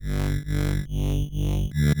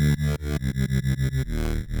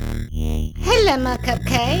Lemma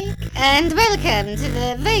Cupcake, and welcome to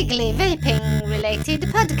the vaguely vaping-related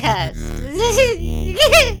podcast.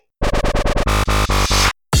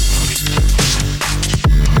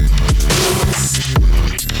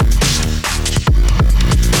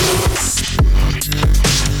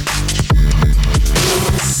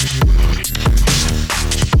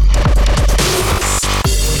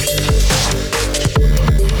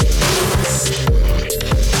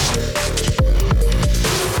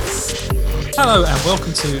 Hello and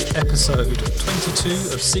welcome to episode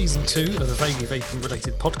 22 of season 2 of the Vaguely Vaping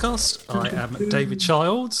Related podcast. I am David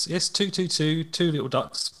Childs, yes, 222, two little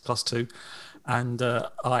ducks plus two, and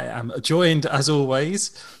I am joined as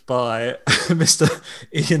always by Mr.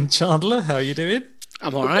 Ian Chandler. How are you doing?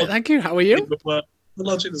 I'm all right, thank you. How are you? The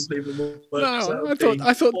logic doesn't even work. No,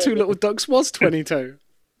 I thought two little ducks was 22.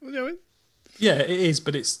 Yeah, it is,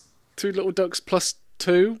 but it's two little ducks plus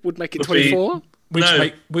two would make it 24.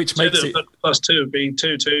 Which makes it plus two would be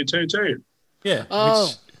 2, 2, 2, 2. Yeah,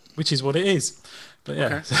 which is what it is. But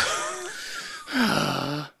yeah. Okay.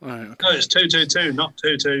 Right, okay. No, it's 2, 2, 2, not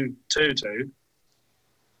 2, 2, 2, 2.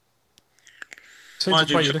 Mind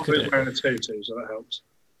you, you're wearing a tutu, so that helps.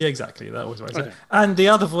 Yeah, exactly. That was right. Okay. And the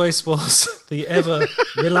other voice was the ever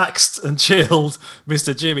relaxed and chilled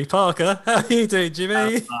Mr. Jimmy Parker. How are you doing, Jimmy? How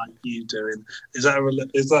are you doing? Is that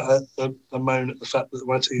a moan at the fact that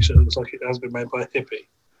my t-shirt looks like it has been made by a hippie?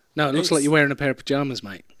 No, it looks like you're wearing a pair of pajamas,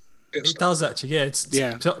 mate. It does actually, yeah. It's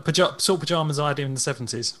sort of pajamas I had in the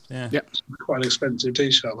 70s. Yeah. Yep. It's quite an expensive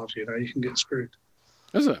t-shirt, love you know. You can get screwed.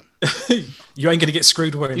 Is it? You ain't going to get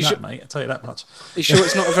screwed wearing that, mate. I'll tell you that much. Are you sure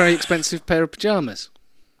it's not a very expensive pair of pajamas?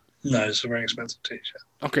 No, it's a very expensive t-shirt.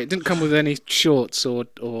 Okay, it didn't come with any shorts or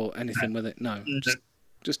anything with it. No,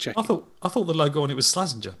 just check. I thought the logo on it was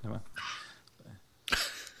Slazenger.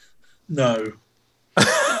 No.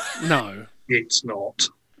 No. It's not.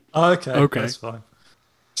 Oh, okay, that's fine.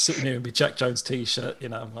 Sitting here in my Jack Jones t-shirt, I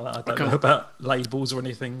don't know about labels or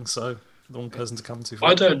anything, so the wrong person to come to.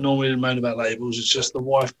 I don't normally moan about labels. It's just the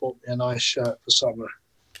wife bought me a nice shirt for summer.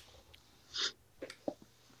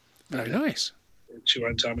 Very nice. She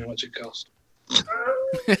won't tell me how much it cost.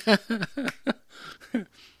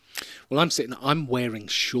 Well, I'm wearing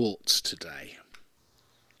shorts today.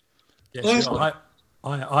 Yes,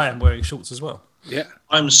 I am wearing shorts as well. Yeah.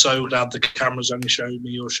 I'm so glad the cameras only showed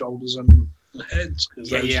me your shoulders and heads.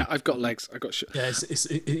 Yeah, I've got legs. I've got shit. Yeah,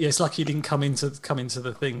 it's like he didn't come into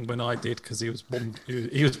the thing when I did because he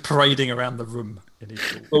was parading around the room in his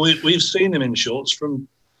shorts. Well, we've seen him in shorts from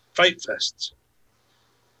Vape Fests.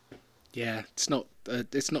 Yeah, it's not a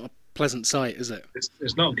pleasant sight, is it?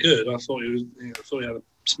 It's not good. I thought he had a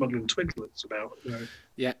smuggling twiglets about.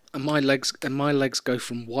 Yeah, and my legs go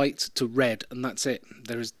from white to red, and that's it.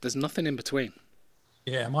 There's nothing in between.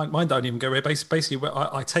 Yeah, mine don't even go red. Basically,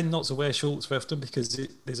 I tend not to wear shorts very often because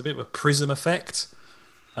there's a bit of a prism effect,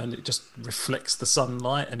 and it just reflects the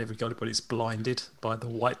sunlight, and everybody's blinded by the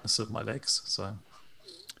whiteness of my legs. So.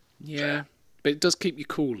 Yeah, but it does keep you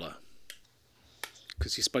cooler.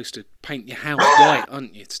 Because you're supposed to paint your house white,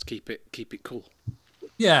 aren't you, to keep it cool?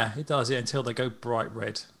 Yeah, it does. Yeah, until they go bright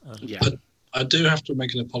red. Yeah. I do have to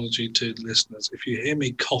make an apology to the listeners. If you hear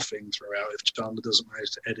me coughing throughout, if Chandler doesn't manage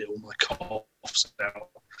to edit all my coughs out,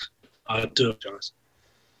 I do apologise.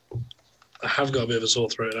 I have got a bit of a sore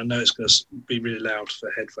throat, and I know it's going to be really loud for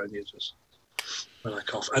headphone users when I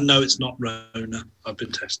cough. I know it's not Rona. I've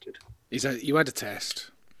been tested. You had a test?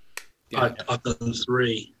 Yeah. I've done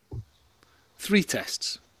 3. 3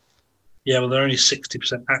 tests? Yeah, well, they're only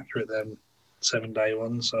 60% accurate then, 7-day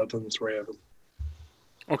ones, so I've done 3 of them.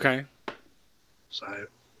 Okay. So,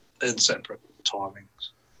 in separate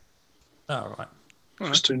timings. Oh, right.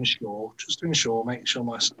 Just to ensure, make sure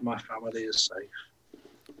my family is safe.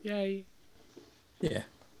 Yay. Yeah,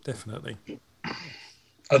 definitely.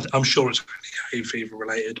 I'm sure it's really hay fever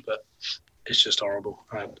related, but it's just horrible.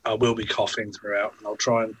 I will be coughing throughout, and I'll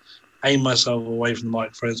try and aim myself away from the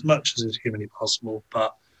microphone as much as is humanly possible,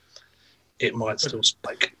 but it might still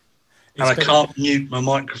spike. And I can't mute my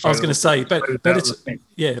microphone. I was going to say, better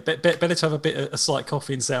to have a slight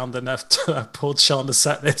coughing sound than have to have poor Chandler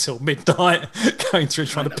sat there till midnight going through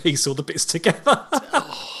trying to piece all the bits together.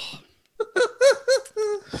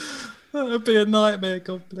 That would be a nightmare,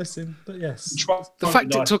 God bless him. But yes. The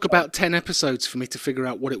fact it took about 10 episodes for me to figure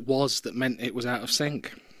out what it was that meant it was out of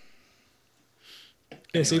sync.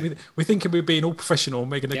 Yeah, see, we're thinking we're being all professional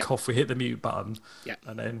and we're going to cough, we hit the mute button. Yeah.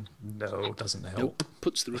 And then, no, it doesn't help. Nope.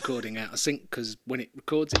 Puts the recording out of sync because when it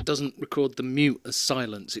records, it doesn't record the mute as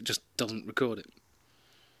silence. It just doesn't record it.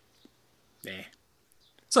 Yeah.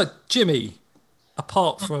 So, Jimmy,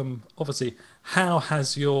 apart from, obviously, how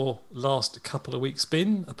has your last couple of weeks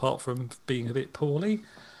been, apart from being a bit poorly?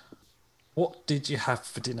 What did you have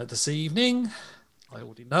for dinner this evening? I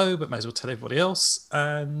already know, but may as well tell everybody else.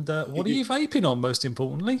 And what are you vaping on, most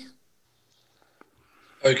importantly?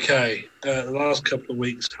 Okay, the last couple of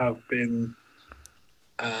weeks have been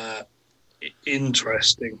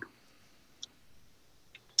interesting.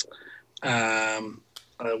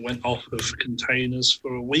 I went off of containers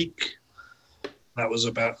for a week. That was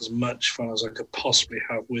about as much fun as I could possibly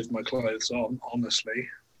have with my clothes on, honestly.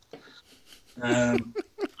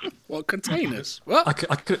 What containers? What?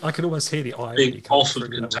 I could almost hear the irony. Being coming off of through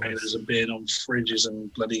that containers voice. and being on fridges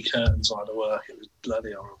and bloody curtains out of work, it was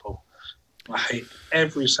bloody horrible. I hate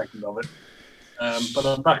every second of it. But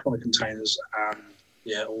I'm back on the containers, and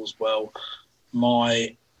yeah, all's well.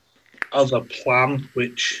 My other plan,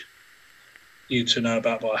 which you two know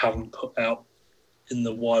about, but I haven't put out in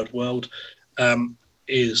the wide world,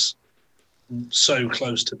 is so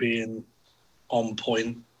close to being on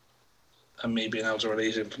point and me being able to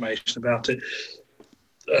release information about it.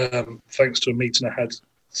 Thanks to a meeting I had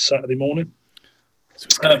Saturday morning. So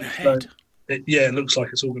it's going ahead. It looks like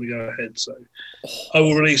it's all going to go ahead. So I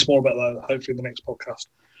will release more about that hopefully in the next podcast.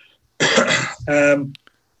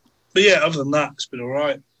 But yeah, other than that, it's been all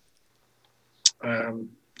right.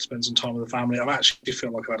 Spend some time with the family. I'm actually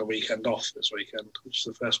feeling like I had a weekend off this weekend, which is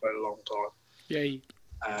the first way in a long time. Yay.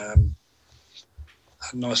 Had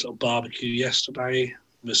a nice little barbecue yesterday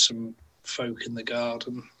with some folk in the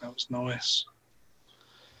garden. That was nice.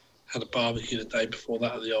 Had a barbecue the day before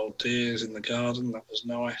that at the old deers in the garden. That was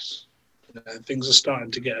nice. Things are starting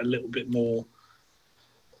to get a little bit more,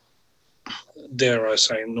 dare I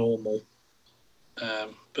say, normal,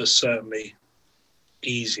 but certainly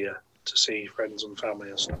easier to see friends and family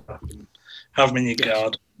and stuff and have them in your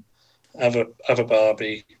garden, have a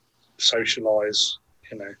barbie, socialise,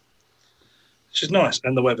 which is nice,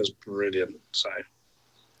 and the weather's brilliant. So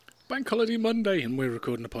Bank holiday Monday, and we're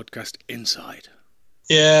recording a podcast inside.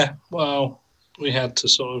 yeah, well, we had to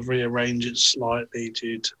sort of rearrange it slightly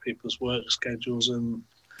due to people's work schedules and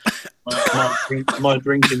my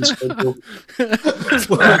drinking schedule.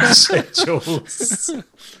 Work schedules.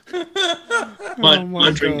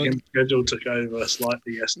 My drinking schedule took over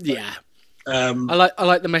slightly yesterday. Yeah. I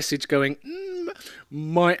like the message going.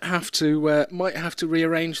 Might have to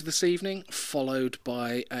rearrange this evening, followed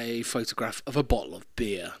by a photograph of a bottle of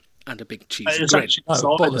beer and a big cheese It was grin. actually A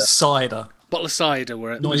bottle of cider. Bottle of cider.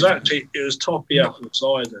 Where it was toppy apple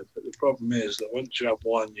cider, but the problem is that once you have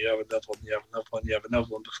one, you have another one, you have another one, you have another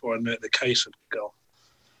one. Before I knew it, the case had gone.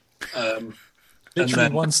 Literally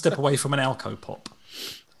one step away from an Alco pop.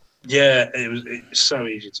 Yeah, it's so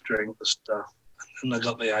easy to drink the stuff. And I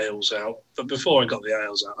got the ales out, but before I got the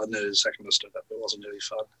ales out, I knew the second I stood up, it wasn't really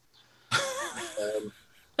fun.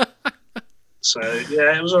 So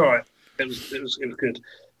yeah, it was all right. It was good.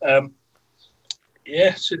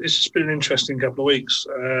 Yeah, it's just been an interesting couple of weeks.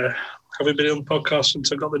 Have we been on the podcast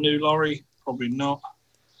since I got the new lorry? Probably not.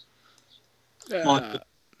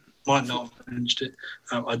 Might not have managed it.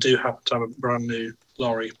 I do happen to have a brand new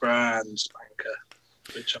lorry, brand spanker,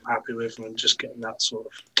 which I'm happy with, and I'm just getting that sort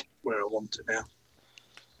of where I want it now.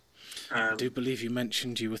 I do believe you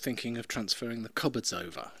mentioned you were thinking of transferring the cupboards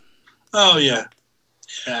over. Oh yeah,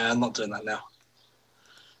 I'm not doing that now.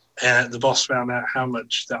 The boss found out how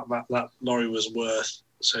much that lorry was worth,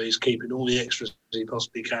 so he's keeping all the extras he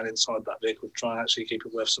possibly can inside that vehicle to try and actually keep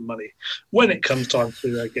it worth some money when it comes time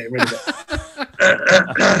to get rid of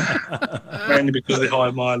it. Mainly because of the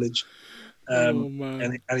high mileage.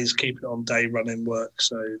 And he's keeping it on day running work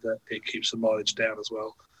so that it keeps the mileage down as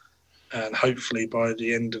well. And hopefully by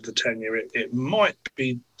the end of the tenure, it might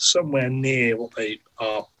be somewhere near what they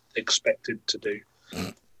are expected to do.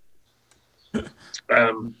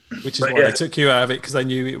 Which is why they took you out of it, because they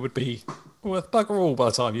knew it would be worth bugger all by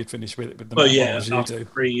the time you'd finished with it. With the miles you after do.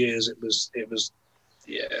 3 years, it was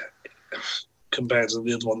compared to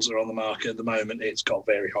the other ones that are on the market at the moment, it's got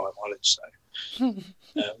very high mileage. So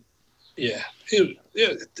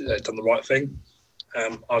they've done the right thing.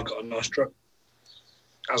 I've got a nice truck.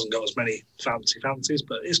 Hasn't got as many fancies,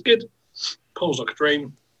 but it's good. Pulls like a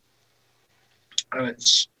dream, and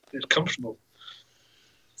it's comfortable.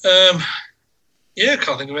 I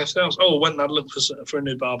can't think of anything else. Oh, I went and had a look for a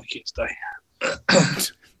new barbecue today.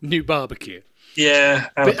 New barbecue. Yeah.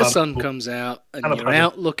 Bit of sun comes out, and you're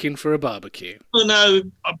out looking for a barbecue. Well, no,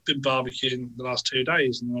 I've been barbecuing the last 2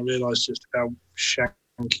 days, and I realised just how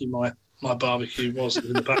shanky my barbecue was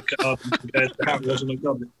in the back garden compared to how it was when I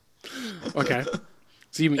got it. Okay.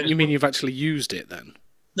 So you mean you've actually used it then?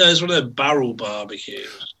 No, it's one of the barrel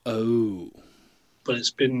barbecues. Oh. But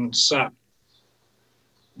it's been sat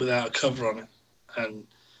without a cover on it, and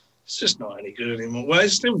it's just not any good anymore. Well,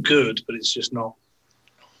 it's still good, but it's just not.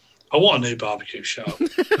 I want a new barbecue shop.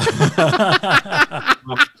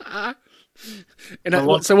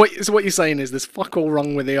 So what you're saying is there's fuck all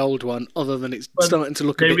wrong with the old one, other than it's starting to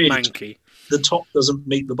look a bit manky. The top doesn't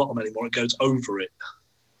meet the bottom anymore; it goes over it.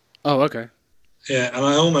 Oh, okay. Yeah, and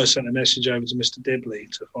I almost sent a message over to Mr. Dibley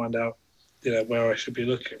to find out, where I should be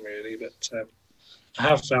looking really. But I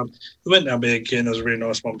have found we went down B&Q and there was a really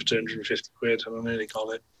nice one for £250, and I nearly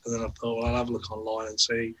got it. And then I thought, well, I'll have a look online and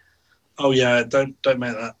see. Oh yeah, don't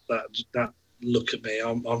make that look at me.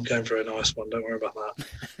 I'm going for a nice one. Don't worry about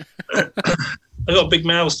that. I got big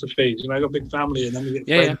mouths to feed. I got a big family, and then we get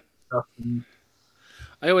friends and stuff. And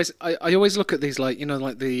I always look at these like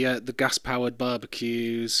the gas powered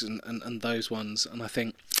barbecues and those ones, and I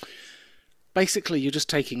think basically you're just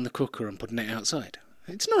taking the cooker and putting it outside.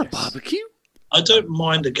 It's not a barbecue. I don't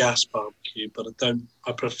mind a gas barbecue, but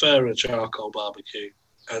I prefer a charcoal barbecue,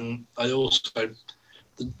 and I also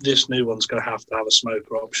this new one's going to have a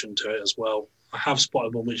smoker option to it as well. I have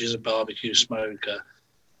spotted one which is a barbecue smoker,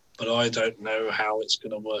 but I don't know how it's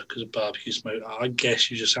going to work as a barbecue smoker. I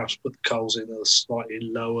guess you just have to put the coals in a slightly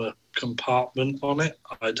lower compartment on it.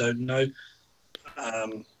 I don't know.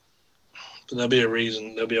 But there'll be a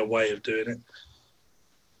reason, there'll be a way of doing it.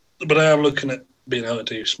 But I am looking at being able to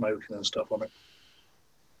do smoking and stuff on it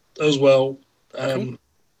as well,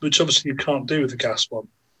 which obviously you can't do with the gas one.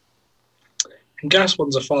 And gas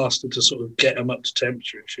ones are faster to sort of get them up to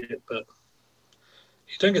temperature and shit, but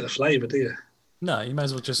you don't get the flavour, do you? No, you may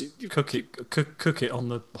as well just cook it on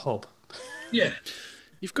the hob. Yeah.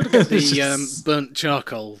 You've got to get the burnt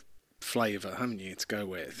charcoal flavour, haven't you, to go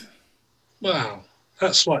with? Wow.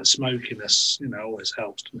 That slight smokiness, always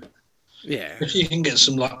helps, doesn't it? Yeah. If you can get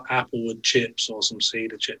some like applewood chips or some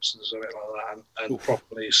cedar chips and something like that and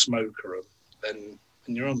properly smoker them,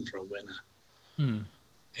 then you're on for a winner.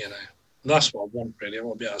 That's what I want, really. I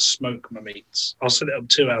want to be able to smoke my meats. I'll set it up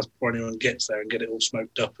 2 hours before anyone gets there and get it all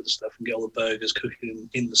smoked up and stuff and get all the burgers cooking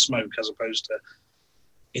in the smoke as opposed to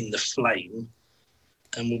in the flame,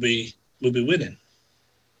 and we'll be winning.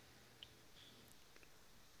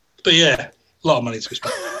 But yeah, a lot of money to be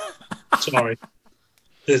spent. Sorry.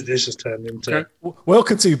 This has turned into... Okay.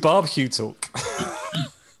 Welcome to Barbecue Talk.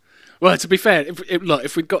 Well, to be fair,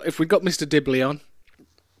 if we got Mr. Dibley on...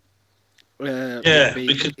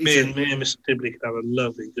 because me and Mr. Dibley could have a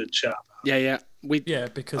lovely, good chat.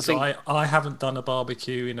 Because I haven't done a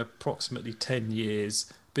barbecue in approximately 10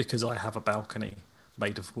 years because I have a balcony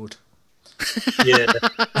made of wood. Yeah.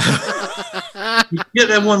 You get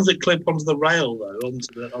them ones that clip onto the rail though,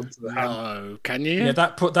 onto the hand. Oh, can you? Yeah,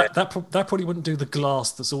 that probably wouldn't do the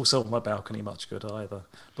glass that's also on my balcony much good either.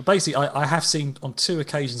 But basically, I have seen on 2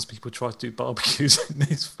 occasions people try to do barbecues in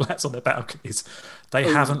these flats on their balconies. They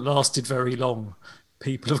haven't lasted very long.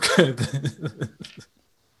 People have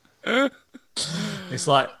It's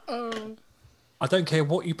like, I don't care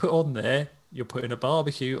what you put on there. You're putting a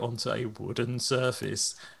barbecue onto a wooden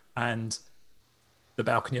surface, and the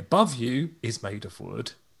balcony above you is made of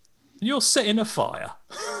wood. And you're setting a fire.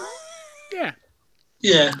 Yeah.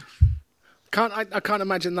 Yeah. I can't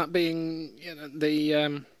imagine that being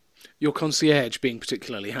your concierge being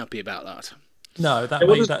particularly happy about that. No, that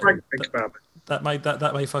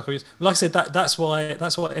may fuck with you. Like I said, that's why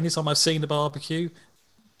anytime I've seen a barbecue,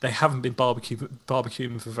 they haven't been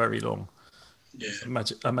barbecuing for very long. Yeah.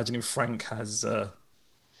 Imagining Frank has had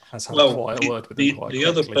quite a word with them quite the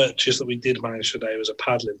other purchase that we did manage today was a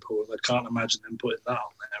paddling pool, and I can't imagine them putting that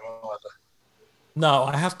on there either. No,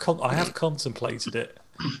 I have contemplated it,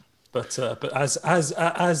 but as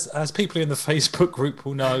people in the Facebook group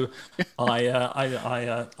will know,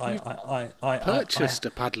 I purchased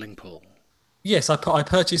a paddling pool. Yes, I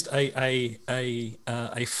purchased a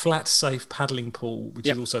flat safe paddling pool, which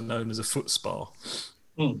is also known as a foot spa.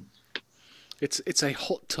 Mm. It's a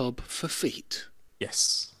hot tub for feet.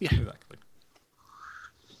 Yes. Yeah. Exactly.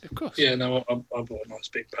 Of course. Yeah, no, I bought a nice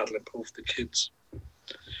big paddling pool for the kids.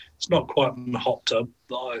 It's not quite a hot tub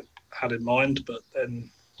that I had in mind, but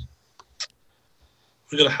then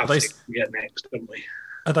we're going to have to get next, don't we?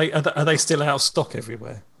 Are they still out of stock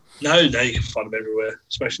everywhere? No, you can find them everywhere,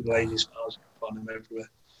 especially the ladies' bars. You can find them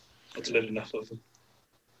everywhere. I've delivered enough of them.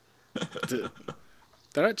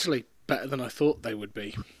 They're actually better than I thought they would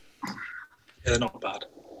be. Yeah, they're not bad.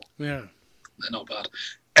 Yeah. They're not bad.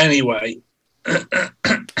 Anyway. Are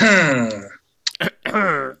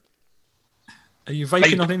you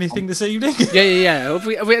vaping on anything this evening? Yeah. Have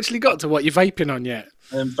we actually got to what you're vaping on yet?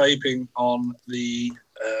 I'm vaping on the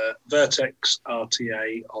Vertex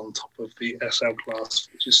RTA on top of the SL class,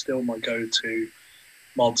 which is still my go-to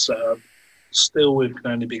mod setup. Still with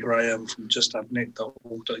Can Only Be Graham from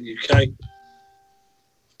justadnick.org.uk.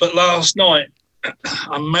 But last night,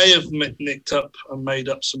 I may have nicked up and made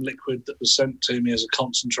up some liquid that was sent to me as a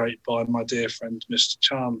concentrate by my dear friend, Mr.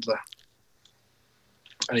 Chandler.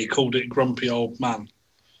 And he called it Grumpy Old Man.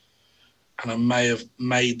 And I may have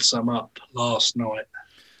made some up last night.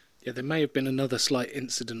 Yeah, there may have been another slight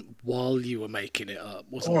incident while you were making it up,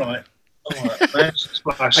 wasn't All there? right. Let's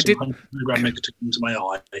splash some 100 milligram nicotine into my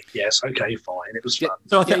eye. Yes, okay, fine. It was fun.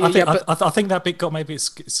 So Yeah, I think that bit got maybe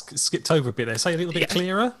skipped over a bit there. Say a little bit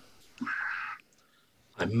clearer.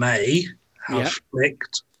 I may have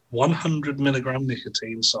flicked 100 milligram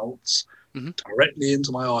nicotine salts directly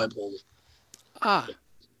into my eyeball. Ah.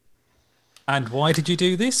 And why did you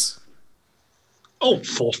do this? Oh,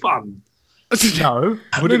 for fun. No.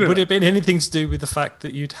 Would it have been anything to do with the fact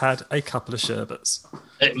that you'd had a couple of sherbets?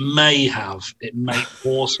 It may have. It may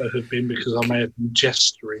also have been because I may have been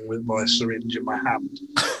gesturing with my syringe in my hand.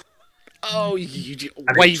 Oh, you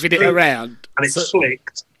waving it around. And it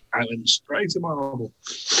flicked and went straight in my eyeball.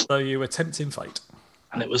 So you were tempting fate.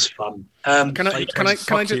 And it was fun. Can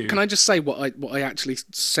I just say what I actually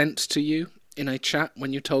sent to you in a chat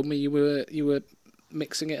when you told me you were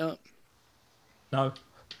mixing it up? No.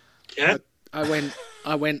 Yeah. I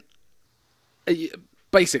went.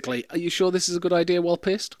 Basically, are you sure this is a good idea while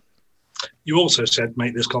pissed? You also said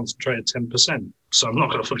make this concentrated 10%, so I'm not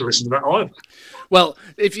going to fucking listen to that either. Well,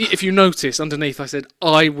 if you notice underneath, I said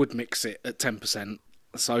I would mix it at 10%.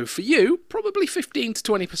 So for you, probably 15 to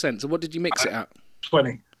 20%. So what did you mix it at?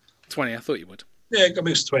 20. 20. I thought you would. Yeah, got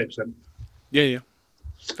mixed to 20%. Yeah.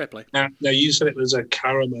 Fair play. Now, you said it was a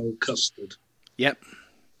caramel custard. Yep.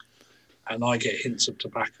 And I get hints of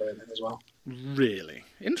tobacco in it as well. Really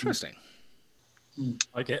interesting.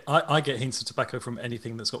 I get hints of tobacco from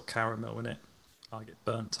anything that's got caramel in it. I get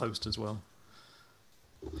burnt toast as well.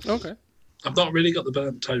 Okay. I've not really got the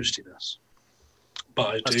burnt toastiness, but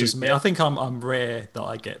I do. That's just me. I think I'm rare that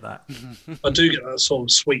I get that. I do get that sort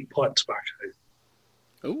of sweet pipe tobacco.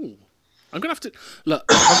 Oh, I'm gonna have to look.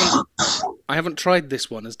 I haven't tried this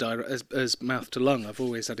one as mouth to lung. I've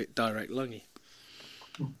always had it direct lungy.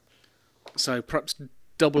 So perhaps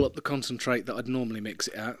double up the concentrate that I'd normally mix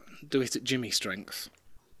it at. Do it at Jimmy strength.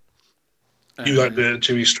 You won't do it at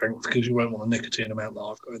Jimmy strength because you won't want the nicotine amount that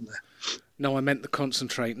I've got in there. No, I meant the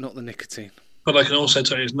concentrate, not the nicotine. But I can also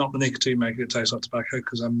tell you it's not the nicotine making it taste like tobacco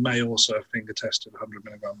because I may also have finger tested 100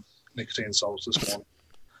 milligram nicotine salts this morning.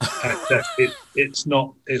 It's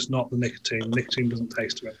not the nicotine. Nicotine doesn't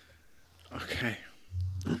taste of it. Okay.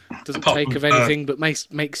 Doesn't take of anything, but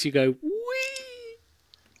makes you go wee.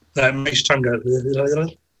 That makes your tongue go. Then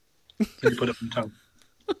you put it on your tongue.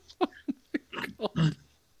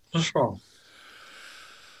 What's wrong?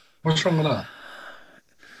 What's wrong with that?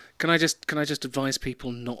 Can I just advise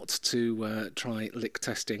people not to try lick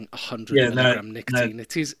testing 100 milligram nicotine? No.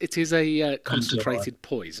 It is a concentrated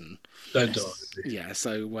poison. Don't do it. Yeah,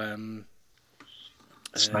 so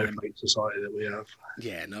snowflake society that we have.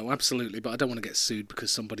 Yeah, no, absolutely. But I don't want to get sued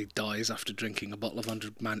because somebody dies after drinking a bottle of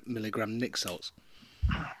 100 milligram nic salts.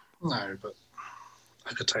 No, but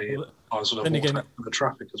I could tell you I was sort of walking the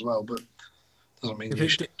traffic as well, but doesn't mean you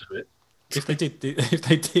should do it. If they did do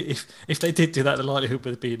that, the likelihood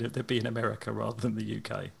would be they'd be in America rather than the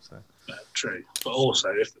UK. So true, but also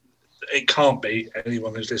if it can't be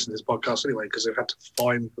anyone who's listening to this podcast anyway because they've had to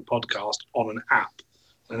find the podcast on an app,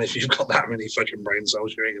 and if you've got that many fucking brain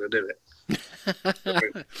cells, you ain't going to do it.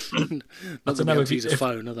 Not going to be able to use a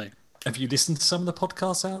phone, are they? Have you listened to some of the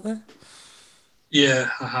podcasts out there? Yeah,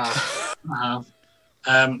 I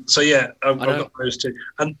have. So yeah, I've got those two,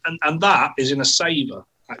 and that is in a saver.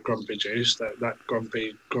 That grumpy juice, that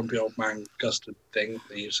grumpy old man custard thing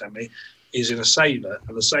that you sent me, is in a saver,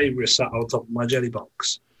 and the saver is sat on top of my jelly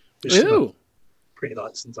box. Which is pretty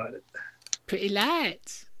lights inside it. Pretty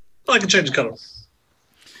light. I can change the colour.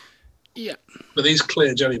 Yeah. But these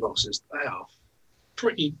clear jelly boxes, they are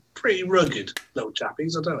pretty rugged little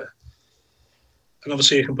chappies, I tell you. And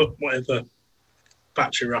obviously you can put whatever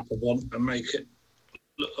battery wrap I want and make it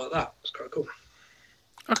look like that. It's quite cool.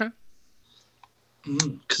 Okay.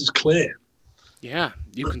 Because it's clear. Yeah,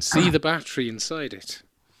 you can see the battery inside it.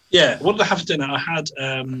 Yeah, what did I have for dinner? I had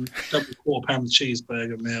double quarter-pound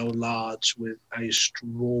cheeseburger meal, large, with a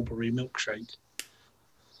strawberry milkshake.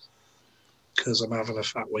 Because I'm having a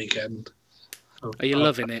fat weekend. Are you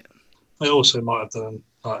loving it? I also might have done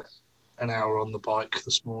like an hour on the bike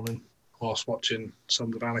this morning whilst watching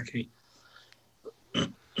Sons of Anarchy.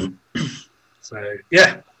 So,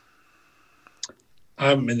 yeah. I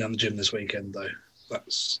haven't been down the gym this weekend, though.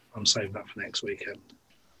 I'm saving that for next weekend.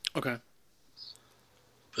 Okay.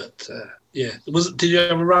 But yeah, did you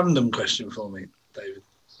have a random question for me, David?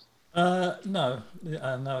 No,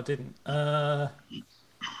 I didn't.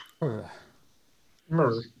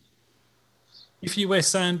 If you wear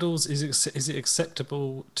sandals, is it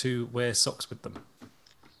acceptable to wear socks with them?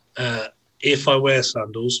 If I wear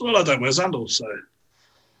sandals, well, I don't wear sandals, so.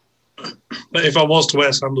 But if I was to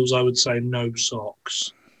wear sandals, I would say no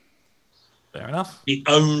socks. Fair enough. The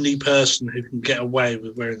only person who can get away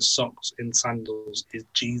with wearing socks in sandals is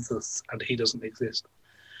Jesus, and he doesn't exist.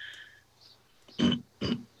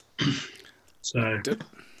 So,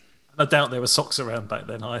 I doubt there were socks around back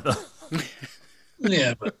then either.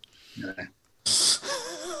 yeah, but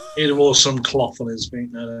he'd wore some cloth on his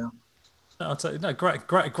feet, no doubt. No, I'll tell you, no,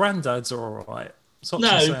 granddads are all right. Socks No,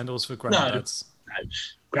 and sandals for granddads. No,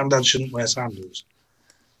 granddad shouldn't wear sandals.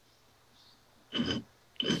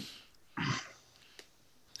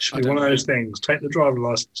 Should be one of those things. Take the driving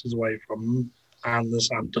licenses away from them and the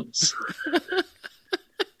sandals.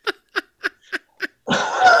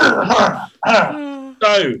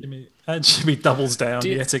 So, Jimmy doubles down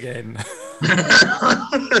yet again.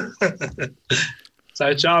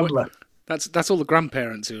 So Chandler. That's all the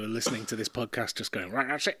grandparents who are listening to this podcast just going, right,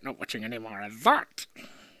 that's it, not watching any more of that.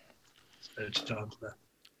 So Chandler.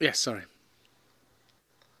 Yes, sorry.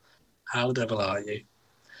 How the devil are you?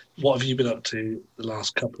 What have you been up to the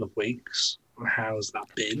last couple of weeks? How has that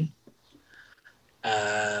been?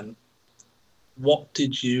 What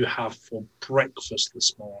did you have for breakfast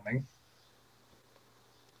this morning?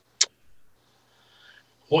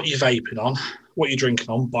 What are you vaping on? What are you drinking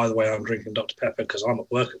on? By the way, I'm drinking Dr. Pepper because I'm at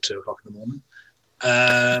work at 2 o'clock in the morning.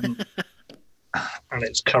 And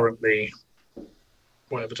it's currently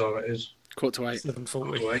whatever time it is.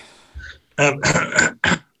 7:45.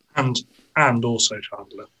 7:40. And also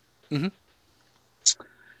Chandler. Mm-hmm.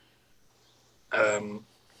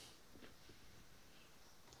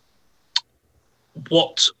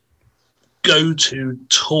 What go-to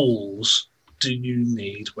tools do you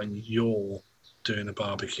need when you're doing a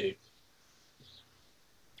barbecue?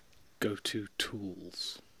 Go-to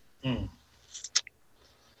tools.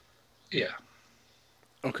 Yeah.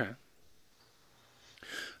 Okay.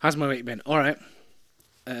 How's my week been? All right.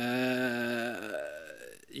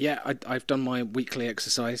 Yeah, I've done my weekly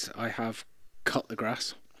exercise. I have cut the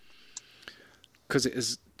grass because it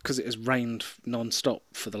has rained non-stop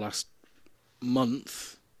for the last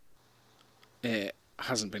month. It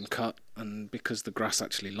hasn't been cut, and because the grass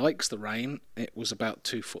actually likes the rain, it was about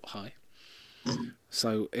 2 foot high.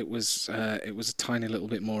 So it was a tiny little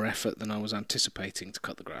bit more effort than I was anticipating to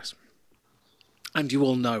cut the grass. And you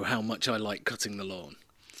all know how much I like cutting the lawn.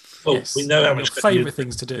 Well, Yes. we know how Your much favourite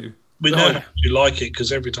things to do. We know how much you like it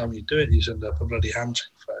because every time you do it, you send up a bloody handshake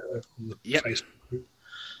photo on the Facebook group.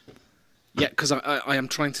 Yeah, because I am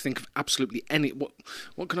trying to think of absolutely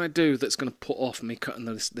what can I do that's going to put off me cutting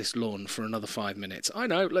this lawn for another 5 minutes. I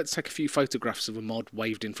know, let's take a few photographs of a mod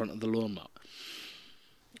waved in front of the lawnmower.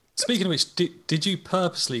 Speaking of which, did you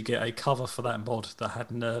purposely get a cover for that mod that had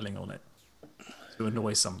knurling on it to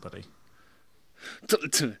annoy somebody?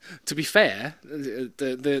 To be fair,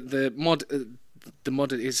 the mod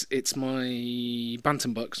is it's my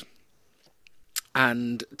Bantam Bucks,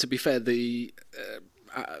 and to be fair, the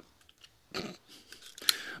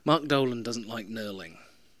Mark Dolan doesn't like knurling.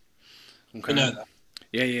 Okay. We know that.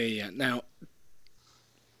 Yeah. Now,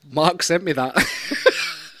 Mark sent me that.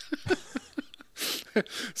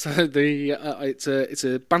 So it's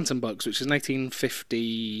a Bantam Bucks, which is an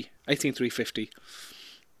 18350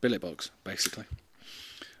 billet box, basically.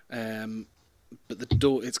 But the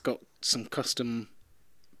door, it's got some custom,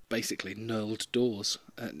 basically knurled doors,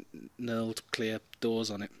 knurled clear doors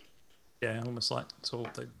on it. Yeah, almost like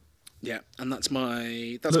sort of. Yeah, and that's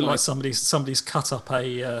my. Like somebody's cut up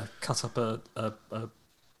a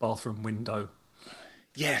bathroom window.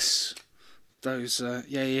 Yes, those.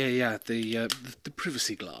 Yeah. The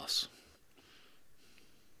privacy glass.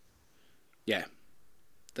 Yeah,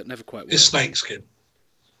 that never quite worked. It's snakeskin.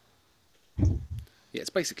 Yeah, it's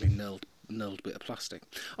basically knurled bit of plastic.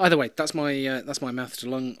 Either way, that's my mouth to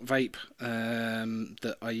lung vape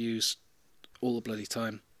that I use all the bloody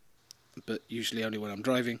time, but usually only when I'm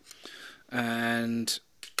driving. And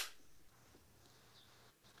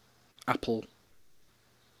Apple.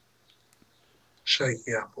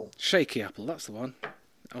 Shaky apple. Shaky apple, that's the one.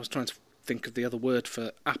 I was trying to think of the other word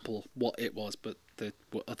for apple, what it was, but the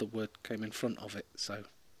other word came in front of it, so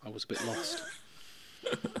I was a bit lost.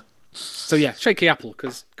 So yeah, shaky apple,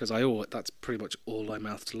 because that's pretty much all I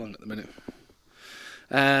mouth to lung at the minute.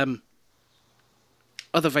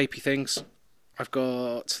 Other vapey things, I've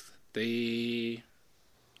got the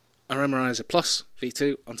Aromarizer Plus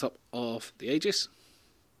V2 on top of the Aegis.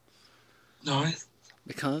 Nice.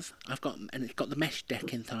 because it's got the mesh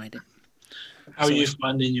deck inside it. How are you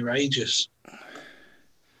finding your Aegis?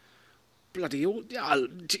 Bloody all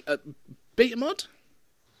beta mod.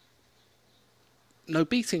 No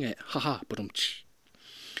beating it, haha. But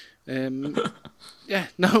yeah,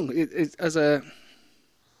 no, it as a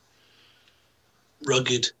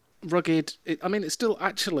Rugged. rugged. I mean, it still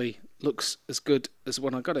actually looks as good as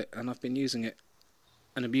when I got it, and I've been using it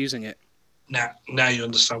and abusing it. Now you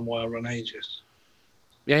understand why I run Aegis.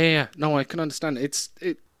 Yeah. No, I can understand. It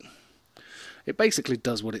basically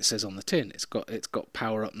does what it says on the tin. It's got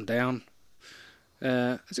power up and down.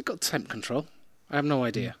 Has it got temp control? I have no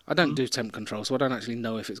idea. I don't do temp control, so I don't actually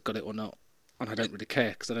know if it's got it or not, and I don't really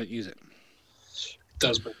care because I don't use it. It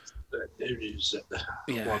does, but who uses it?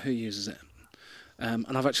 Yeah, who uses it?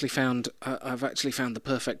 And I've actually found the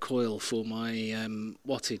perfect coil for my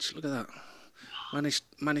wattage. Look at that.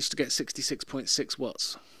 Managed to get 66.6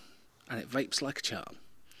 watts, and it vapes like a charm.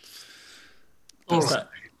 All right.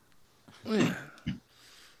 Yeah.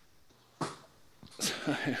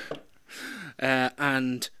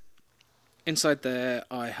 And inside there,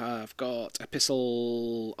 I have got a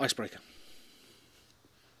pistol icebreaker.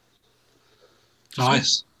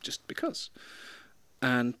 Nice. Just because.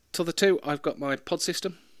 And to the 2, I've got my pod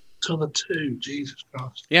system. To the 2, Jesus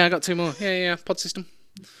Christ. Yeah, I got 2 more. Yeah, pod system.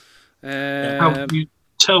 How can you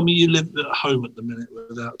tell me you live at home at the minute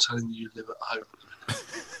without telling me you live at home?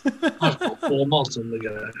 I've got 4 mods on the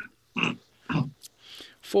go.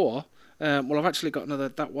 4. Well, I've actually got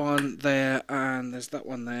that one there, and there's that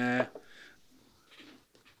one there.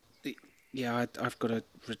 Yeah, I've got a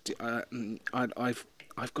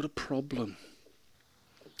problem,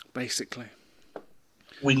 basically.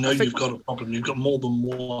 We know you've got a problem. You've got more than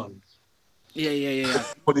one. Yeah.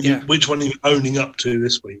 Which one are you owning up to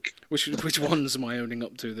this week? Which ones am I owning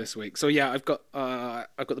up to this week? So yeah, I've got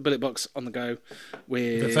the billet box on the go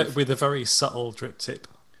with a very subtle drip tip.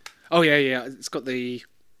 Oh yeah. It's got the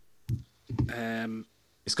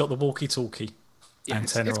It's got the walkie-talkie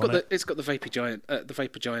antenna it's on it. It's got the Vaper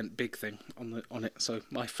Giant big thing on it. So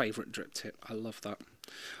my favourite drip tip. I love that.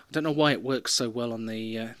 I don't know why it works so well on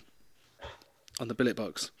the billet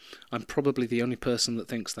box. I'm probably the only person that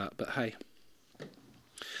thinks that, but hey.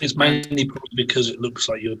 It's mainly probably because it looks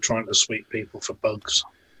like you're trying to sweep people for bugs.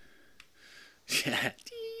 Yeah.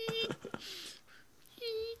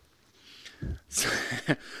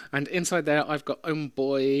 And inside there, I've got Own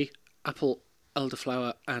Boy, Apple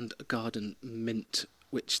Elderflower, and Garden Mint,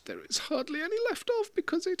 which there is hardly any left of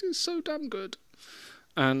because it is so damn good.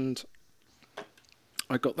 And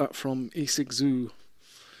I got that from eSigZoo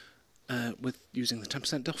with using the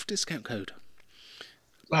 10% off discount code.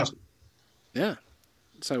 That's Yeah.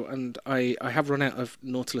 So, and I have run out of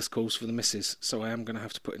Nautilus coils for the missus, so I am going to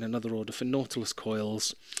have to put in another order for Nautilus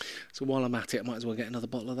coils. So while I'm at it, I might as well get another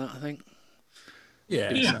bottle of that, I think.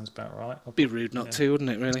 Yeah, sounds about right. Be rude not to,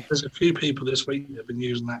 wouldn't it, really? There's a few people this week that have been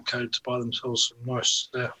using that code to buy themselves some nice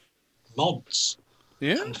mods.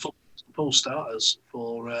 Yeah. And full starters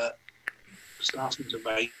for starting to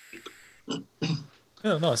vape.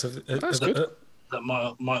 Oh, nice. That's good. That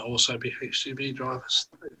might also be HCV drivers.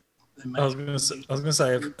 I was going to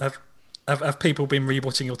say, have people been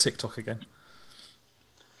rewatching your TikTok again?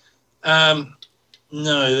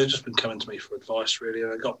 No, they've just been coming to me for advice, really.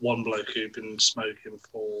 I got one bloke who'd been smoking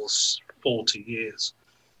for 40 years,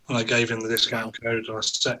 and I gave him the discount code, and I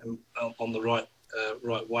set him on the right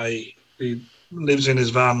way. He lives in his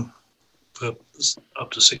van for up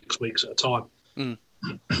to 6 weeks at a time out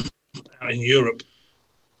in Europe.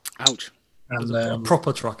 Ouch. And A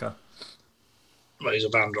proper trucker. Well, he's a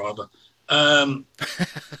van driver. Go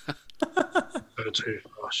too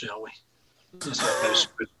far, shall we? He's got no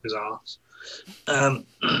spit in his arse.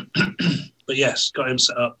 But yes, got him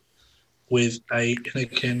set up with a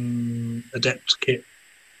Kinnikin Adept kit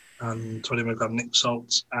and 20 milligram Nick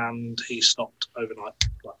salts, and he stopped overnight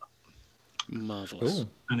like that. Marvellous. Ooh.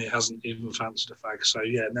 And he hasn't even fancied a fag. So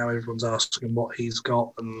yeah, now everyone's asking what he's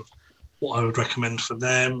got and what I would recommend for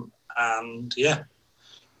them. And yeah,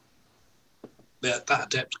 that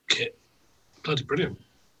Adept kit, bloody brilliant.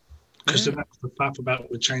 Because that's the fact about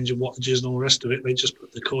with changing wattages and all the rest of it. They just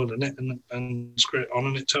put the coil in it and screw it on,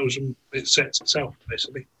 and it tells them it sets itself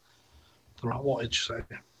basically the right wattage. So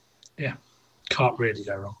yeah, can't really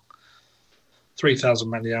go wrong. 3,000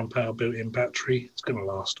 milliamp hour built-in battery. It's going to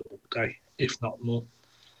last all day, if not more.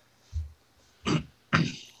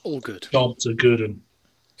 All good. Jobs are good and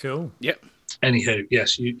Cool. Yep. Anywho,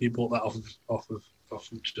 yes, you bought that off of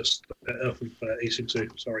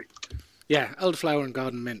E62. Sorry. Yeah, Elderflower and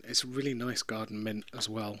Garden Mint. It's a really nice Garden Mint as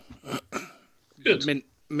well. Good.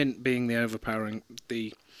 Mint being the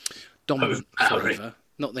dominant Overpowering. flavour.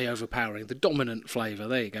 Not the overpowering, the dominant flavour.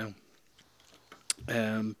 There you go.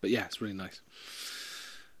 But yeah, it's really nice.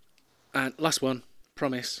 And last one,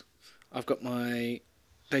 promise. I've got my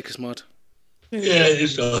Dacus mod. Yeah,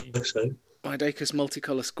 it's nice. So. My Dacus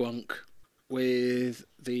multicolour squonk with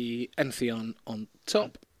the Entheon on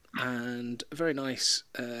top and a very nice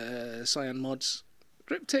Cyan Mods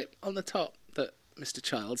grip tip on the top that Mr.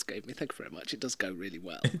 Childs gave me. Thank you very much. It does go really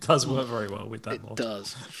well. It does work very well with that It mod.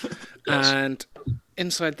 does. And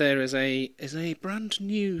inside there is a brand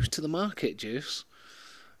new to the market juice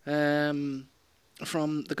from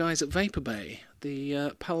the guys at Vaper Bay,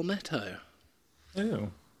 the Palmetto.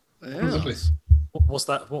 Ew. Lovely. Yes. What's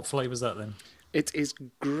that? What flavour's that then? It is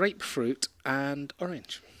grapefruit and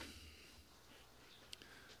orange.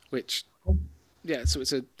 Which, yeah, so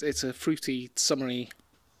it's a fruity, summery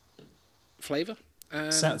flavour.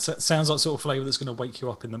 Sounds like sort of flavour that's going to wake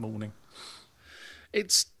you up in the morning.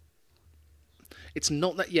 It's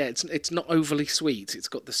not that, yeah, it's not overly sweet. It's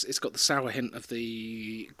got the sour hint of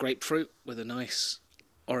the grapefruit with a nice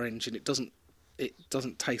orange, and it doesn't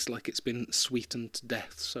taste like it's been sweetened to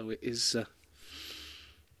death. So it is a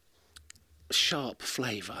sharp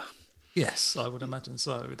flavour. Yes, I would imagine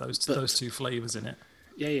so. Those two flavours in it.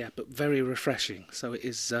 Yeah, but very refreshing. So it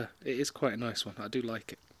is quite a nice one. I do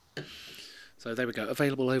like it. So there we go.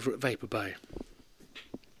 Available over at Vaper Bay.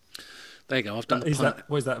 There you go. I've done. What is that?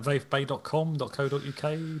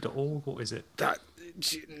 vaperbay.com.co.uk.org? What is it? That.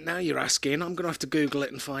 Now you're asking. I'm going to have to Google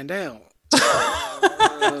it and find out.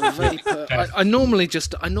 Vaper. I normally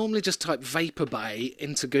just type Vaper Bay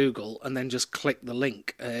into Google and then just click the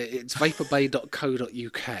link. It's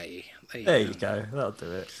vaperbay.co.uk. There you go. That'll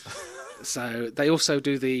do it. So they also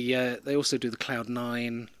do the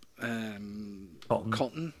Cloud9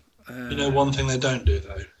 cotton. You know one thing they don't do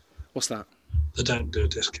though? What's that? They don't do a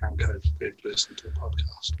discount code for people who listen to the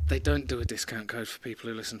podcast. They don't do a discount code for people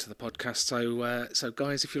who listen to the podcast. So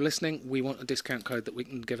guys, if you're listening, we want a discount code that we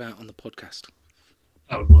can give out on the podcast.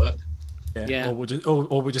 That would work. Yeah. Or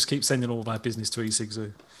we'll just keep sending all of our business to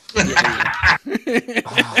eSigZoo.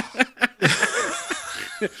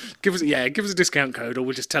 Give us a discount code, or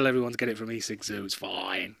we'll just tell everyone to get it from eSigZoo. It's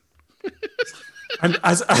fine. And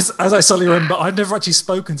as I suddenly remember, I've never actually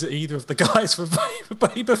spoken to either of the guys from Vaper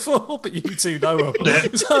Bay before, but you two know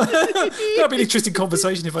them. So, that'll be an interesting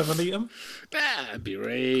conversation if I ever meet them. That'd be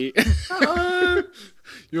right.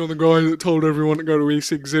 You're the guy that told everyone to go to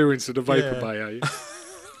eSigZoo instead of Vaper Bay, are you?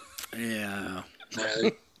 Yeah.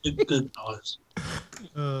 No, good guys.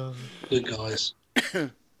 Good guys.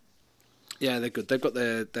 Yeah, they're good. They've got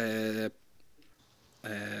their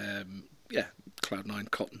Cloud9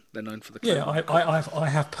 cotton. They're known for the Cloud9 Yeah, I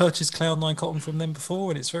have purchased Cloud9 cotton from them before,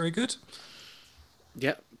 and it's very good.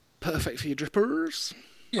 Yeah, perfect for your drippers.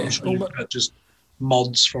 Yeah, I'm sure you've purchased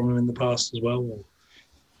mods from them in the past as well. Or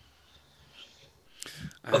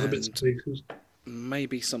other bits and pieces.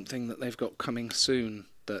 Maybe something that they've got coming soon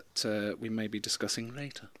that we may be discussing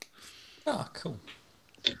later. Oh, cool.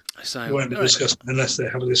 So We won't be discussing unless they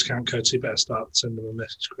have a discount code, so you better start sending them a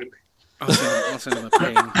message quickly. I'll send them a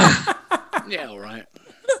ping. Yeah, all right.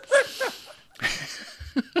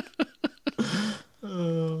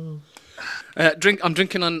 I'm drinking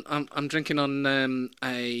on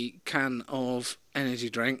a can of energy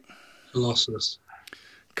drink. Colossus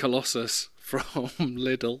from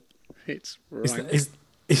Lidl. It's right.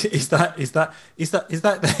 Is that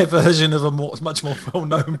their version of a much more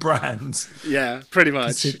well-known brand? Yeah, pretty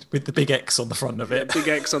much. With the big X on the front of it. Big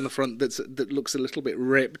X on the front that looks a little bit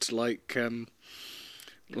ripped, like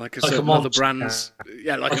Like certain a other brands.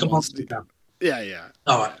 Yeah, like a monster. can. Yeah.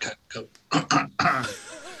 All right, okay, go.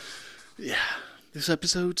 Yeah. This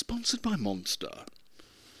episode sponsored by Monster.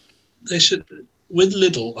 They should. With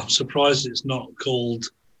Lidl, I'm surprised it's not called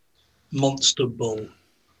Monster Bull.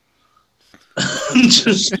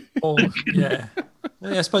 Just yeah.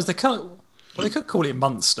 Well, yeah, I suppose they can't. Well, they could call it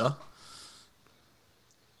Munster.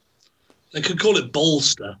 they could call it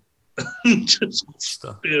Bolster. Just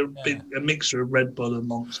Monster. be a mixture of Red Bull and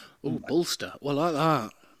Monster. Oh, Bolster. Well, I like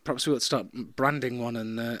that. Perhaps we ought to start branding one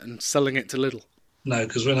and selling it to Lidl. No,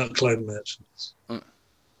 because we're not clone merchants.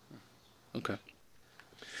 Okay.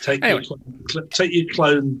 Take your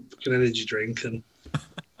clone fucking energy drink and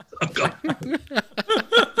I've got.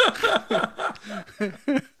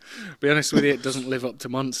 Be honest with you, it doesn't live up to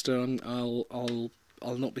Monster, and I'll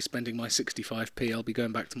not be spending my 65p. I'll be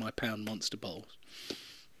going back to my pound Monster bowls.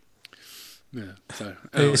 Yeah. So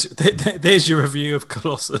there's your review of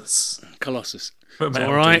Colossus. Colossus. From It's LG.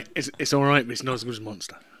 all right. It's all right, but it's not as good as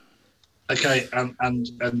Monster. Okay,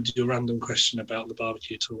 and your random question about the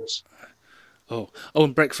barbecue tools. Oh,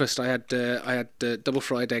 and breakfast I had double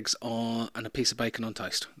fried eggs and a piece of bacon on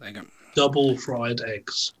toast. There you go. Double fried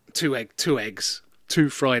eggs. Two eggs, two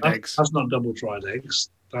fried eggs. That's not double fried eggs.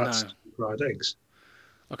 That's No. fried eggs.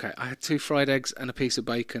 Okay, I had 2 fried eggs and a piece of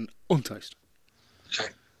bacon on toast.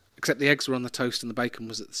 Okay. Except the eggs were on the toast and the bacon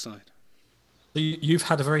was at the side. So you've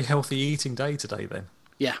had a very healthy eating day today, then.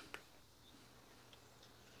 Yeah.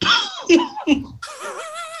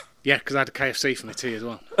 Yeah, because I had a KFC for my tea as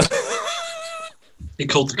well. He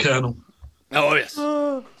called the Colonel. Oh yes.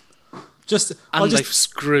 They've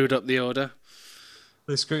screwed up the order.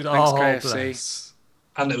 They screwed. Thanks, Oh, KFC. bless.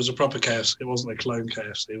 And it was a proper KFC. It wasn't a clone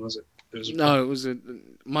KFC, was it? No, it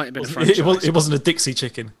might have been a franchise. It wasn't a Dixie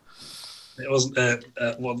chicken. It wasn't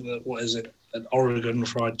what is it? An Oregon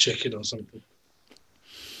fried chicken or something,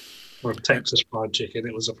 or a Texas fried chicken.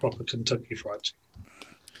 It was a proper Kentucky fried chicken.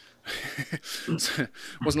 It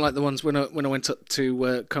wasn't like the ones when I went up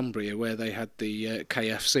to Cumbria where they had the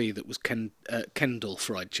KFC that was Kendall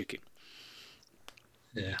fried chicken.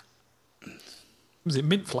 Yeah. Was it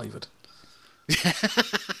mint flavoured?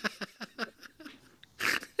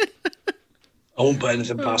 I won't put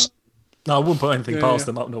anything past. No, I wouldn't put anything past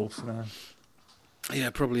them up north. No. Yeah,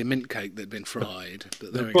 probably a mint cake that'd been fried.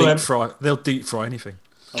 But there we Deep go. fry. They'll deep fry anything.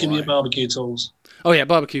 Give me your barbecue tools. Oh yeah,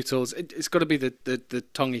 barbecue tools. It's got to be the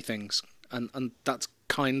tongy things, and that's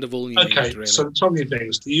kind of all you need. Okay, Really. so the tongy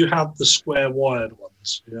things. Do you have the square wired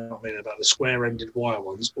ones? You know what I mean about the square ended wire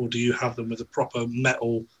ones, or do you have them with a proper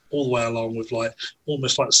metal all the way along with like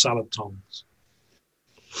almost like salad tongs?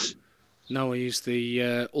 No, I use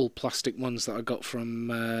the all plastic ones that I got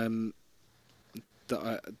from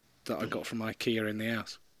that I got from IKEA in the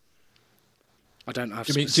house. I don't have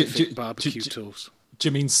specific barbecue tools. Do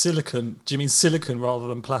you mean silicon? Do you mean silicon rather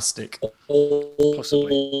than plastic?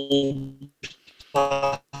 Possibly.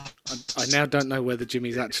 I now don't know whether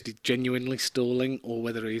Jimmy's actually genuinely stalling or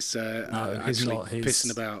whether he's actually not.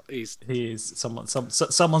 pissing about. He is. Someone's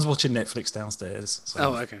watching Netflix downstairs. So.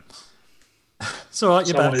 Oh, okay. It's all right.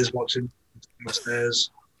 You're Someone back. is watching downstairs.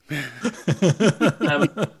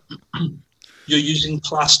 You're using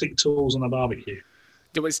plastic tools on a barbecue.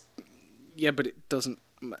 But it doesn't.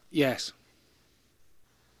 Yes.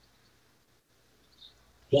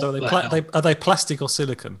 So are they plastic or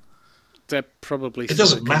silicon? They're probably. It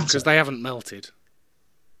doesn't matter because they haven't melted.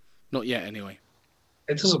 Not yet, anyway.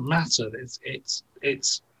 It doesn't matter.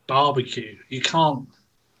 It's barbecue. You can't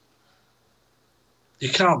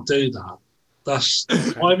do that. That's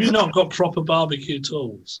why have you not got proper barbecue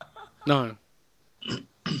tools? No.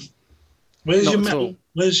 Where's Not your at metal? all.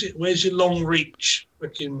 Where's your long reach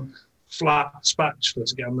freaking flat spatula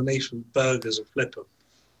to get underneath of burgers and flip them?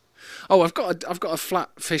 Oh, I've got a flat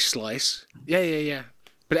fish slice. Yeah.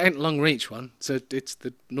 But it ain't a long reach one, so it's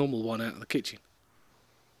the normal one out of the kitchen.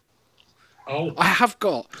 Oh, I have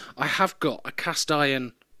got a cast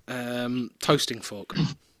iron toasting fork.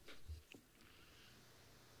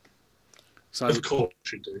 So of course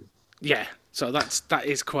you do. yeah, so that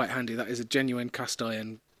is quite handy. That is a genuine cast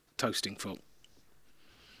iron toasting fork.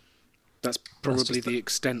 That's probably the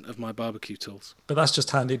extent of my barbecue tools. But that's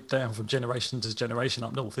just handed down from generation to generation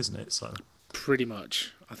up north, isn't it? So Pretty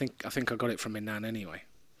much. I think I got it from my nan anyway.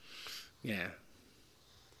 Yeah.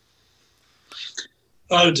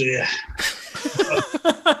 Oh dear.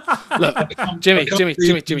 Look, Jimmy.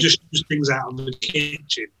 Just use things out of the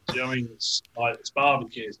kitchen. Do you know what I mean? It's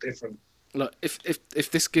barbecue. It's different. Look,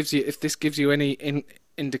 if this gives you any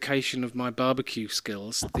indication of my barbecue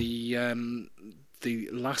skills, the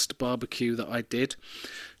last barbecue that I did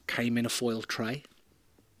came in a foil tray.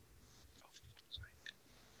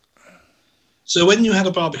 So when you had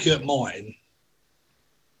a barbecue at mine,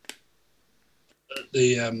 at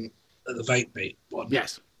the vape meat one,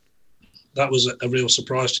 Yes. that was a real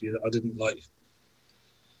surprise to you that I didn't like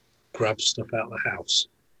grab stuff out of the house.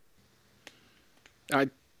 I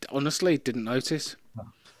honestly didn't notice.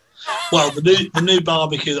 Well, the new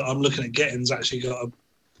barbecue that I'm looking at getting's actually got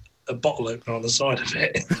a bottle opener on the side of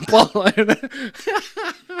it.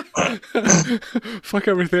 Fuck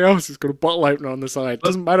everything else. It's got a bottle opener on the side.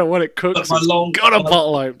 Doesn't matter what it cooks. But It's got a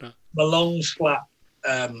bottle opener. My long flat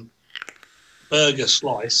burger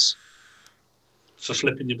slice for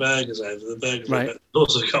flipping your burgers over. The burger Right.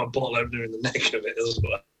 also got a bottle opener in the neck of it as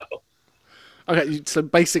well. Okay, so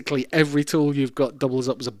basically every tool you've got doubles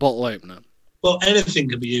up as a bottle opener. Well, anything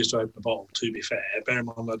can be used to open a bottle, to be fair. Bear in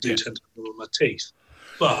mind, I do tend to open with my teeth.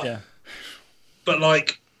 But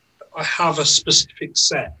like, I have a specific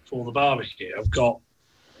set for the barbecue. I've got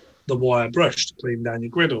the wire brush to clean down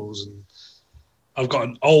your griddles, and I've got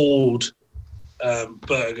an old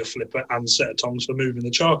burger flipper and set of tongs for moving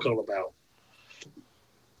the charcoal about.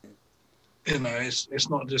 You know, it's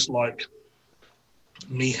not just like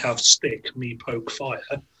me have stick, me poke fire.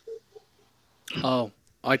 Oh,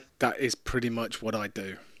 that is pretty much what I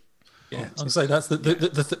do. Yeah, I'll say that's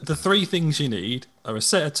the three things you need are a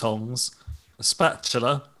set of tongs, a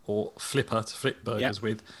spatula or flipper to flip burgers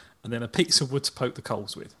with, and then a piece of wood to poke the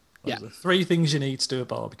coals with. Those are the three things you need to do a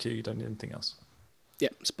barbecue. You don't need anything else.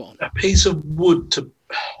 Yep, spot on. A piece of wood to.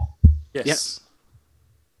 Yes.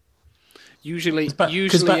 Usually,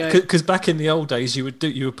 because back in the old days, you would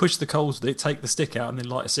push the coals with it, take the stick out, and then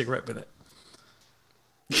light a cigarette with it.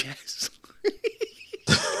 Yes.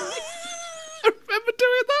 I remember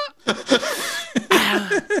doing that.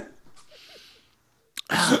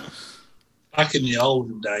 Back in the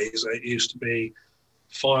olden days, it used to be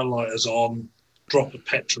firelighters on, drop a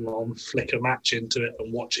petrol on, flick a match into it,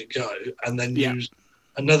 and watch it go, and then use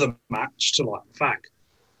another match to light the fag,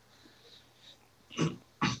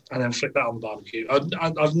 and then flick that on the barbecue.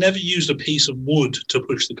 I've never used a piece of wood to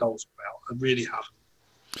push the coals about. I really haven't.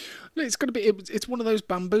 No, it's got to be. It's one of those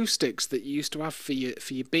bamboo sticks that you used to have for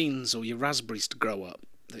your beans or your raspberries to grow up.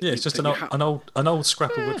 Yeah, it's just an old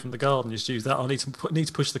scrap of wood from the garden. Just use that. I need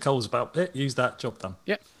to push the coals about. Use that. Job done.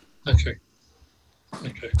 Yep. Okay.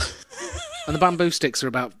 And the bamboo sticks are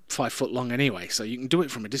about 5 foot long anyway, so you can do it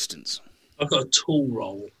from a distance. I've got a tool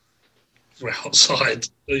roll for outside.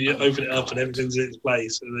 So you open it up and everything's in its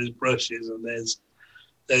place. And there's brushes and there's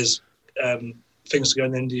things to go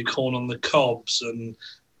in the end of your corn on the cobs, and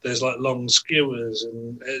there's like long skewers,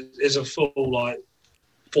 and it's a full like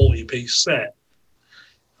 40-piece set.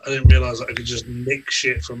 I didn't realise that I could just nick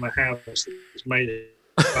shit from a house that's made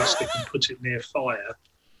of plastic and put it near fire.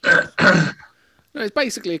 No, it's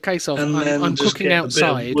basically a case of And I'm just cooking get a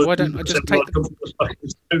outside. bit of Why don't I just take the...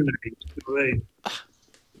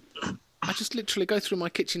 I just literally go through my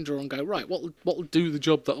kitchen drawer and go, right, what'll do the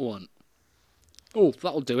job that I want? Oh,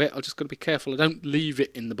 that'll do it. I just got to be careful I don't leave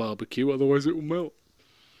it in the barbecue, otherwise it will melt.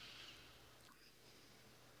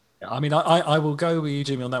 I mean, I will go with you,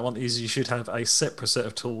 Jimmy, on that one. Is you should have a separate set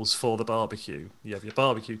of tools for the barbecue. You have your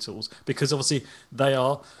barbecue tools, because obviously they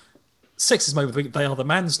are sexist moment. They are the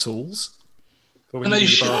man's tools. And they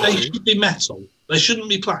should be metal. They shouldn't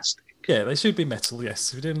be plastic. Yeah, they should be metal. Yes,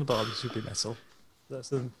 if you're doing the barbecue, it should be metal.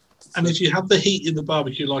 And if you have the heat in the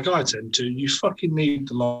barbecue like I tend to, you fucking need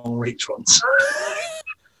the long reach ones.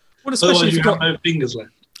 Well, especially if you you've have got no fingers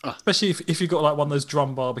left. Especially if you've got like one of those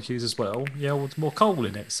drum barbecues as well, with more coal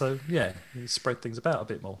in it. So yeah, you spread things about a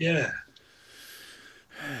bit more. Yeah.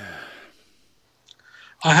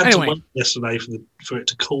 I had to wait yesterday for it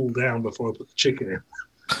to cool down before I put the chicken in,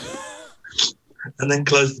 and then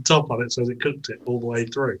close the top on it so it cooked it all the way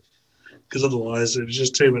through. Because otherwise, it was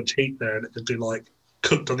just too much heat there, and it would be like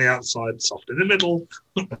cooked on the outside, soft in the middle.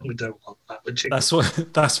 We don't want that with chicken.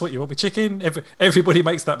 That's what you want with chicken. Everybody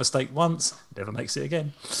makes that mistake once, never makes it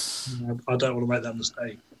again. I don't want to make that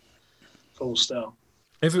mistake. Full stop.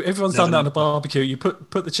 Everyone's done that on a barbecue. You put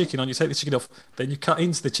the chicken on, you take the chicken off, then you cut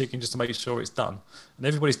into the chicken just to make sure it's done. And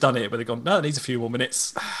everybody's done it, but they've gone, no, it needs a few more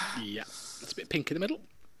minutes. Yeah, it's a bit pink in the middle,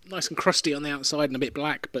 nice and crusty on the outside, and a bit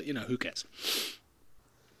black. But who cares?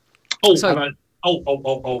 One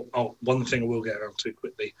thing I will get around to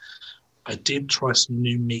quickly. I did try some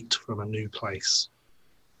new meat from a new place.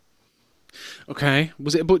 Okay,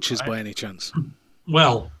 was it a butcher's by any chance?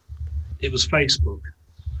 Well, it was Facebook.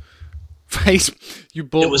 You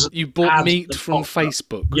bought meat from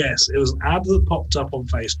Facebook? Yes, it was an ad that popped up on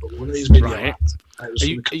Facebook. One of these video ads. Are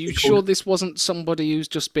you sure this wasn't somebody who's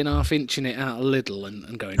just been half-inching it out a Lidl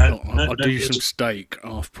and going, I'll do some steak,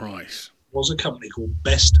 half price? Was a company called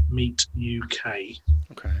Best Meat UK.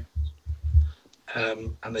 Okay.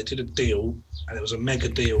 And they did a deal, and it was a mega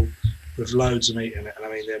deal with loads of meat in it. And I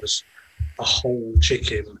mean, there was a whole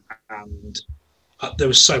chicken, and there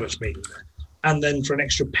was so much meat in there. And then for an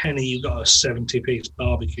extra penny, you got a 70-piece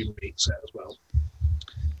barbecue meat set as well.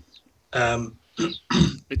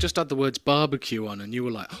 It just had the words barbecue on, and you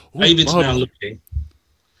were like, David's now looking.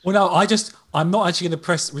 Well, no, I'm not actually going to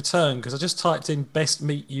press return because I just typed in Best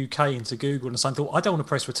Meat UK into Google and I thought I don't want to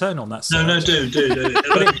press return on that search. No, do.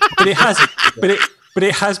 but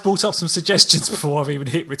it has brought up some suggestions before I've even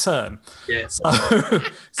hit return. Yeah.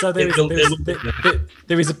 So there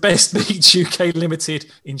is a Best Meat UK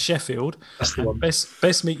Limited in Sheffield. That's the one.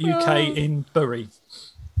 Best Meat UK in Bury.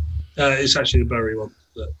 It's actually the Bury one.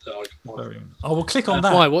 I will click on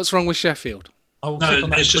that. Why? What's wrong with Sheffield?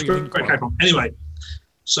 It's just anyway.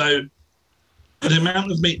 So the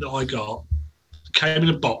amount of meat that I got came in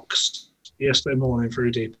a box yesterday morning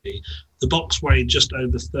through DP. The box weighed just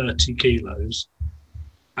over 30 kilos,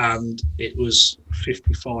 and it was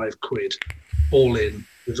 55 quid all in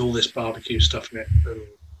with all this barbecue stuff in it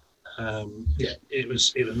Yeah, it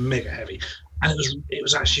was mega heavy, and it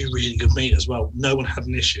was actually really good meat as well. No one had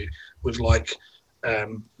an issue with like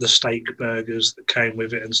the steak burgers that came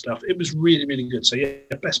with it and stuff. It was really, really good. So yeah,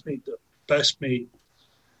 best meat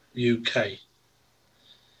UK.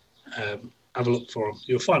 Have a look for them.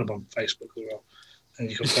 You'll find them on Facebook as well, and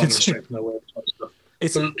you can find them straight from their website stuff.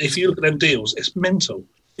 But if you look at them deals, it's mental.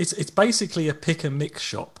 It's basically a pick and mix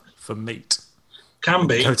shop for meat. Can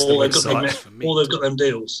be, or they've got them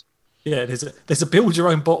deals. Yeah, there's a build your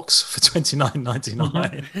own box for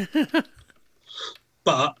 $29.99.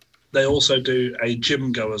 But they also do a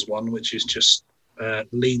gym goers one, which is just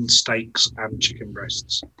lean steaks and chicken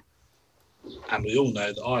breasts. And we all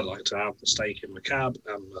know that I like to have the steak in the cab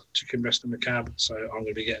and the chicken breast in the cab, so I'm going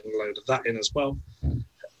to be getting a load of that in as well.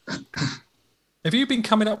 Have you been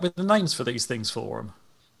coming up with the names for these things for them?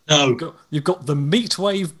 No. You've got the Meat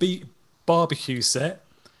Wave barbecue set.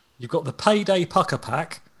 You've got the Payday Pucker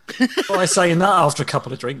Pack. By saying that after a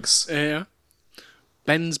couple of drinks. Yeah.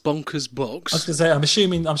 Ben's Bonkers Box. I was going to say, I'm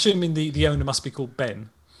assuming the owner must be called Ben.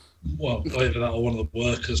 Well, either that or one of the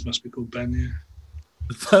workers must be called Ben, yeah.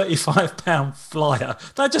 The £35 flyer.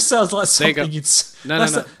 That just sounds like something you'd... No.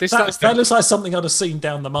 That looks like something I'd have seen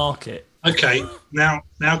down the market. Okay,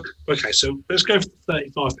 okay, so let's go for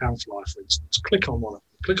the £35 flyer, for instance. Click on one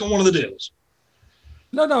of the deals.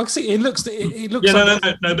 No, I see. It looks yeah,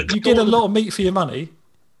 like no, but you get a lot of meat for your money.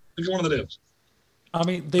 Click on one of the deals. I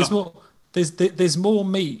mean, there's more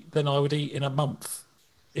meat than I would eat in a month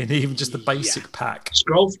in even just the basic pack.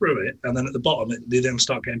 Scroll through it, and then at the bottom, they then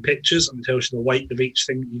start getting pictures, and it tells you the weight of each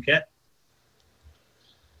thing that you get.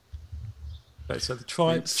 Okay, so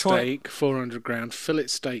the steak, 400 gram, fillet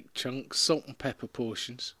steak chunks, salt and pepper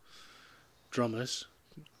portions, drummers,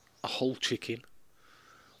 a whole chicken.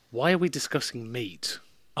 Why are we discussing meat?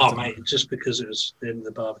 Oh, mate, just because it was in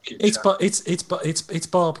the barbecue. It's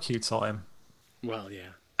barbecue time. Well,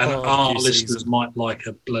 yeah. And our listeners might like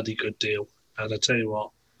a bloody good deal. And I tell you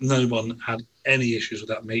what, no one had any issues with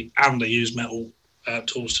that meat, and they used metal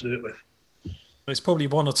tools to do it with. It's probably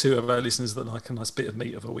one or two of our listeners that like a nice bit of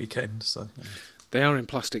meat of a weekend. So yeah. They are in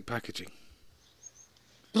plastic packaging.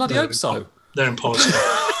 Bloody hope so. They're in polystyrene.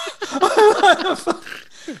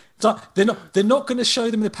 They're not going to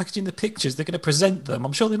show them the packaging, the pictures. They're going to present them.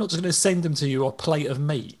 I'm sure they're not just going to send them to you a plate of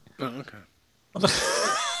meat. Oh, okay.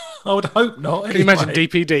 I would hope not. Can you imagine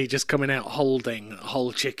DPD just coming out holding a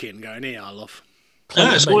whole chicken, going, "Here, I love."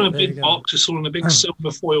 Yeah, it's all in a big box. It's all in a big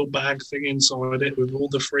silver foil bag thing inside it, with all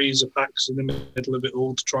the freezer packs in the middle of it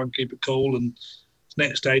all to try and keep it cool. And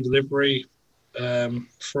next day delivery,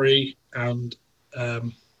 free, and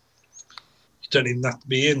you don't even have to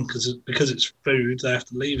be in because it's food. They have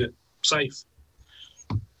to leave it safe.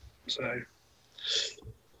 So,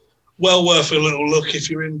 well worth a little look if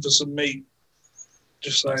you're in for some meat.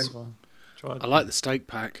 Just saying. I like the steak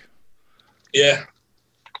pack. Yeah.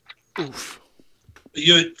 Oof. For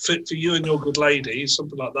you and your good lady,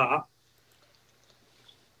 something like that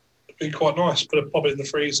would be quite nice. Pop it in the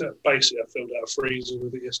freezer. Basically, I filled out a freezer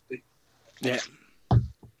with it yesterday. Yeah.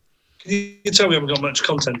 Can you tell we haven't got much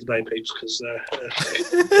content today, peeps? Because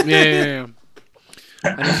yeah.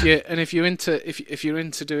 And if you're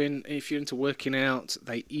into working out,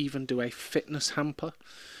 they even do a fitness hamper,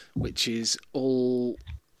 which is all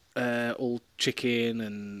chicken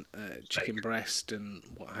and chicken breast and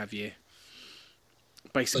what have you.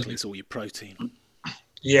 Basically, it's all your protein.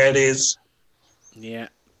 Yeah, it is. Yeah,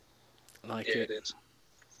 it is.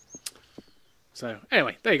 So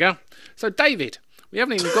anyway, there you go. So David, we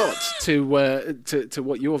haven't even got to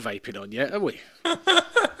what you're vaping on yet, have we? Are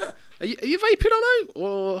you vaping on out,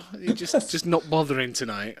 or are you just not bothering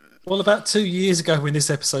tonight? Well, about 2 years ago when this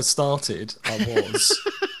episode started, I was.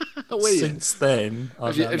 Since then,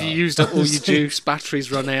 have you used up all your juice? Batteries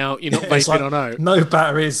run out. You're not vaping on out. No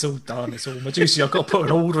batteries, all done. It's all my juice. I've got to put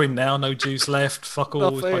an order in now. No juice left. Fuck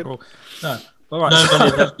all. No, all right. No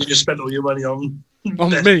money left. You just spent all your money on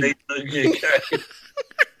me.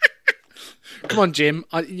 Come on, Jim.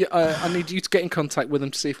 I need you to get in contact with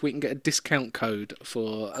them to see if we can get a discount code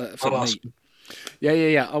for meat.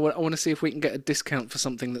 Yeah. I want to see if we can get a discount for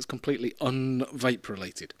something that's completely un-vape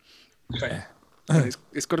related. Okay.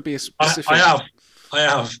 It's got to be a specific. I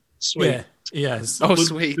have. Sweet. Yeah. Yes. Oh,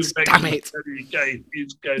 sweet! Damn it!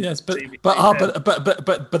 Yes, but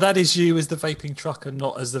that is you as the vaping trucker,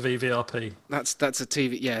 not as the VVRP. That's a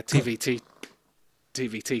TVT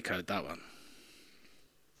code. That one.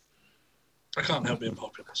 I can't help being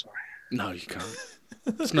popular. Sorry. No, you can't.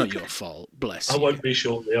 It's not your fault. Bless you. I won't be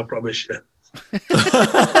shortly. I promise you.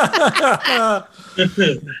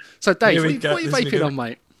 So, Dave, what are you vaping on,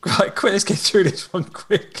 mate? Right, quick, let's get through this one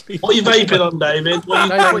quickly. What are you vaping on, David? Dave,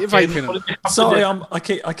 what are you vaping on? Sorry,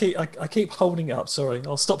 I keep holding it up. Sorry,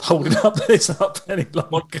 I'll stop holding up this up any longer.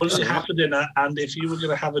 What does it have for dinner? And if you were going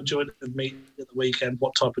to have a joint of meat at the weekend,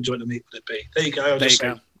 what type of joint of meat would it be? There you go. There you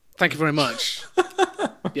go. Thank you very much.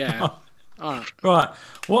 Yeah. All right. Right,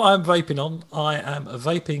 what I'm vaping on, I am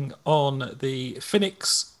vaping on the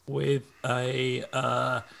Phoenix with a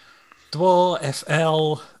Dwar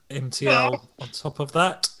FL MTL on top of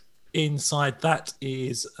that. Inside that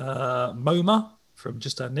is MoMA from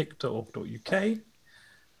justournick.org.uk.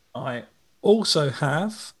 I also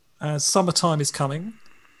have, as summertime is coming,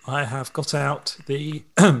 I have got out the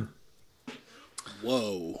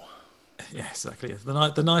Whoa. yeah, exactly,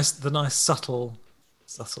 the nice subtle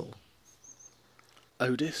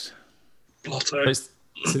Otis. Blotto.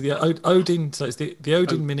 So the Odin, so it's the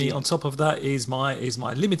Odin Mini. On top of that is my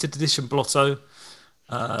limited edition Blotto.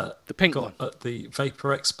 The pink one. At the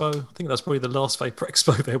Vaper Expo. I think that's probably the last Vaper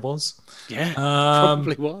Expo there was. Yeah,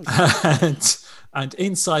 probably was. And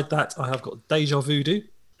inside that I have got Deja Voodoo,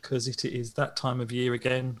 because it is that time of year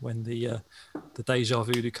again when the Deja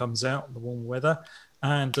Voodoo comes out, the warm weather.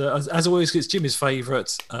 And as always, it's Jimmy's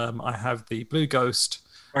favourite. I have the Blue Ghost.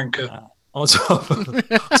 Wanker. On top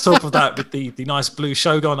of that, with the nice blue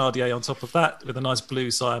Shogun RDA on top of that, with a nice blue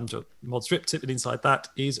Siam mod strip tip, and inside that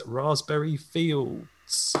is Raspberry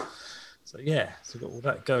Fields. So yeah, so we've got all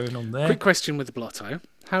that going on there. Quick question with the Blotto.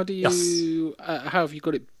 How do you? How have you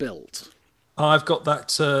got it built? I've got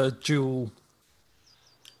that dual.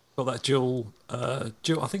 I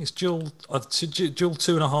think it's dual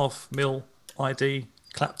 2.5 mil ID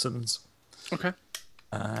Claptons. Okay.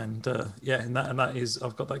 And and that is,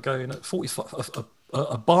 I've got that going at 45,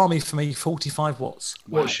 a balmy for me 45 watts.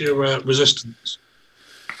 What's your resistance?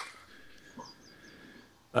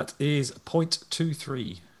 That is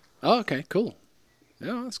 0.23. Oh, okay, cool.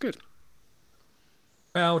 Yeah, that's good.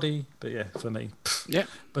 Rowdy, but yeah, for me. Yeah.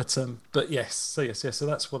 But yes. So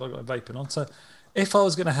that's what I got vaping on. So if I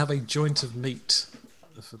was going to have a joint of meat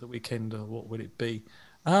for the weekend, what would it be?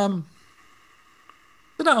 No,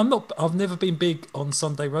 I've never been big on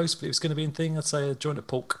Sunday roast, but if it's going to be a thing, I'd say a joint of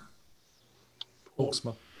pork. Pork's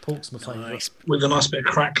my favourite. Nice. With a nice bit of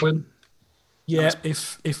crackling. Yeah,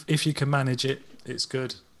 if you can manage it, it's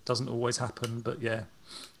good. Doesn't always happen, but yeah.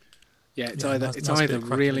 Yeah, it's Yeah, either nice it's bit either of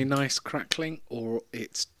crackling. really nice crackling or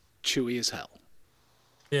it's chewy as hell.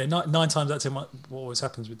 Yeah, nine times out of 10, what always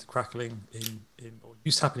happens with the crackling or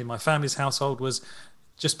used to happen in my family's household was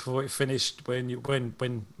just before it finished, when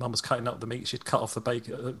Mum was cutting up the meat, she'd cut off the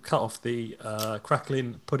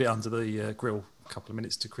crackling, put it under the grill a couple of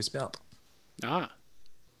minutes to crisp it up. Ah,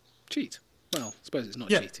 cheat. Well, I suppose it's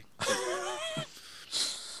not Yeah. cheating.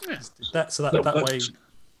 Yeah.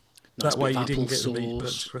 That way you bit of didn't get the meat applesauce.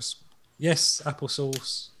 burnt crisp. Yes,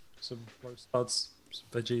 applesauce, some roast buds, some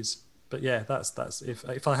veggies. But yeah, that's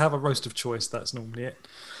if I have a roast of choice, that's normally it.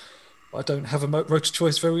 I don't have a roast of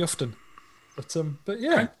choice very often. But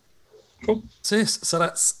yeah. Cool. So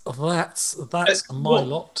that's my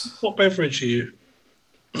lot. What beverage are you?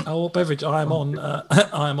 Oh, what beverage? I am on.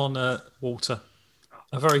 I am on water.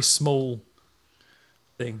 A very small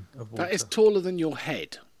thing of water. That is taller than your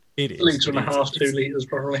head. It is. Litre and a it is. half, 2 litres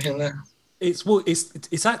probably in there.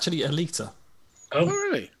 It's actually a litre. Oh, Oh,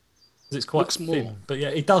 really? 'Cause it's quite Looks more. thin. But yeah,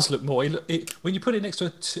 it does look more. When you put it next to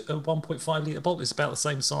a 1.5 litre bottle, it's about the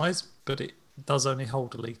same size, but it does only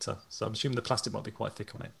hold a litre. So I'm assuming the plastic might be quite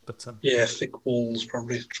thick on it. But yeah, thick walls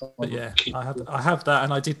probably. But yeah, I have that,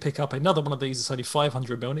 and I did pick up another one of these. It's only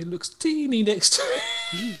 500 ml, and it looks teeny next to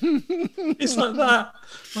it. It's like that.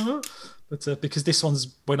 But because this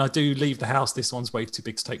one's, when I do leave the house, this one's way too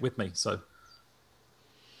big to take with me. So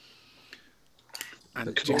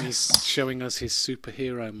And Jimmy's showing us his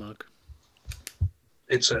superhero mug.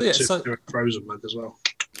 It's a Yeah, so- frozen mug as well.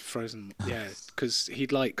 Frozen, yeah, because he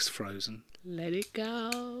likes Frozen. Let it go,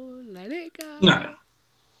 let it go. No.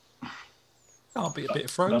 I'll be a bit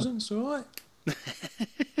frozen. It's all right.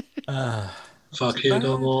 Fuck it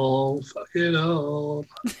all. Fuck it all.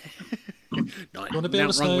 No, You want to build a now run with your bit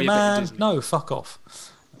of snowman? Disney. No, fuck off.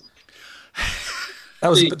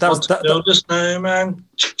 That Build a snowman.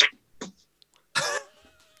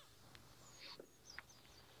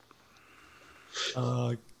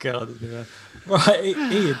 Oh god! Yeah. Right,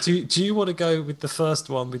 Ian. Do you want to go with the first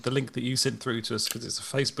one with the link that you sent through to us, because it's a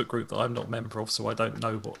Facebook group that I'm not a member of, so I don't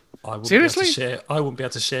know what I wouldn't Seriously? be able to share. I wouldn't be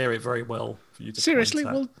able to share it very well for you to. Seriously,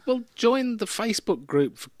 point at. we'll join the Facebook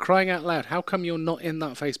group, for crying out loud. How come you're not in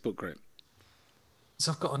that Facebook group?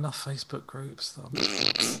 So I've got enough Facebook groups.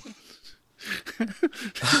 That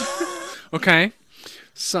Okay,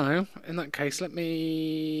 So, in that case, let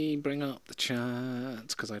me bring up the chat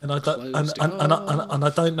because I've And I don't, closed it. and I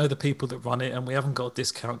don't know the people that run it, and we haven't got a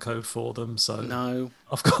discount code for them, so No.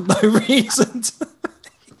 I've got no reason to.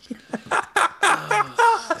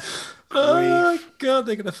 Oh God,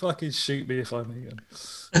 they're gonna fucking shoot me if I meet them.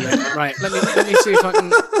 Yeah, right. Let me see if I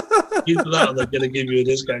can. Either that or they're going to give you a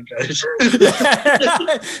discount code.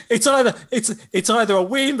 It's either a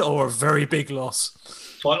win or a very big loss.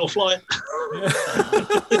 Fight or flight.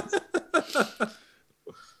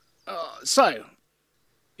 So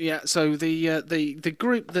the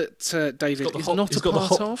group that David is not a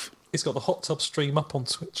part of It's got the hot tub stream up on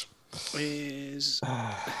Twitch. is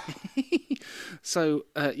so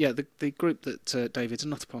the group that David's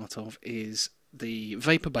not a part of is the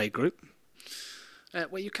Vaper Bay group,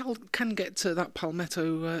 where you can get that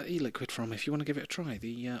Palmetto e-liquid from if you want to give it a try.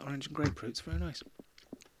 The orange and grapefruit's very nice.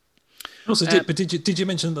 Also, did you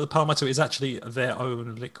mention that the Palmetto is actually their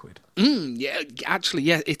own liquid? Yeah, actually,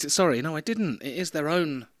 yeah. Sorry, no, I didn't. It is their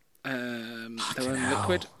own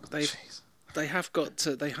liquid. They have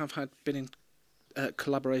been in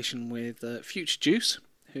collaboration with Future Juice,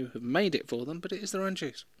 who have made it for them, but it is their own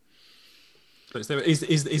juice. But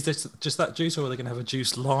is this just that juice, or are they going to have a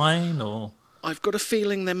juice line, or? I've got a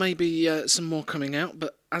feeling there may be some more coming out,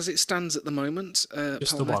 but as it stands at the moment,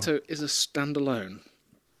 Palmetto is a standalone.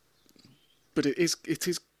 But it is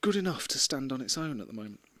good enough to stand on its own at the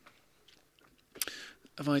moment.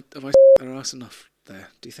 Have I their ass enough there?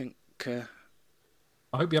 Do you think? I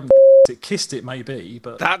hope you haven't kissed it, maybe,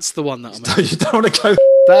 but That's the one that I'm. you don't want to go.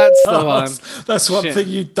 That's the one. That's one Shit. thing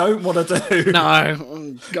you don't want to do. No,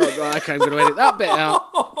 oh, God, right, okay, I'm going to edit that bit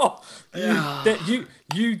out.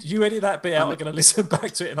 You edit that bit out. I'm going to listen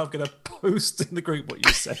back to it, and I'm going to post in the group what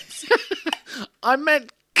you said. I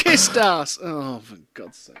meant kissed ass. Oh, for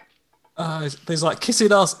God's sake. There's like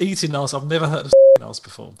kissing ass, eating ass. I've never heard of ass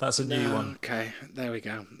before. That's a new one. Okay, there we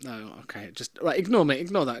go. No, okay, just right. Ignore me.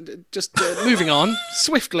 Ignore that. Just moving on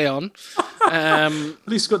swiftly on. At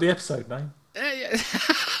least you got the episode name. Yeah.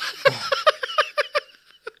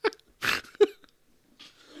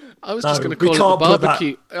 I was just going to call it the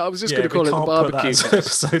barbecue. I was just going to call it the barbecue.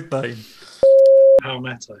 That's episode name.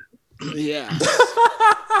 Palmetto. Yeah.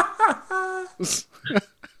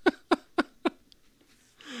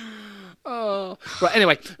 Oh. Right,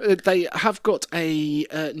 anyway, they have got a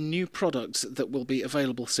new product that will be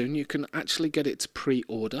available soon. You can actually get it to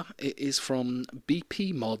pre-order. It is from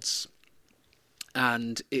BP Mods,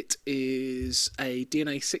 and it is a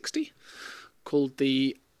DNA 60 called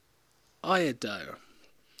the Iodo.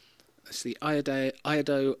 It's the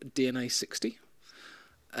Iodo DNA 60,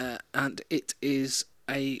 and it is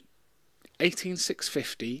a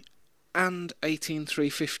 18650 and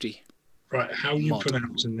 18350. Right, how are you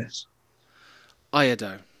pronouncing this?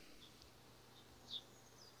 Iodo.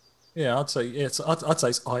 Yeah, I'd say it's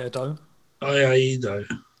iodine. Iaido.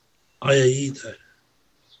 Iaido.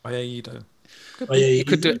 Iaido. You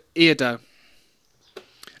could do Iodo.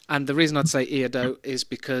 And the reason I'd say Iodo is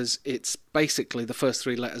because it's basically the first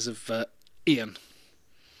three letters of Ian.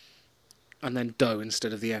 And then do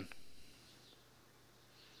instead of the N.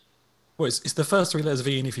 Well, it's the first three letters of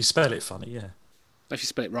Ian if you spell it funny, yeah. If you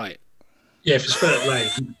spell it right. Yeah, if you spell it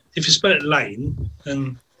Lane. If you spell it Lane,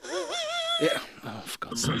 then... Yeah. Oh, for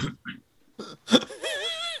God's sake.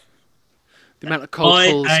 The amount of cold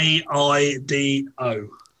calls... Iaido.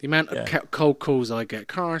 The amount of cold calls I get.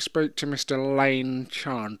 Can I speak to Mr. Lane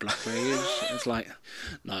Chandler, please? It's like,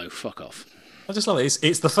 no, fuck off. I just love it.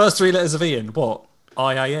 It's the first three letters of Ian. What?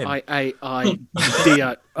 I-A-N.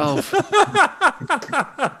 I-A-I-D-O. Oh.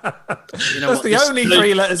 You know That's the only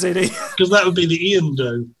three letters in it. Because that would be the Ian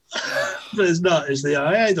do. But it's not. It's the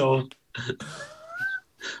Iaido.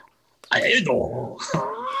 Iaido.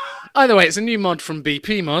 Either way, it's a new mod from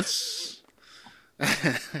BP Mods.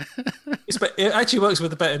 It actually works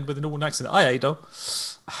with a northern accent. Iaido.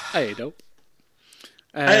 Iodo.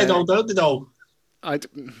 Iaido.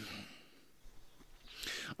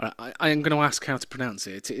 I am going to ask how to pronounce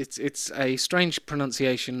it. It's a strange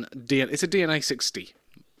pronunciation. It's a DNA 60,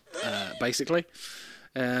 basically.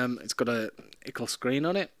 It's got a ickle screen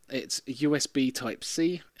on it. It's USB Type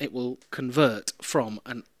C. It will convert from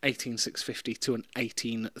an 18650 to an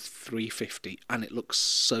 18350, and it looks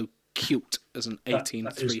so cute as an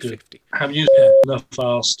 18350. Have you enough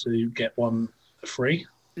fast to get one free?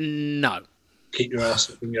 No. Keep your ass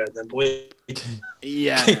up and go then, boy.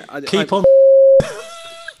 Yeah. Keep on.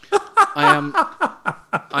 I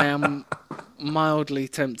am mildly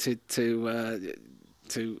tempted to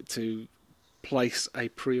place a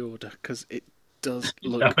pre-order because it does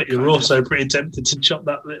look. I bet you're also pretty tempted to chop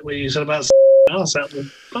that bit where you said about else out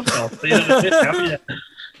the podcast. You know, have you?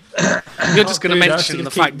 You're just going to Dude, mention actually the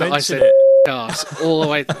keep fact that I said mentioning cars all the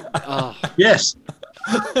way. Oh. Yes.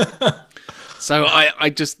 So I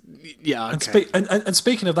just okay. And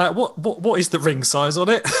speaking of that, what is the ring size on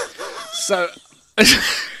it? So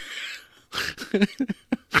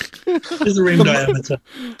Is the ring diameter?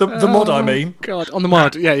 The mod, I mean. God, on the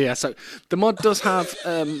mod, yeah. So the mod does have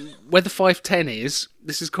where the 510 is.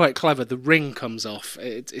 This is quite clever. The ring comes off.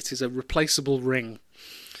 It is a replaceable ring.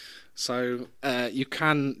 So you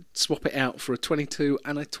can swap it out for a 22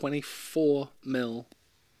 and a 24 mil.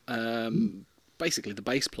 Basically, the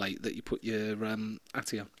base plate that you put your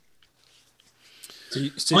ATI on.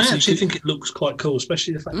 I actually think it looks quite cool,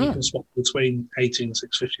 especially the fact you can swap between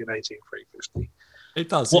 18650 and 18350. It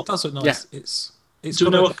does. It does look nice. Yeah. It's Do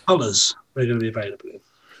you know what colours they're going to be available in?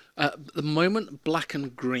 At the moment, black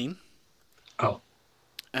and green. Oh,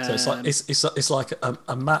 So it's like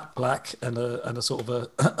a matte black and a sort of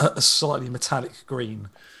a slightly metallic green.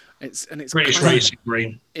 It's British kind of- racing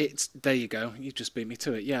green. It's there you go. You just beat me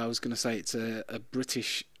to it. Yeah, I was going to say it's a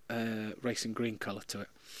British racing green colour to it.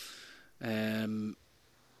 Hang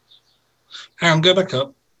on, go back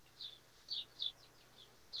up.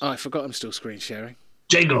 Oh, I forgot I'm still screen sharing.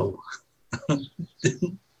 Jago.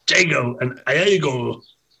 Jago and Iago.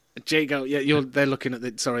 Jago, yeah, they're looking at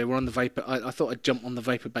the. Sorry, we're on the Vaper. I thought I'd jump on the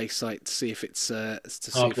Vaper base site to see if it's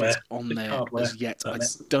Hardware. on Big there hardware. as yet. I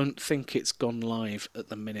don't think it's gone live at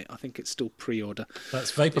the minute. I think it's still pre-order.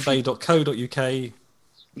 That's vaporbay.co.uk.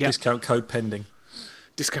 Yeah. Discount code pending.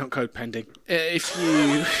 Discount code pending. If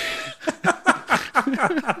you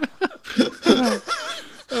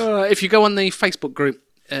if you go on the Facebook group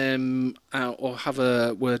or have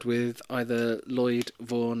a word with either Lloyd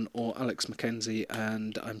Vaughan or Alex McKenzie,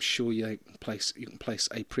 and I'm sure you can place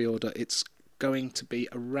a pre-order. It's going to be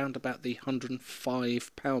around about the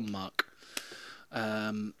 £105 mark,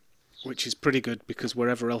 which is pretty good because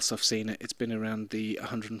wherever else I've seen it, it's been around the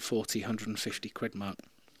 140, 150 quid mark.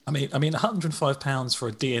 I mean, £105 for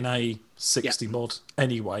a DNA 60 mod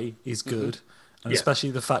anyway is good, and especially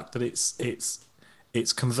the fact that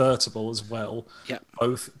it's convertible as well. Yeah.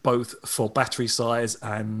 Both for battery size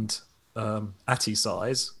and ATI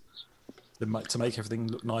size, to make everything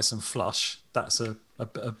look nice and flush. That's a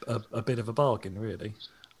bit of a bargain, really.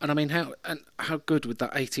 And I mean, how good would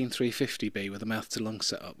that 18350 be with a mouth to lung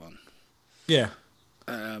setup on? Yeah.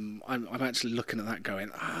 I'm actually looking at that, going,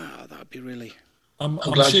 that'd be really. I'm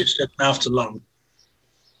glad you said mouth to lung.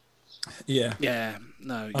 Yeah. Yeah.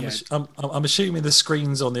 No. I'm assuming the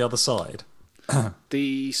screen's on the other side.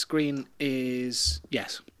 The screen is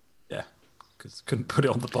yes. Yeah, because couldn't put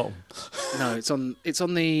it on the bottom. No, it's on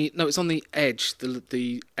the edge.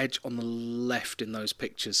 The edge on the left in those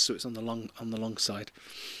pictures. So it's on the long side.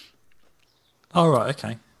 Oh right,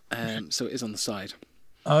 okay. So it is on the side.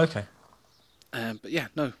 Oh okay. But yeah,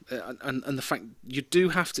 no, and the fact you do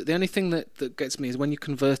have to. The only thing that gets me is when you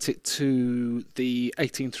convert it to the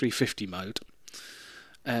 18350 mode.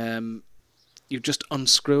 You just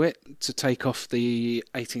unscrew it to take off the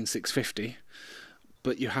 18650,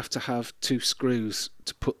 but you have to have two screws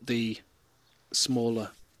to put the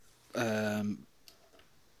smaller bottom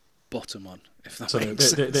on. If that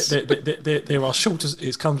makes sense. There are shorter.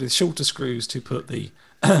 It comes with shorter screws to put the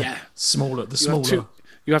smaller.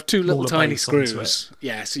 You have two little tiny base onto screws.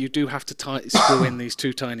 Yeah, so you do have to screw in these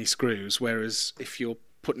two tiny screws. Whereas if you're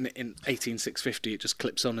putting it in 18650, it just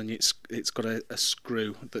clips on and it's got a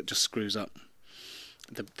screw that just screws up.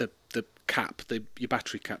 The cap, your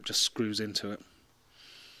battery cap, just screws into it.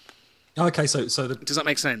 Okay, so does that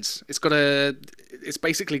make sense? It's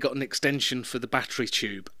basically got an extension for the battery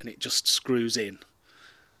tube, and it just screws in.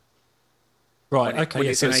 Right. Okay. When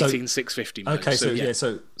Yeah. it's in 18650 mode. Okay. It's got a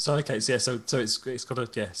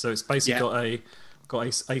So it's basically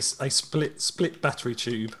got a split battery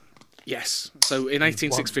tube. Yes. So in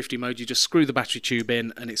 18650 mode, you just screw the battery tube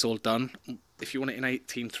in, and it's all done. If you want it in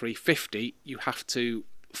 18350, you have to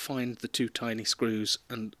find the two tiny screws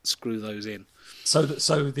and screw those in. So is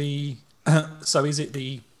it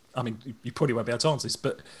the? I mean, you probably won't be able to answer this,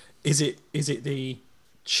 but is it the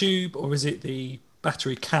tube or is it the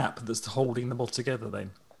battery cap that's holding them all together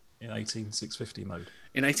then in 18650 mode?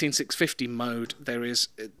 In 18650 mode, there is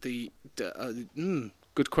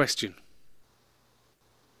good question.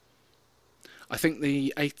 I think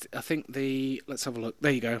let's have a look.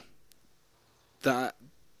 There you go. That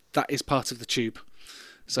is part of the tube.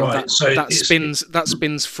 So right, that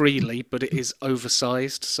spins freely, but it is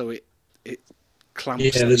oversized, so it clamps.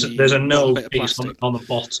 Yeah, there's a null piece on the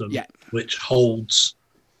bottom, which holds.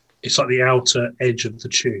 It's like the outer edge of the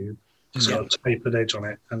tube. It's got a tapered edge on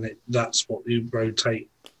it, and that's what you rotate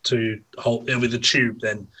to hold. It'll be the tube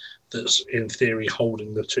then that's in theory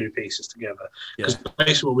holding the two pieces together. Because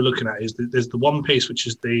basically what we're looking at is there's the one piece which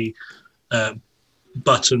is the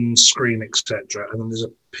button, screen, etc., and then there's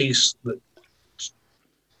a piece that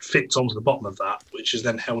fits onto the bottom of that, which is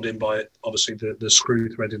then held in by obviously the screw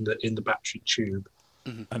thread in the battery tube.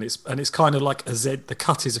 Mm-hmm. And it's kind of like a Z. The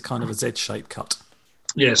cut is a kind of a Z-shaped cut.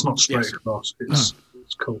 Yeah, it's not straight across. It's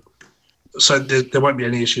cool. So there won't be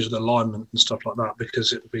any issues with alignment and stuff like that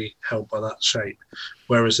because it will be held by that shape.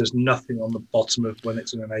 Whereas there's nothing on the bottom of when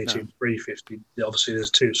it's in an 18350. Obviously, there's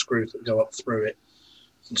two screws that go up through it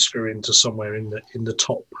and screw into somewhere in the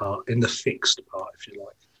top part, in the fixed part, if you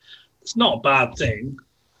like. It's not a bad thing.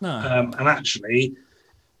 No. And actually,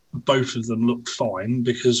 both of them look fine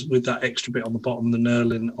because with that extra bit on the bottom, the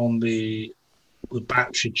knurling on the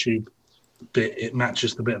battery tube bit, it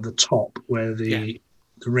matches the bit at the top where the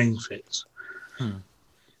ring fits.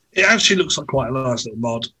 It actually looks like quite a nice little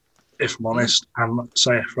mod, if I'm honest. And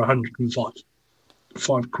say for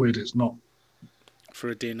 105 quid, it's not for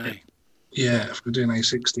a DNA. Yeah, for a DNA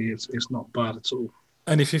 60, it's not bad at all.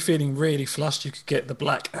 And if you're feeling really flushed, you could get the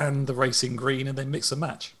black and the racing green, and then mix and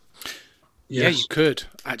match. Yes. Yeah, you could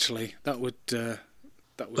actually. That would. But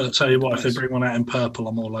I tell you what, if they bring one out in purple,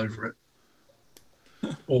 I'm all over it.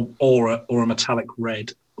 or a metallic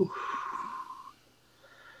red. Oof.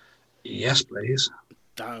 Yes, please.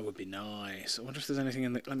 That would be nice. I wonder if there's anything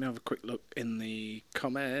in the... Let me have a quick look in the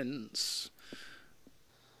comments.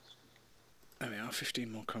 There we are,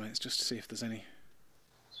 15 more comments just to see if there's any...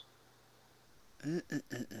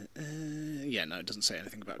 Yeah, no, it doesn't say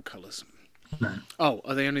anything about colours. No. Oh,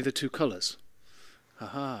 are they only the two colours?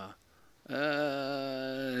 Haha.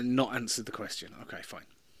 Not answered the question. Okay, fine.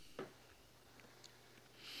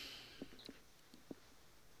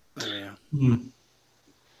 There we are.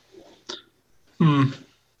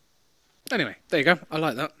 Anyway, there you go. I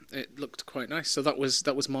like that. It looked quite nice. So that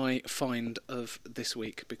was my find of this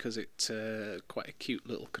week because it's quite a cute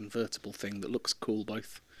little convertible thing that looks cool,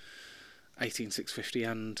 both 18650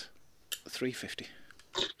 and 350.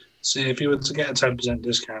 See, if you were to get a 10%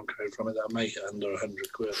 discount code from it, that'd make it under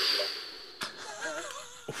 100 quid.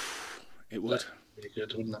 It would. That'd be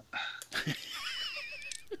good, wouldn't it?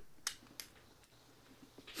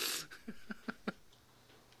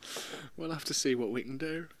 We'll have to see what we can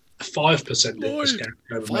do. 5% discount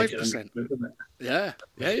code would make it 5%. 100 quid, wouldn't it? Yeah.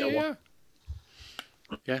 Yeah,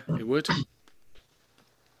 it would.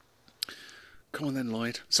 Come on then,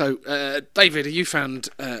 Lloyd. So, David, have you found...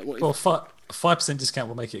 Well, 5% discount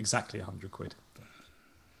will make it exactly 100 quid.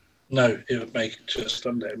 No, it would make it just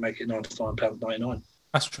under. It would make it £95.99.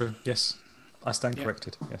 That's true, yes. I stand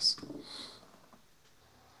corrected, yes.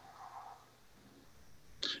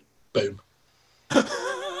 Boom. I'm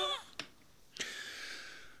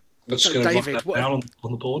just going to write that down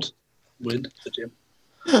on the board. Win for Jim.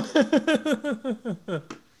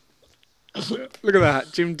 Look at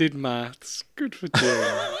that. Jim did maths. Good for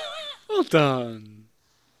Jim. Well done.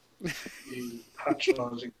 You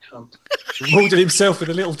patronising cunt. Rewarded himself with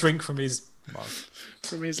a little drink from his mug.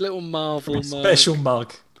 From his little Marvel mug. Special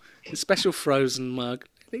mug. His special frozen mug.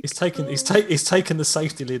 He's taken the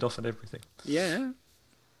safety lid off and everything. Yeah.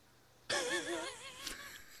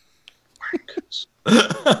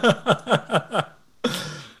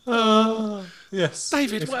 Yes.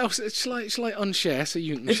 David, what else? Shall I unshare so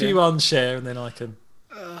you can If share? you unshare, and then I can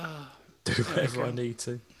do whatever I need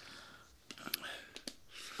to.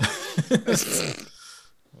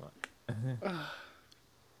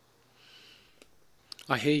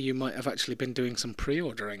 I hear you might have actually been doing some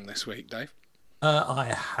pre-ordering this week, Dave.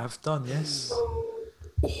 I have done, yes.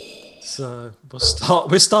 So we'll start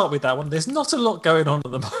with that one. There's not a lot going on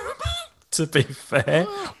at the moment, to be fair.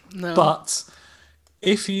 No. But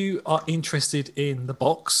if you are interested in the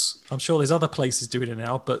box, I'm sure there's other places doing it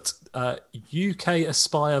now, but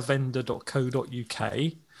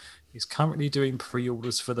ukaspirevendor.co.uk is currently doing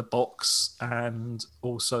pre-orders for the box and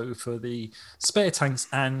also for the spare tanks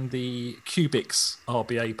and the Cubics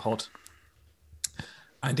RBA pod.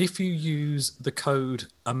 And if you use the code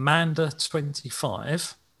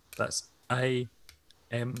Amanda25, that's AMANDA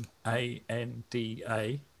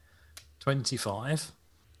 25,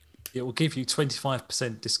 it will give you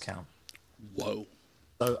 25% discount. Whoa.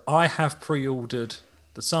 So I have pre-ordered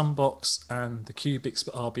the Sunbox and the Cubics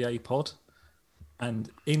RBA pod,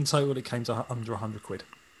 and in total it came to under 100 quid.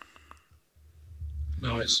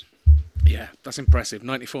 Nice. Yeah, that's impressive.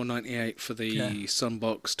 94.98 for the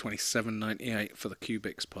Sunbox, 27.98 for the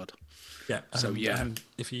Cubics pod. Yeah. So and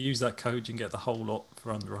if you use that code, you can get the whole lot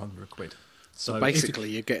for under 100 quid. So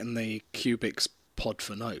basically, you're getting the Cubics pod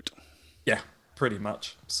for note. Yeah, pretty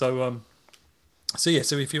much. So So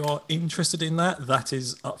if you are interested in that, that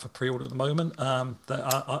is up for pre-order at the moment.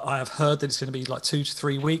 I have heard that it's going to be like 2 to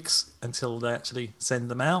 3 weeks until they actually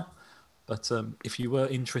send them out. But if you were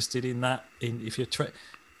interested in that, if you're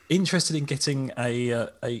interested in getting a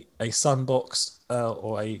Sunbox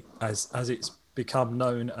or a as it's become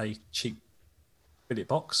known, a cheap billet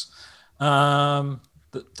box that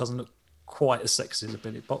doesn't look quite as sexy as a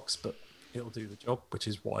billet box, but it'll do the job, which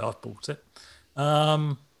is why I've bought it.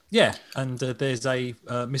 Yeah, and there's a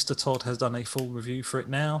Mr. Todd has done a full review for it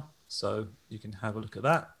now, so you can have a look at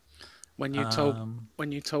that. When you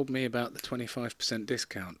told me about the 25%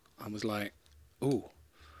 discount, I was like, "Ooh,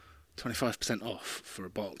 25% off for a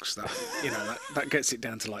box. That that gets it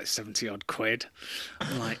down to like 70 odd quid."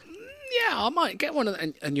 I'm like, "Yeah, I might get one of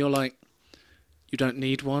them." And you're like, "You don't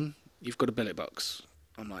need one. You've got a billet box."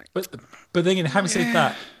 I'm like, but then having said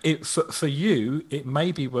that, for you, it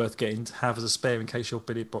may be worth getting to have as a spare in case your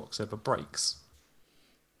billet box ever breaks,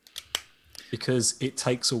 because it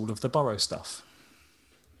takes all of the Burrow stuff.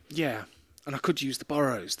 Yeah, and I could use the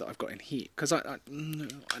Burrows that I've got in here because I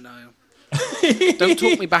know. Don't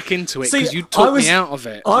talk me back into it because you talked me out of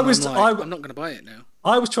it. I'm not going to buy it now.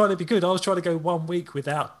 I was trying to be good. I was trying to go 1 week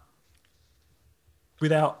without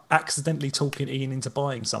accidentally talking Ian into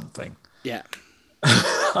buying something. Yeah.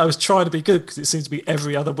 I was trying to be good because it seems to be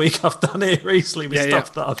every other week I've done it recently with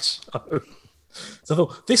stuff that I've shown. So I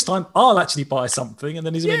thought this time I'll actually buy something, and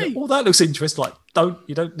then he's like, "Oh, that looks interesting." Like,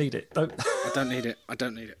 you don't need it. Don't. I don't need it.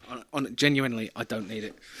 Genuinely, I don't need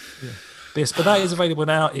it. Yeah. Yes, but that is available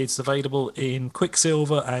now. It's available in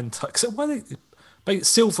Quicksilver and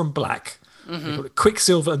silver and black. Mm-hmm.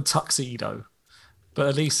 Quicksilver and tuxedo. But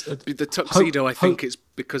at least the tuxedo, I think it's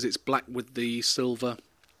because it's black with the silver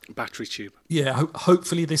battery tube. Yeah,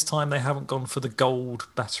 hopefully this time they haven't gone for the gold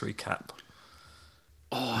battery cap.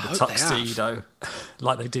 Oh, I the hope tuxedo,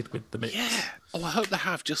 like they did with the mix. Yeah. Oh, I hope they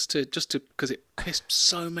have just to because it pissed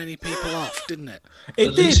so many people off, didn't it?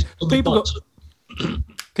 It did.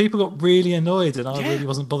 People got really annoyed, and I really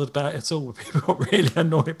wasn't bothered about it at all. People got really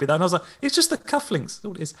annoyed with that, and I was like, "It's just the cufflinks. That's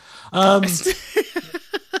all it is."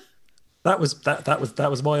 That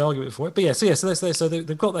was my argument for it. But so that's there. So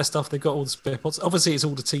they've got their stuff. They've got all the spare parts. Obviously, it's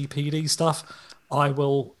all the TPD stuff. I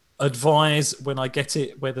will advise when I get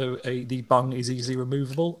it whether the bung is easily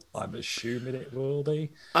removable. I'm assuming it will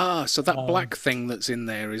be. So that black thing that's in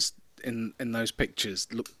there is in those pictures.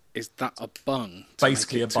 Look, is that a bung?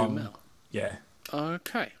 Basically a bung. 2 mil? Yeah.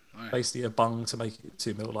 Okay. Right. Basically a bung to make it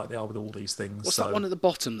 2 mil, like they are with all these things. What's that one at the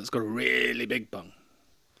bottom that's got a really big bung?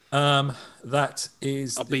 That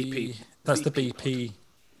is BP. That's the BP. Mod.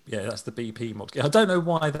 Yeah, that's the BP mod. I don't know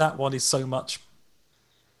why that one is so much.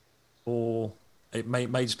 Or it may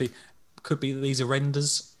just be. Could be that these are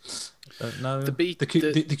renders. I don't know. The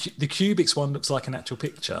Cubics one looks like an actual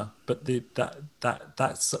picture, but that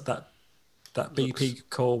BP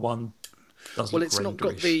core one. Well, it's not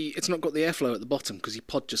got the airflow at the bottom because your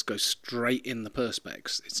pod just goes straight in the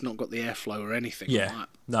perspex. It's not got the airflow or anything. Yeah, like that.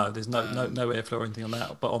 No, there's no airflow or anything on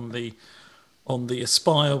that. But on the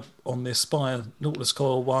Aspire Nautilus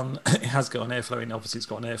Coil one, it has got an airflow in. Obviously, it's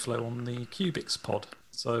got an airflow on the Cubics pod.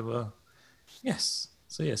 So yes,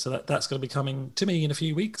 so that's going to be coming to me in a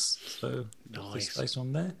few weeks. So nice. Based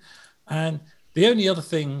on there, and the only other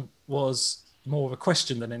thing was more of a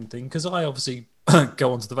question than anything because I obviously.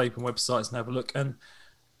 Go onto the Vaper websites and have a look. And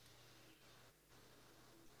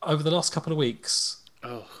over the last couple of weeks,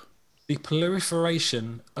 the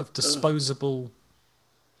proliferation of disposable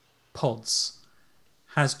pods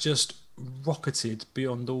has just rocketed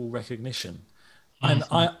beyond all recognition. And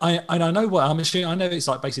I know what I'm assuming. I know it's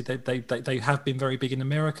like basically they have been very big in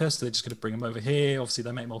America, so they're just going to bring them over here. Obviously,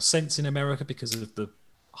 they make more sense in America because of the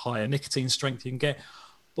higher nicotine strength you can get.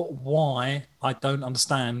 But why? I don't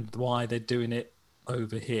understand why they're doing it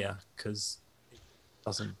over here because it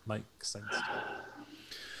doesn't make sense.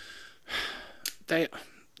 They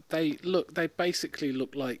basically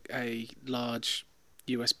look like a large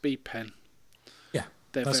USB pen. Yeah,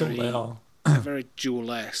 that's all they are. They're very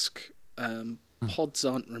Dual-esque. Pods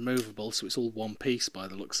aren't removable, so it's all one piece by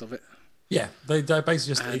the looks of it. Yeah, they're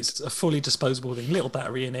basically just it's a fully disposable thing, little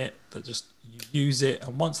battery in it that just you use it,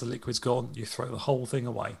 and once the liquid's gone, you throw the whole thing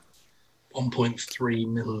away. 1.3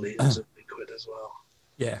 millilitres of liquid as well.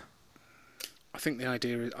 Yeah. I think the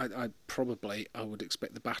idea is I would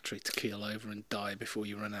expect the battery to keel over and die before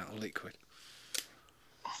you run out of liquid.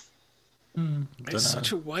 It's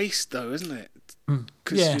such a waste, though, isn't it?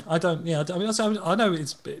 Yeah, I don't. Yeah, I mean, I know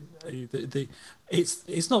it's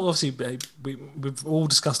it's not obviously we've all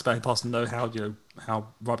discussed about it in the past and know how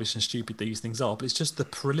rubbish and stupid these things are, but it's just the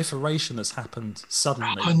proliferation that's happened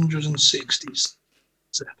suddenly. 167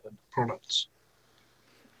 products.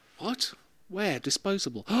 What? Where?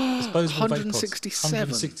 Disposable? Disposable vape pods. 167.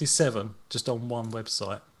 167 just on one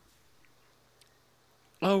website.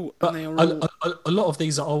 Oh, But and they are all... a lot of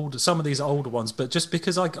these are older. Some of these are older ones. But just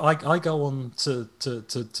because I go on to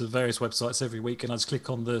various websites every week and I just click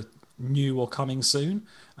on the new or coming soon.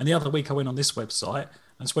 And the other week I went on this website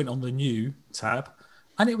and just went on the new tab,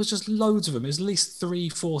 and it was just loads of them. It was at least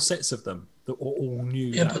 3-4 sets of them that were all new.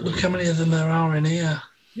 Yeah, but look how many of them there are in here.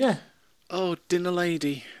 Yeah. Oh, Dinner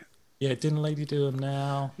Lady. Yeah, didn't Lady do them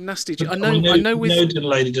now? Nasty. I know with... did a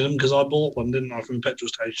lady did them because I bought one, didn't I, from the petrol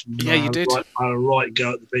station? Yeah, you did. I had a right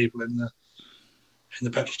go at the people in the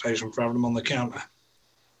petrol station for having them on the counter.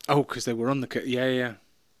 Oh, because they were on the... Yeah.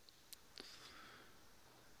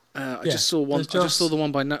 I just saw one. I just saw the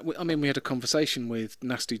one by... I mean, we had a conversation with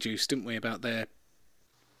Nasty Juice, didn't we, about their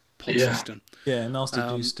pod system? Yeah, Nasty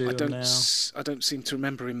Juice do them now. I don't seem to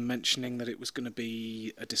remember him mentioning that it was going to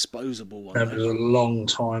be a disposable one. That was a long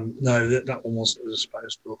time. No, that one wasn't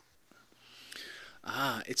disposable.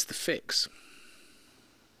 Ah, it's the fix.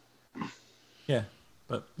 Yeah,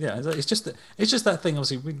 but yeah, it's just that thing.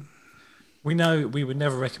 Obviously, we know we would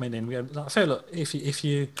never recommend it. I feel like if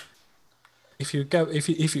you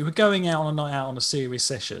were going out on a night out on a serious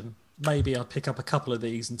session, maybe I'd pick up a couple of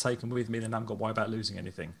these and take them with me. Then I haven't got to worry about losing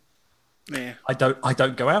anything. Yeah, I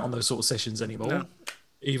don't go out on those sort of sessions anymore. No.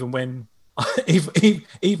 Even when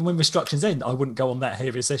even when restrictions end, I wouldn't go on that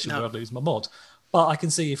heavy session where I'd lose my mod. But I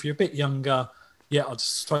can see if you're a bit younger, yeah, I'll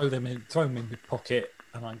just throw them in my pocket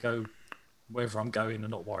and I go wherever I'm going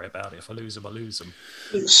and not worry about it. If I lose them, I lose them.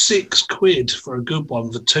 It's £6 for a good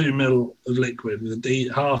one for 2 ml of liquid with a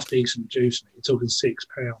half decent juice in it. You're talking £6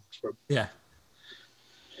 for a... Yeah.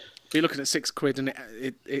 You're looking at £6 and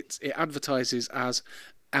it advertises as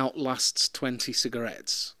outlasts 20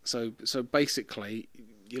 cigarettes. So basically,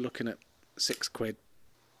 you're looking at £6.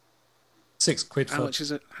 £6 for... How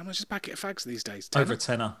much is a packet of fags these days? Over a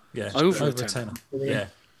tenner, yeah. Over a tenner. tenner. Yeah.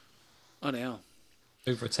 Oh, they are.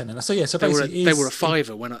 Over a tenner. So yeah, so they basically were a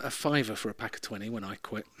fiver for a pack of 20 when I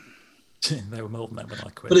quit. They were more than that when I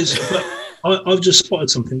quit. But I've just spotted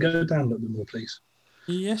something. Go down a little bit more, please.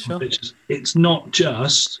 Yeah, sure. It's not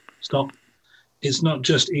just It's not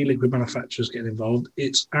just e-liquid manufacturers getting involved.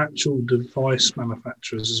 It's actual device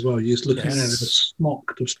manufacturers as well. You're looking at the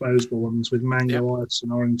smock disposable ones with mango ice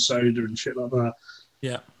and orange soda and shit like that.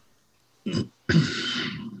 Yeah.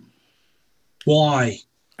 Why?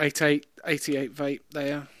 88 vape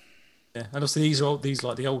there. Yeah, and obviously these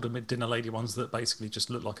like the older mid-dinner lady ones that basically just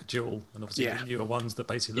look like a jewel, and obviously the newer ones that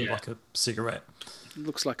basically look like a cigarette. It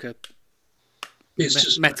looks like a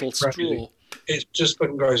just metal straw. It's just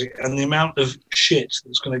fucking crazy, and the amount of shit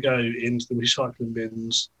that's going to go into the recycling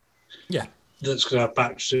bins. Yeah, that's going to have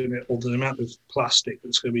batteries in it, or the amount of plastic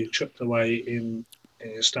that's going to be chucked away in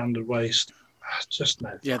standard waste. Just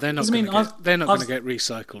no. Yeah, they're not going to get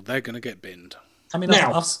recycled. They're going to get binned. I mean,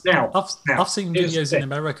 I've seen videos in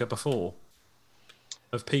America before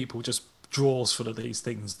of people just drawers full of these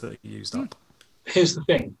things that are used up. Here's the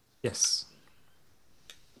thing. Yes.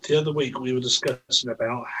 The other week we were discussing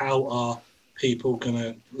about how are people going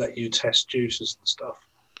to let you test juices and stuff.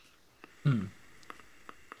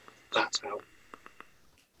 That's how.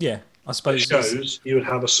 Yeah, I suppose. It shows you would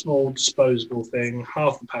have a small disposable thing,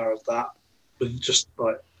 half the power of that, with just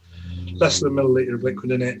like less than a milliliter of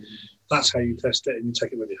liquid in it. That's how you test it, and you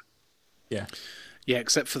take it with you. Yeah. Yeah,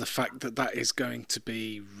 except for the fact that is going to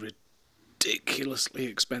be ridiculously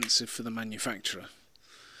expensive for the manufacturer.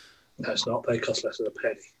 No, it's not. They cost less than a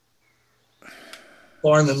penny.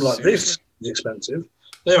 Buying them like this is expensive.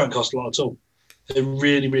 They won't cost a lot at all. They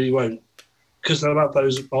really, really won't. Because they'll have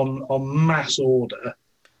those on mass order.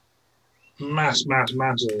 Mass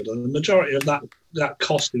order. The majority of that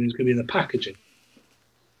costing is going to be in the packaging.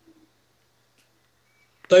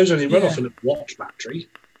 Those only run off a little watch battery.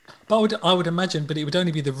 But I would imagine, but it would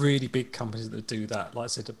only be the really big companies that do that. Like I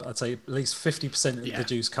said, I'd say at least 50% of the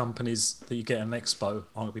juice companies that you get at an expo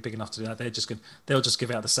aren't going to be big enough to do that. They'll just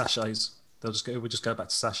give out the sachets. We'll just go back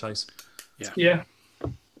to sachets. Yeah.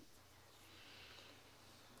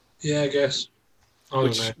 Yeah, I guess.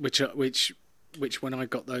 Which when I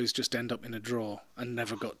got those just end up in a drawer and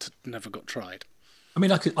never got tried. I mean,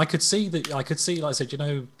 I could see, like I said,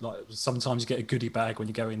 like sometimes you get a goodie bag when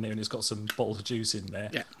you go in there and it's got some bottles of juice in there.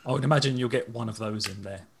 Yeah. I would imagine you'll get one of those in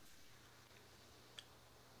there.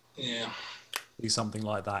 Yeah. Be something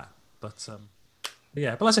like that. But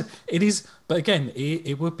yeah, but like I said, it is. But again,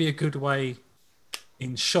 it would be a good way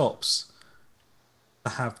in shops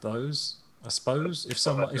to have those. I suppose if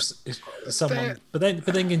someone, but then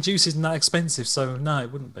again, juice isn't that expensive, so no,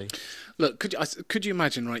 it wouldn't be. Look, could you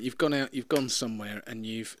imagine? Right, you've gone somewhere and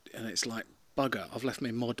it's like bugger, I've left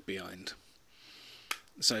my mod behind.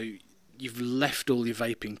 So you've left all your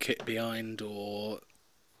vaping kit behind, or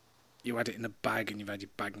you had it in a bag and you've had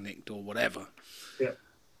your bag nicked or whatever. Yeah.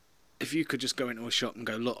 If you could just go into a shop and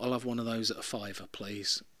go, look, I'll have one of those at a £5,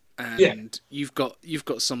 please. And you've got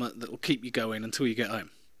something that will keep you going until you get home.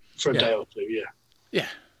 For a day or two, yeah. Yeah.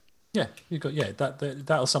 Yeah, you've got that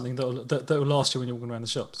was something that'll last you when you're walking around the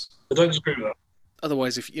shops. I don't disagree with that.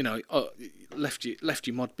 Otherwise, if left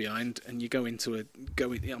your mod behind and you I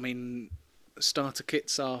mean, starter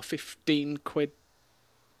kits are 15 quid,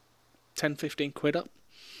 10-15 quid up.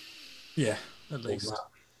 Yeah, at least.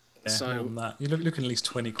 Yeah, So more than that. You're looking at least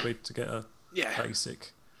 20 quid to get a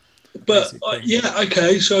basic. But thing.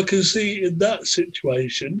 okay, so I can see in that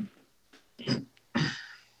situation.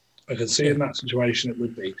 I can see in that situation it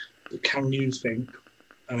would be. But can you think?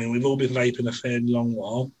 I mean, we've all been vaping a fairly long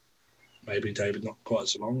while. Maybe David not quite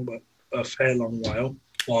so long, but a fair long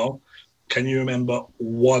while. Can you remember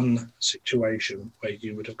one situation where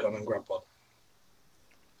you would have gone and grabbed one?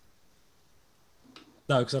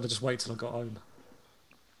 No, because I'd just wait till I got home.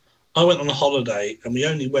 I went on a holiday and we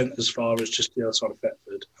only went as far as just the other side of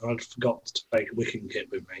Thetford, and I'd forgot to take a wicking kit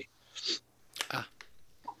with me.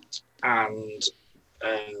 And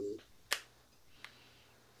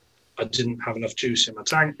I didn't have enough juice in my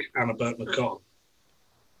tank and I burnt my con.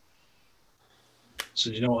 So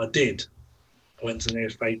do you know what I did? I went to the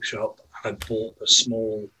nearest vape shop and I bought a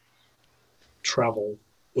small travel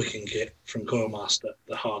wicking kit from Coilmaster,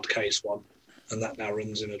 the hard case one, and that now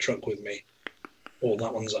runs in a truck with me. Or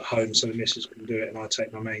that one's at home so the missus can do it and I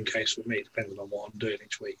take my main case with me depending on what I'm doing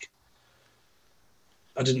each week.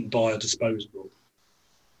 I didn't buy a disposable.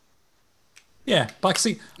 Yeah, but I can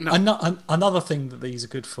see another thing that these are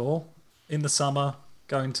good for in the summer,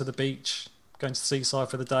 going to the beach, going to the seaside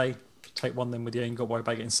for the day, take one then with you and you've got to worry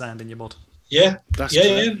about getting sand in your mod. Yeah, that's true.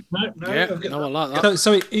 Yeah. No, I like that.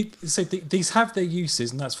 So these have their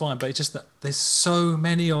uses and that's fine, but it's just that there's so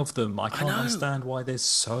many of them. I can't understand why there's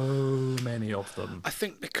so many of them. I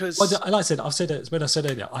think because, like I said, when I said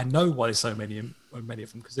earlier, I know why there's so many of them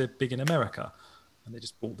because they're big in America, and they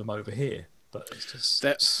just brought them over here. But it's just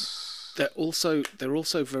they're also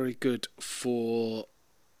very good for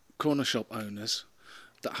corner shop owners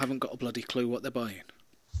that haven't got a bloody clue what they're buying.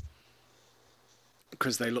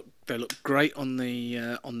 Because they look great on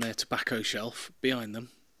their tobacco shelf behind them.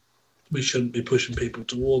 We shouldn't be pushing people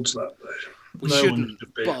towards that, though. We shouldn't.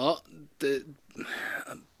 But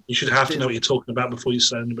you should have to know what you're talking about before you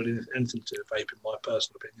say anybody anything to vape, in my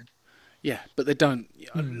personal opinion. Yeah, but they don't.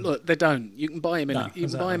 Look, they don't. You can buy them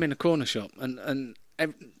buy them in a corner shop, and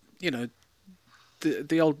you know,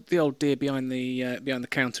 the old dear behind the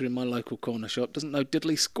counter in my local corner shop doesn't know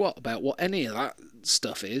diddly squat about what any of that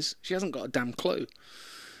stuff is. She hasn't got a damn clue.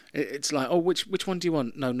 It's like, oh, which one do you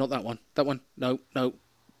want? No, not that one. That one. No.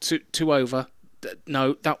 Two over.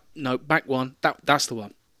 No, back one. That's the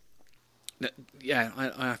one. Yeah,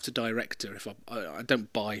 I have to direct her if I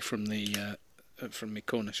don't buy from my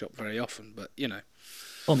corner shop very often, but you know.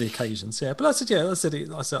 On the occasions, yeah. But I said,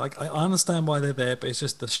 I understand why they're there, but it's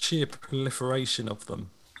just the sheer proliferation of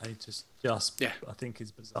them. They just I think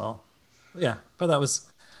is bizarre. Yeah, but that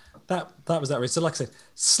was that. So like I said,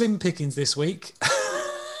 slim pickings this week.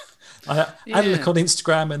 I had a look on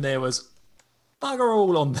Instagram and there was bugger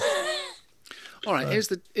all on there. All right, here's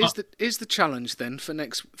the challenge then for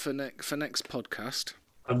next podcast.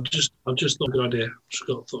 I've just thought of a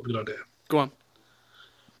good idea. Go on.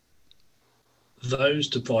 Those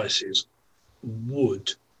devices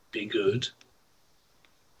would be good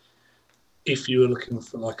if you were looking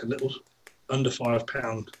for like a little under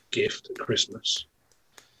 £5 gift at Christmas.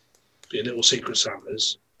 Be a little Secret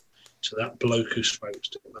Santas to that bloke who smokes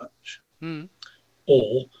too much.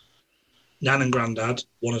 Or Nan and Grandad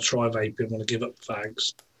want to try vaping, want to give up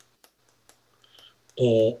fags.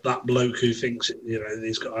 Or that bloke who thinks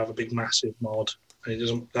he's got to have a big massive mod and he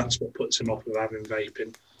doesn't. That's what puts him off with having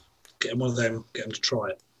vaping. Get him one of them, get him to try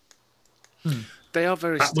it. They are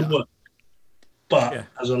very. That would work. But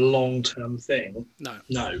as a long-term thing,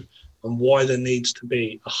 no. And why there needs to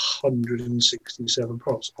be 167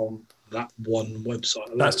 products on that one website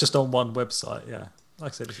alone. That's just on one website, yeah.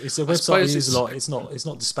 Like I said, it's a website we use a lot. It's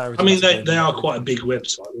not disparaging. I mean, they are quite a big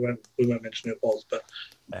website. We won't mention who it was, but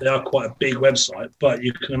they are quite a big website. But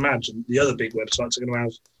you can imagine the other big websites are going to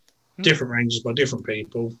have different ranges by different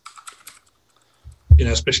people. You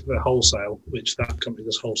know, especially for wholesale, which that company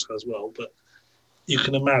does wholesale as well. But you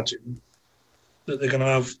can imagine that they're going to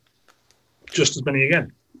have just as many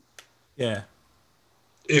again. Yeah.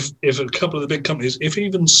 If a couple of the big companies, if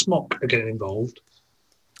even Smock are getting involved,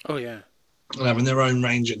 oh yeah, and having their own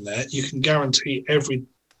range in there, you can guarantee every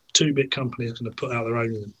 2-bit company is going to put out their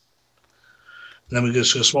own of them. And then we're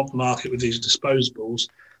just going to swap the market with these disposables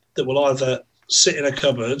that will either sit in a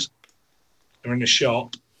cupboard or in a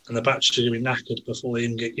shop, and the batteries are going to be knackered before they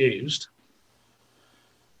even get used,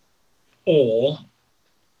 or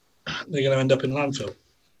they're going to end up in landfill.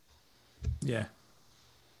 Yeah.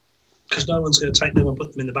 Because no one's going to take them and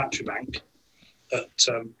put them in the battery bank at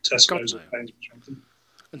Tesco's God, or no. Sainsbury's or something.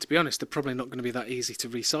 And to be honest, they're probably not going to be that easy to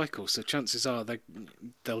recycle. So chances are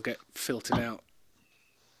they'll get filtered out,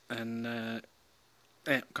 and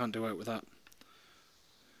can't do out with that.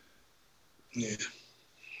 Yeah,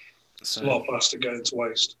 So, a lot of plastic going to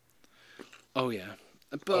waste. oh yeah,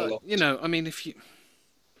 but you know, I mean, if you,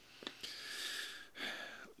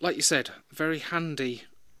 like you said, very handy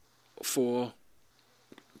for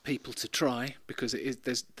people to try because it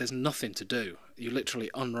is there's nothing to do. You literally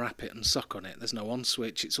unwrap it and suck on it. There's no on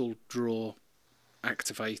switch. It's all drawer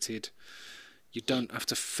activated. You don't have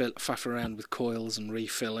to faff around with coils and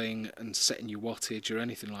refilling and setting your wattage or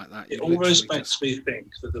anything like that. It almost makes me think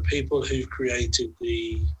that the people who've created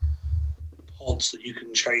the pods that you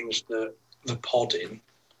can change the pod in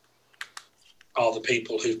are the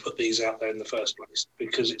people who've put these out there in the first place,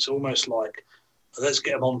 because it's almost like, let's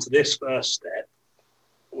get them onto this first step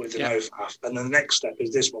with an OFAF, and then the next step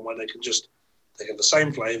is this one where they can have the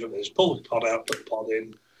same flavour, they just pull the pod out, put the pod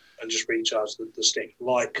in, and just recharge the stick,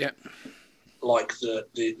 like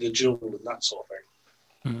the jewel and that sort of thing.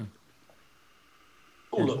 Hmm.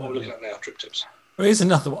 Oh, look what we're looking at now, Trip Tips. Well, here's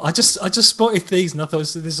another one. I just spotted these, and I thought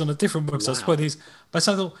this is on a different website. I spotted these, but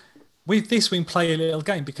so I thought with this we can play a little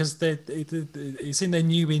game because it's in their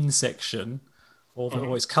new in section,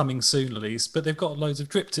 or it's coming soon at least. But they've got loads of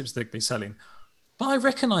drip tips they'll be selling. But I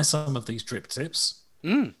recognise some of these drip tips.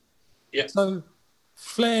 Mm. Yeah. So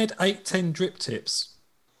flared 810 drip tips.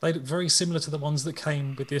 They look very similar to the ones that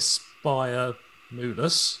came with the Aspire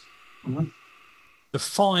Mulus. Mm-hmm. The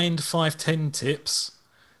Find 510 tips.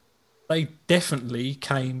 They definitely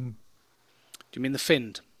came. Do you mean the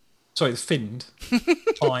Find? Sorry, the Find.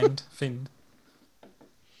 Find.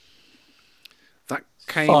 That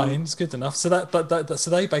came. Find's good enough. So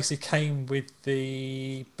so they basically came with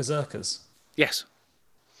the Berserkers. Yes.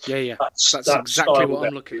 Yeah. That's That exactly style what I'm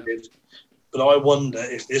that looking at. we did. But I wonder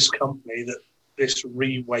if this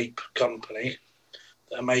Rewape company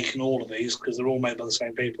that are making all of these, because they're all made by the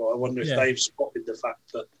same people, I wonder if they've spotted the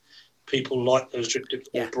fact that people like those drip tips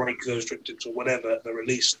or break those drip tips or whatever, they're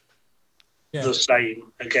released the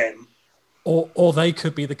same again. Or they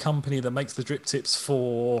could be the company that makes the drip tips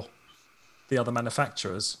for the other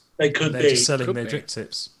manufacturers. They could They're be just selling their drip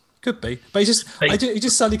tips. Could be, but it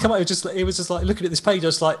just suddenly come out. It was just like looking at this page. I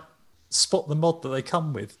was like, spot the mod that they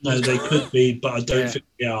come with. No, they could be, but I don't think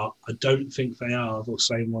they are. I don't think they are the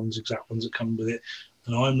same exact ones that come with it.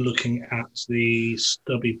 And I'm looking at the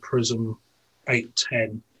Stubby Prism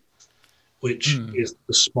 810, which is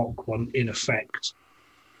the smock one in effect,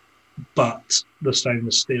 but the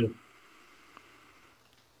stainless steel.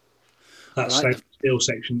 That stainless steel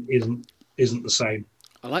section isn't the same.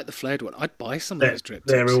 I like the flared one. I'd buy some of those drip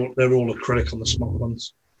tips. They're all acrylic on the smock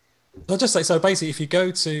ones. I'll just say, so basically, if you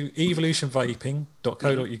go to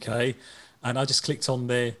evolutionvaping.co.uk, and I just clicked on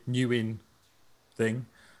their new in thing,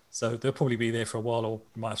 so they'll probably be there for a while, or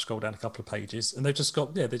you might have scrolled down a couple of pages, and they've just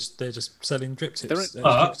got they're just selling drip tips.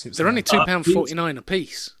 They're only £2.49 a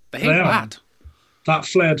piece. They ain't bad. That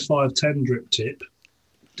flared 510 drip tip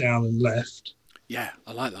down and left. Yeah,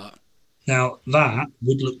 I like that. Now that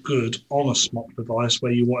would look good on a smock device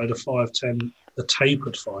where you wanted a 510, a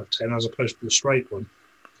tapered 510, as opposed to the straight one.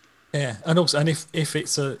 Yeah, and also, and if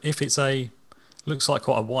it's a looks like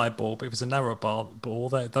quite a wide ball, but if it's a narrow ball,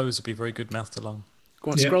 those would be very good mouth to lung.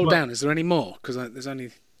 Go on, scroll down. Is there any more? Because there's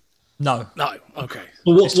only no. Okay.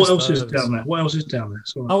 Well, what else is down there? What else is down there?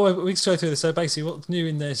 Sorry. Oh, we can go through this. So basically, what's new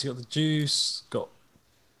in there is you got the juice, got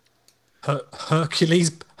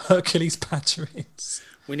Hercules batteries.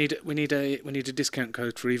 We need a discount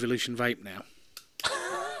code for Evolution Vape now.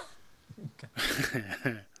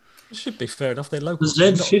 It should be fair enough. They're local.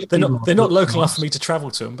 The Z50 they're not local enough for me to travel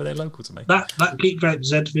to them, but they're local to me. That Geek Vape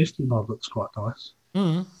Z50 mod looks quite nice.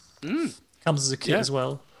 Comes as a kit as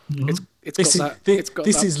well.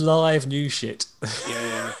 This is live new shit.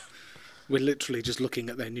 Yeah. We're literally just looking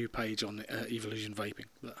at their new page on Evolution Vaping.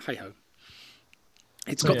 But hey ho.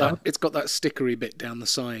 It's got that stickery bit down the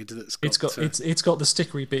side that's got it's got the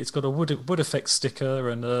stickery bit. It's got a wood effect sticker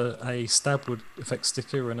and a stab wood effect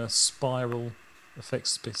sticker and a spiral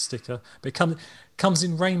effects sticker. But it comes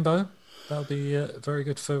in rainbow. That'll be very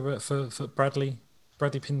good for Bradley.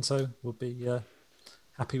 Bradley Pinto will be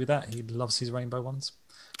happy with that. He loves his rainbow ones.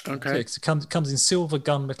 Okay. It comes in silver,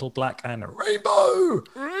 gunmetal, black, and a rainbow.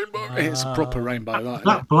 It's a proper rainbow. That, isn't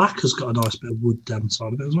That black has got a nice bit of wood down the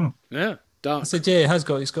side of it as well. it? Yeah, dark. I said, yeah, it has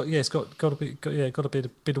got. It's got a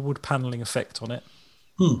bit of wood paneling effect on it.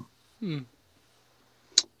 It's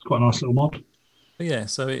quite a nice little mod. But yeah,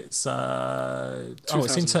 so it's it's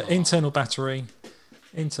 $2,000. internal battery,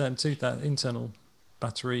 internal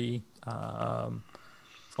battery, 5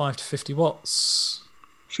 to 50 watts.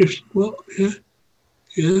 50 watt, yeah.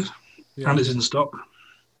 Yeah. And it's in stock.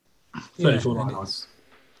 Yeah, $34.99.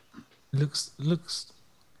 looks.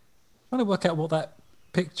 Trying to work out what that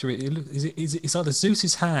picture is. It's either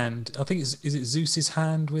Zeus's hand. I think is it Zeus's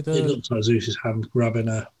hand with It a looks like Zeus's hand grabbing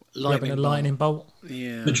a, lightning bolt.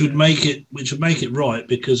 Yeah. which would make it right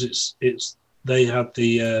because it's they had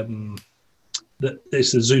it's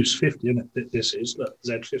the Zeus 50, isn't it? This is look,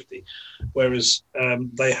 Z50, whereas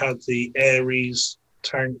they had the Ares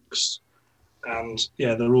tanks, and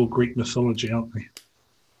yeah, they're all Greek mythology, aren't they?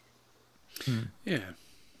 Yeah.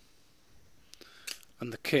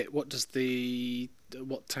 And the kit, what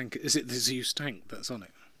tank is it? The Zeus tank that's on it?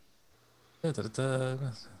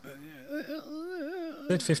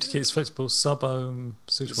 Z50 kit is flexible, sub-ohm,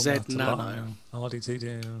 suitable Z to Nano. line,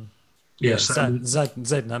 RDT. Yes,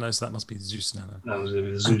 Z Nano, so that must be the Zeus Nano. that was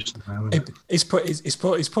the Zeus. It's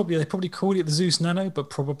probably they probably call it the Zeus Nano, but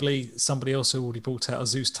probably somebody else who already brought out a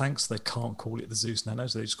Zeus tank, so they can't call it the Zeus Nano,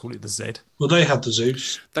 so they just call it the Z. Well, they had the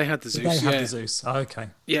Zeus. They had the Zeus. They have yeah. the Zeus. Oh, okay.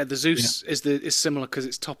 Yeah, the Zeus is similar because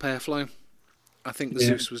it's top airflow. I think the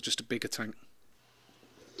Zeus was just a bigger tank.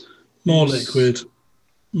 More liquid,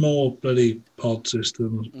 more bloody pod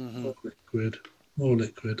systems, more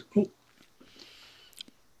liquid. Oh.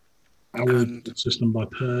 And- System by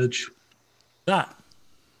Purge. That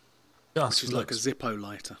Which is like a Zippo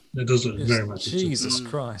lighter. It does look very much. Jesus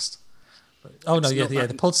Christ. Oh no, It's yeah, not yeah, that-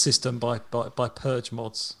 the pod system by Purge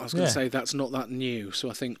mods. I was going to say that's not that new, so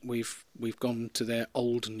I think we've gone to their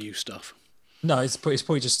old new stuff. No, it's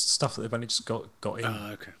probably just stuff that they've only just got in.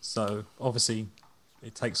 Okay. So obviously,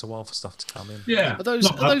 it takes a while for stuff to come in. Yeah. Are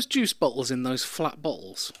those juice bottles in those flat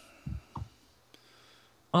bottles?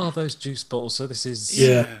 Are those juice bottles? So this is.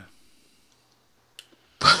 Yeah.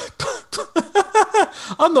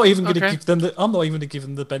 I'm not even going to Okay. give them. I'm not even going to give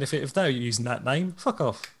them the benefit of using that name. Fuck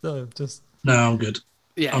off. No, just No, I'm good.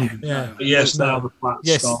 Yeah. yeah. But yes, No. they are the flat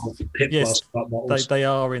Yes. style hip Yes. blast flat bottles. they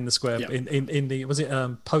are in the square Yeah. in the was it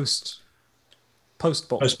post box Post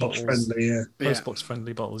box bottles, friendly, yeah. post box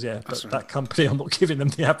friendly bottles. Yeah, That's but right. that company, I'm not giving them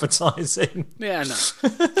the advertising. Yeah,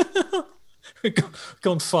 no. We've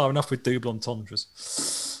gone far enough with double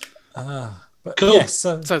entendres. But Cool. yes,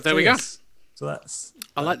 So there we go. yes. So that's.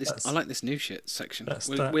 I like this. that's- I like this new shit section. That's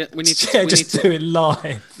We that. need to. Yeah, we just need do to, it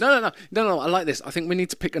live. no. I like this. I think we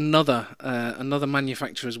need to pick another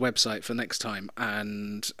manufacturer's website for next time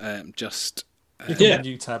and just Click Yeah. on the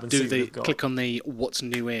new tab and do see what the we've got. click on the what's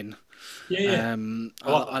new in. Yeah.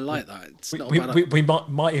 I like that. It's not a We, bad we, we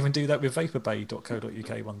might even do that with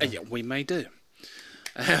vaporbay.co.uk one day. Yeah, we may do.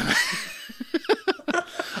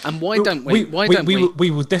 And why don't we?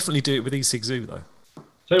 We will definitely do it with e-sig though.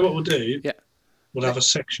 Tell you what we'll do. Yeah. We'll have a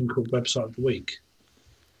section called Website of the Week.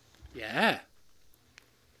 Yeah.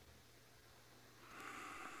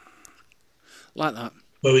 Like that.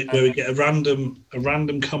 Where we get a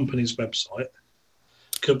random company's website.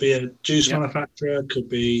 Could be a juice Yep. manufacturer, could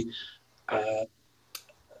be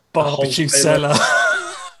Barbecue wholesaler. seller.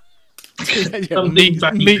 Yeah, Some meat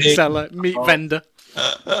vacuum pig. seller, meat vendor.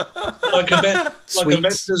 like a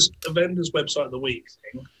Sweets. vendor's website of the week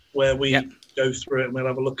thing, where we Yep. go through it and we'll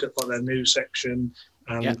have a look at like their news section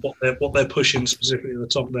and Yep. what they're pushing specifically at the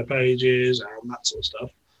top of their pages and that sort of stuff.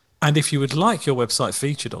 And if you would like your website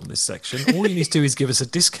featured on this section, all you need to do is give us a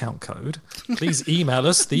discount code. Please email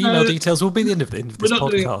us. The email details will be at the end of this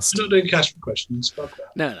podcast. We're not doing cash for questions. Fuck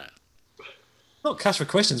that. No. Not cash for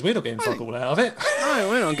questions. We're not getting fuck all out of it. No,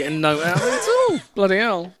 we're not getting no out of it at all. Bloody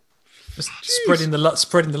hell. Just spreading the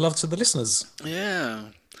love to the listeners. Yeah.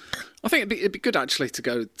 I think it'd be good actually to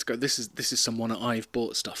go. This is someone that I've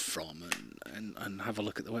bought stuff from and have a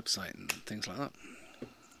look at the website and things like that.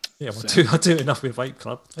 Yeah, well, So- I do enough with Vape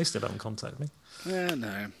Club. They still haven't contacted me. Yeah,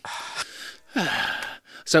 no.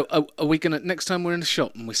 So are we gonna next time we're in a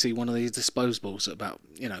shop and we see one of these disposables at about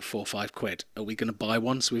 £4 or £5? Are we gonna buy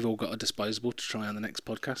one so we've all got a disposable to try on the next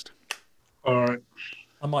podcast? All right.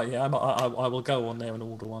 I might, yeah. I will go on there and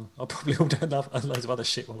order one. I'll probably order loads of other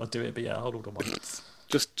shit while I do it, but yeah, I'll order one.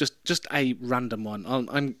 Just a random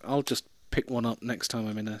one. I'll just pick one up next time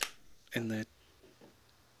I'm in the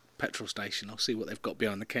petrol station. I'll see what they've got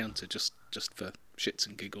behind the counter just for shits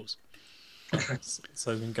and giggles.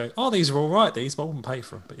 So we can go, oh, these are all right, these, but I wouldn't pay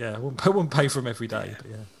for them. But yeah, I wouldn't pay for them every day. But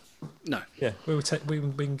yeah, No. yeah, we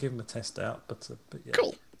can give them a test out. But yeah.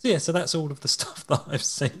 Cool. So, yeah, so that's all of the stuff that I've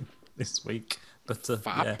seen this week. But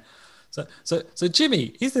Fab. yeah. So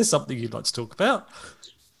Jimmy, is there something you'd like to talk about?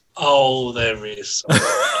 Oh, there is.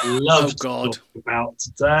 I'd love to God. talk about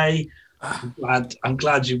today. I'm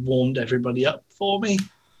glad you warmed everybody up for me.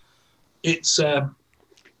 It's Let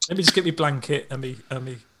me just get me blanket and me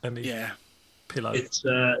Yeah. pillow. it's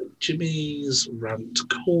Jimmy's rant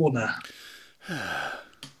corner.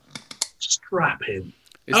 Strap in.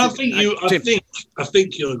 Is I this- think Jim, I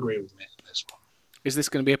think you'll agree with me on this one. is this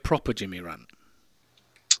going to be a proper Jimmy rant?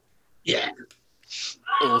 Yeah.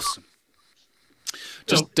 Awesome.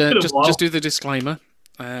 Just been a while. just do the disclaimer.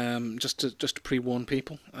 Just to pre-warn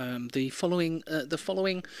people. The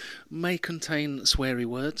following may contain sweary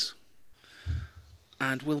words,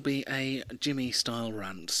 and will be a Jimmy style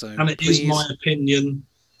rant. So And it is my opinion.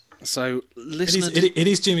 So listener It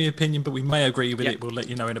is Jimmy's opinion, but we may agree with Yeah. it. We'll let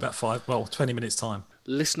you know in about 20 minutes time.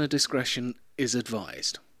 listener discretion is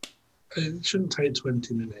advised. It shouldn't take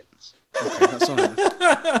 20 minutes. Okay, that's all right.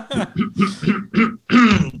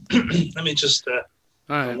 Let me just All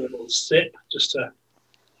a right. little sip, just to.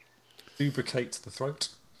 Lubricate the throat.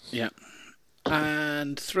 Yeah.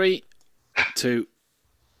 And 3, 2,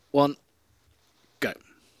 1, go.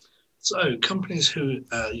 So, companies who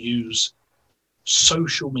use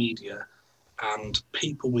social media and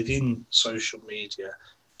people within social media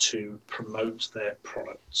to promote their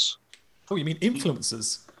products. Oh, you mean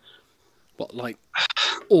influencers? What, like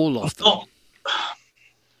all of them? Not.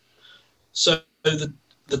 So the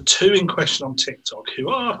two in question on TikTok, who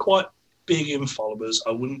are quite big in followers,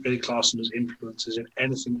 I wouldn't really class them as influencers in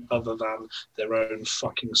anything other than their own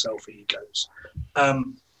fucking self egos.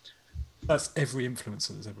 That's every influencer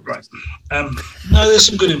that's ever Right. existed. No, there's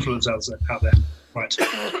some good influencers out there. Right.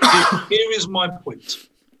 Here is my point.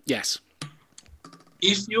 Yes.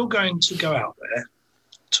 If you're going to go out there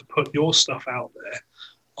to put your stuff out there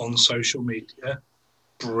on social media,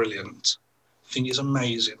 brilliant. I think it's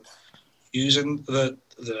amazing. Using the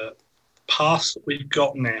path that we've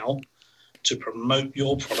got now to promote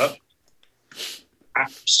your product,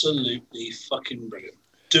 absolutely fucking brilliant.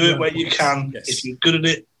 Do it where you can. Yes. If you're good at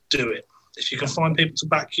it, do it. If you can find people to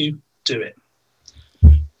back you, do it.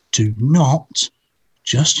 Do not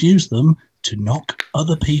just use them to knock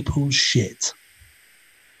other people's shit.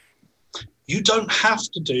 You don't have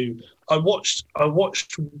to do. I watched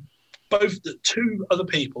both the two other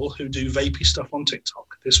people who do vapey stuff on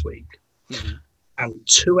TikTok this week, and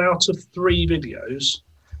 2 out of 3 videos,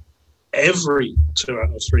 every 2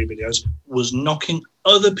 out of 3 videos was knocking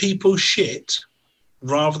other people's shit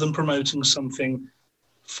rather than promoting something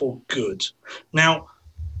for good. Now,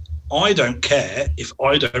 I don't care if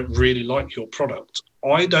I don't really like your product.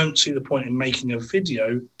 I don't see the point in making a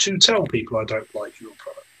video to tell people I don't like your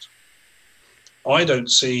product. I don't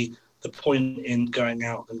see the point in going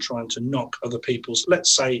out and trying to knock other people's,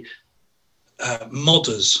 let's say,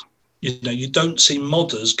 modders. You know, you don't see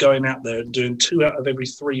modders going out there and doing 2 out of every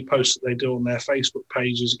 3 posts that they do on their Facebook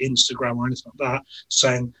pages, Instagram, or anything like that,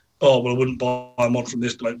 saying, "Oh, well, I wouldn't buy a mod from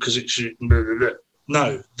this bloke because it's shit."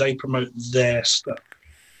 No, they promote their stuff.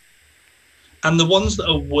 And the ones that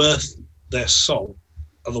are worth their salt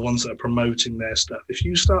are the ones that are promoting their stuff. If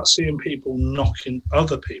you start seeing people knocking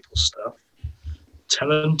other people's stuff, tell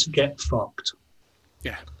them to get fucked.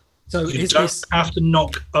 Yeah. So You is don't this? have to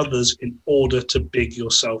knock others in order to big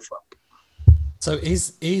yourself up. So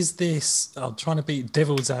is this? I'm trying to be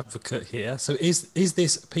devil's advocate here. So is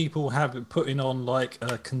this people putting on like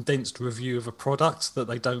a condensed review of a product that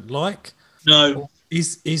they don't like? No,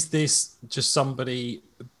 Is this just somebody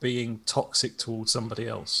being toxic towards somebody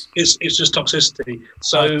else? it's just toxicity.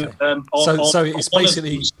 So, Okay. So it's one of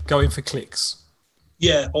basically them's- going for clicks.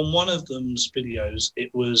 yeah, on one of them's videos,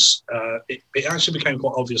 it was it actually became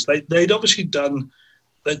quite obvious. They'd obviously done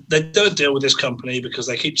they'd done a deal with this company because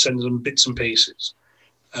they keep sending them bits and pieces.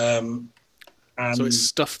 And So it's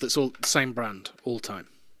stuff that's all the same brand all time.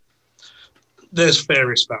 there's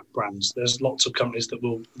various brands. There's lots of companies that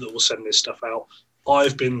will send this stuff out.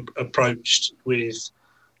 I've been approached with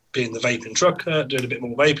being the vaping trucker, doing a bit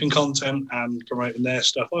more vaping content and promoting their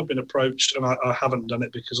stuff. I've been approached, and I haven't done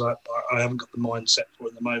it because I haven't got the mindset for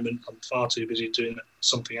it at the moment. I'm far too busy doing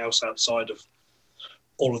something else outside of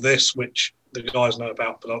all of this, which the guys know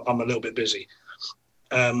about, but I'm a little bit busy.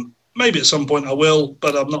 Maybe at some point I will,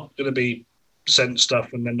 but I'm not going to be sent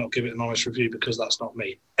stuff and then not give it an honest review because that's not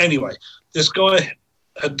me. Anyway, this guy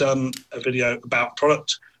had done a video about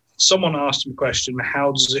product. Someone asked him a question,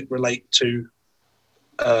 how does it relate to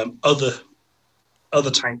other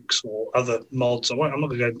other tanks or other mods. I'm not going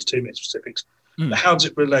to go into too many specifics, but how does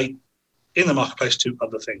it relate in the marketplace to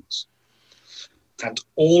other things? And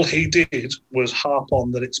all he did was harp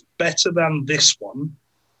on that it's better than this one.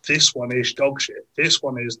 This one is dog shit. This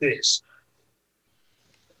one is this.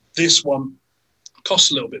 This one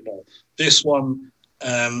costs a little bit more. This one,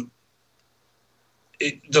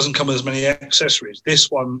 it doesn't come with as many accessories.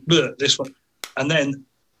 This one. And then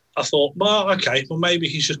I thought, well, okay, well, maybe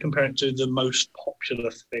he's just comparing it to the most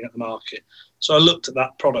popular thing at the market. So I looked at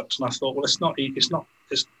that product and I thought, well, it's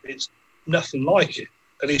nothing like it.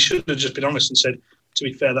 And he should have just been honest and said, to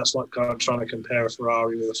be fair, that's like kind of trying to compare a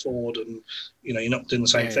Ferrari with a Ford, and you're not doing the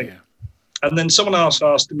same thing. Yeah. And then someone else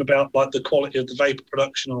asked him about like the quality of the Vaper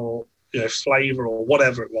production or flavour or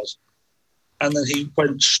whatever it was, and then he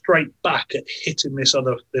went straight back at hitting this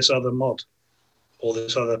other mod or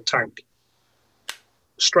this other tank,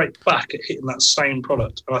 straight back at hitting that same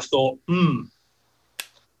product. And I thought, I'm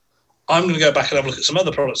going to go back and have a look at some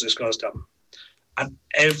other products this guy's done. And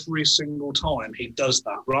every single time he does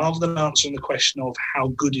that, rather than answering the question of how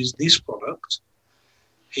good is this product,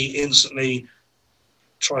 he instantly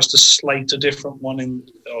tries to slate a different one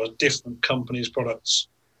or a different company's products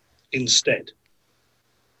instead.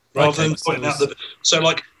 Rather than pointing out that. So,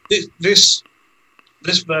 like this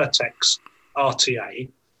Vertex RTA,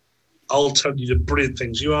 I'll tell you the brilliant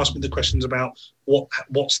things. You asked me the questions about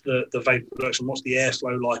what's the Vaper production, what's the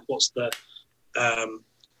airflow like, what's the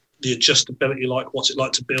adjustability like, what's it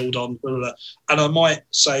like to build on, blah, blah, blah. And I might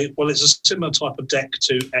say, well, it's a similar type of deck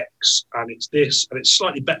to X, and it's this, and it's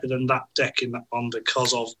slightly better than that deck in that one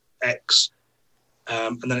because of X.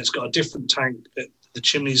 And then it's got a different tank. The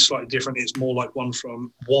chimney is slightly different. It's more like one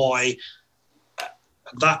from Y.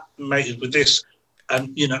 That mated with this,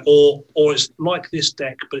 and or it's like this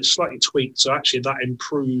deck, but it's slightly tweaked. So actually, that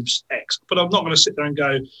improves X. But I'm not going to sit there and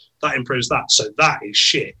go that improves that. So that is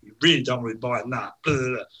shit. You really don't want to be buying that. Blah, blah,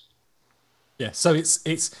 blah. Yeah, so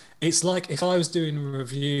it's like if I was doing a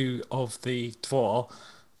review of the Dvor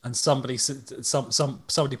and somebody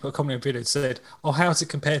put a comment in a video and said, "Oh, how does it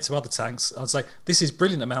compare to other tanks?" I'd say, "This is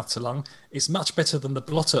brilliant at mouth to lung. It's much better than the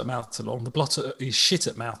Blotter at mouth to lung. The Blotter is shit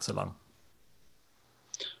at mouth to lung."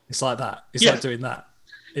 It's like that. It's like doing that.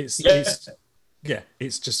 It's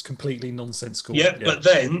just completely nonsensical. Yeah, but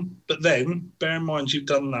then bear in mind you've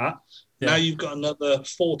done that. Yeah. Now you've got another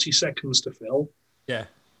 40 seconds to fill. Yeah.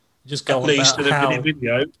 Just go at on least about in a how,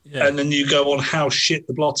 video, and then you go on how shit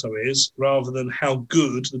the Blotto is rather than how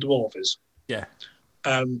good the Dwarf is. Yeah.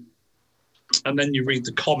 And then you read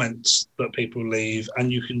the comments that people leave,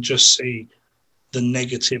 and you can just see the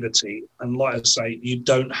negativity. And like I say, you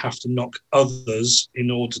don't have to knock others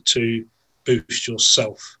in order to boost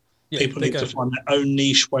yourself. Yeah, people need to find their own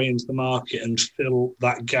niche way into the market and fill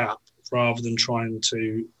that gap rather than trying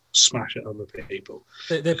to smash at other people.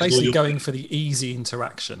 They're basically going for the easy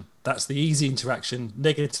interaction. That's the easy interaction.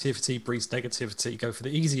 Negativity breeds negativity. Go for the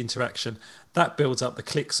easy interaction. That builds up the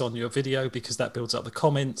clicks on your video because that builds up the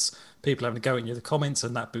comments. People having to go in the comments,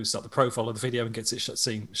 and that boosts up the profile of the video and gets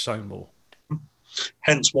it shown more.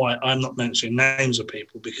 Hence why I'm not mentioning names of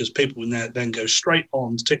people, because people then go straight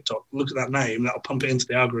on to TikTok, look at that name, that'll pump it into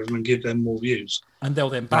the algorithm and give them more views. And they'll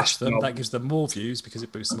then bash them. That gives them more views because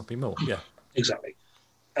it boosts them up even more. Yeah, exactly.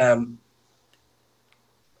 And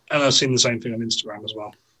I've seen the same thing on Instagram as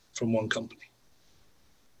well from one company.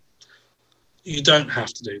 You don't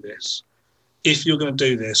have to do this. If you're going to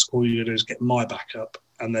do this, all you're going to do is get my backup,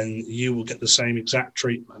 and then you will get the same exact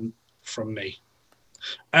treatment from me.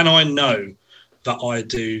 And I know that I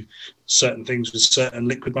do certain things with certain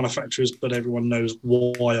liquid manufacturers, but everyone knows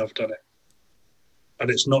why I've done it. And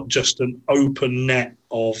it's not just an open net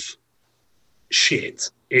of shit.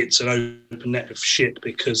 It's an open net of shit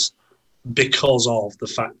because of the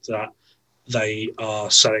fact that they are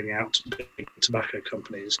selling out to big tobacco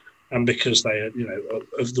companies, and because they are,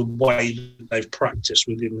 of the way that they've practiced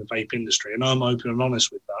within the vape industry. And I'm open and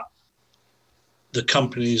honest with that. The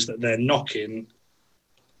companies that they're knocking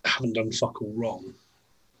haven't done fuck all wrong.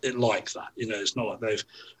 It like that, it's not like they've.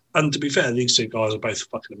 And to be fair, these two guys are both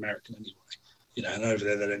fucking American anyway, and over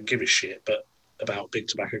there they don't give a shit. But about big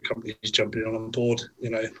tobacco companies jumping on board,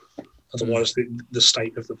 otherwise the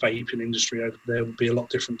state of the vaping industry over there would be a lot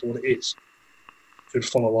different to what it is. It would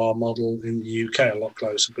follow our model in the UK a lot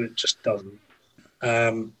closer, but it just doesn't.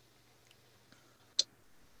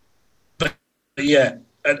 But yeah,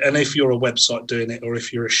 and if you're a website doing it, or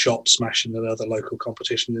if you're a shop smashing another local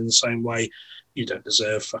competition in the same way, you don't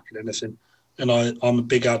deserve fucking anything. And I'm a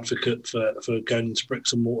big advocate for going into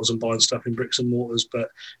bricks and mortars and buying stuff in bricks and mortars. But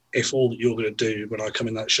if all that you're going to do when I come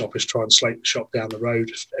in that shop is try and slate the shop down the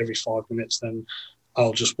road every 5 minutes, then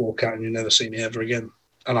I'll just walk out and you'll never see me ever again.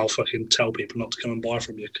 And I'll fucking tell people not to come and buy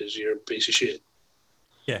from you because you're a piece of shit.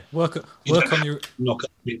 Yeah, work You don't on have your to knock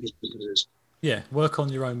up people's businesses. yeah, work on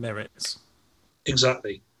your own merits.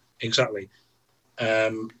 Exactly.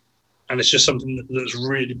 And it's just something that's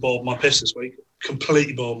really boiled my piss this week.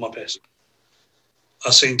 Completely boiled my piss.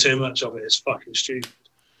 I've seen too much of it. It's fucking stupid.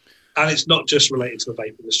 And it's not just related to the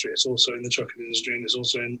vape industry. It's also in the trucking industry, and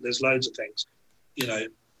there's loads of things, you know,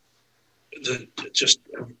 that just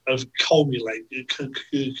have culminated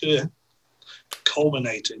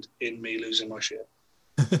in me losing my shit.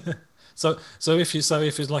 So if it's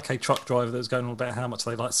like a truck driver that's going on about how much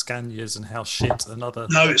they like Scanias and how shit another.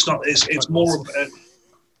 No, it's not. It's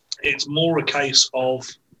more a case of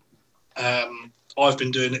I've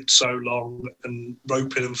been doing it so long and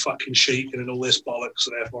roping and fucking sheeting and all this bollocks,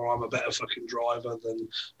 so therefore I'm a better fucking driver than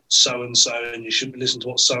so and so, and you shouldn't listen to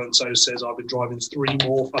what so and so says. I've been driving 3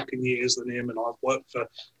 more fucking years than him, and I've worked for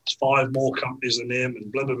 5 more companies than him,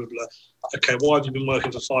 and blah blah blah blah. Okay, why have you been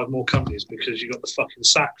working for 5 more companies? Because you got the fucking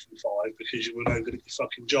sack from 5 because you were no good at your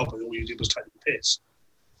fucking job and all you did was take the piss.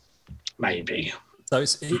 Maybe. So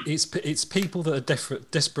it's people that are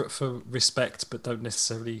desperate for respect but don't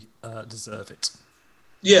necessarily deserve it.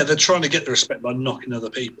 Yeah, they're trying to get the respect by knocking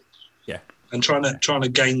other people. Yeah. And trying to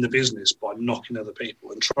gain the business by knocking other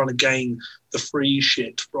people, and trying to gain the free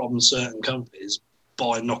shit from certain companies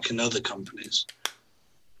by knocking other companies.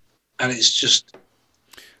 And it's just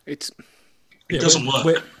it doesn't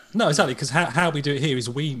work. No, exactly, because how we do it here is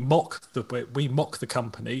we mock the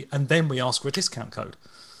company and then we ask for a discount code.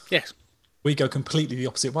 Yes. We go completely the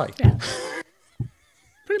opposite way. Yeah.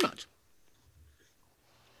 Pretty much.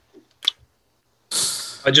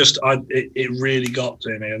 It really got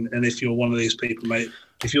to me. And if you're one of these people, mate,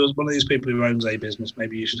 if you're one of these people who owns a business,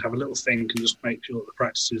 maybe you should have a little think and just make sure that the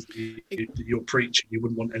practices that you're preaching, you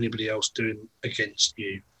wouldn't want anybody else doing against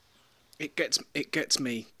you. It gets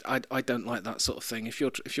me. I don't like that sort of thing. If you're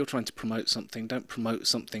trying to promote something, don't promote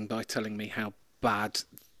something by telling me how bad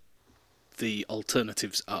the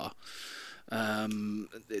alternatives are.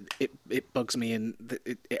 It bugs me, and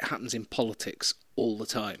it happens in politics all the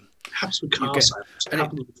time. It happens with car sales. It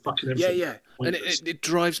happens with fucking everything. Yeah, and it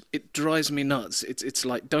drives me nuts. It's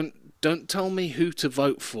like don't tell me who to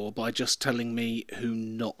vote for by just telling me who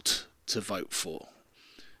not to vote for,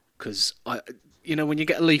 because when you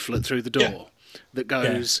get a leaflet through the door that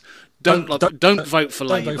goes don't vote for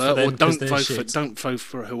Labour or don't vote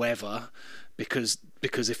for whoever, because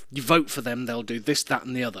if you vote for them, they'll do this, that,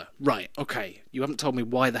 and the other. Right? Okay. You haven't told me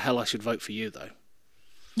why the hell I should vote for you, though.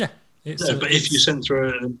 Yeah. But if you sent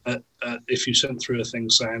through a thing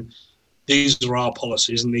saying these are our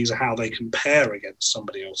policies and these are how they compare against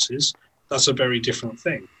somebody else's, that's a very different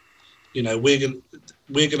thing. You know, we're gonna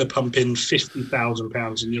pump in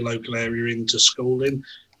 £50,000 in your local area into schooling,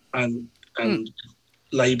 and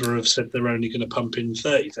Labour have said they're only going to pump in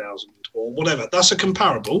 30,000 or whatever. That's a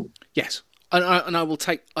comparable. Yes. And I will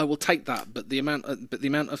take that, but the amount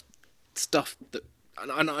of stuff that,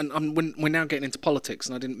 and we're now getting into politics,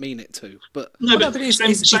 and I didn't mean it to, but it's a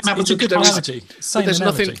good analogy.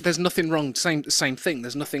 There's nothing wrong. Same thing.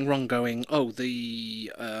 There's nothing wrong going. Oh,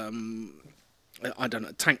 the I don't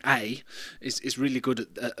know. Tank A is really good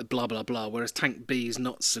at blah blah blah, whereas Tank B is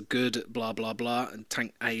not so good at blah blah blah, and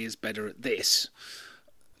Tank A is better at this.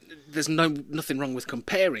 There's nothing wrong with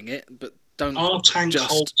comparing it, but our tank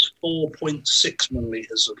holds 4.6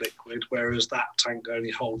 millilitres of liquid, whereas that tank only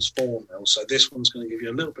holds 4 mil. So this one's going to give you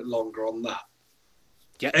a little bit longer on that.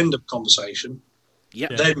 Yep. End of conversation.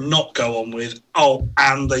 Yep. Then not go on with,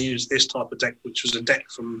 and they use this type of deck, which was a deck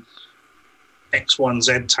from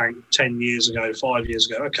X1Z tank 10 years ago, 5 years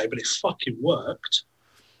ago. Okay, but it fucking worked.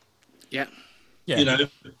 Yeah. You know,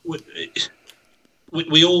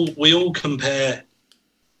 we all compare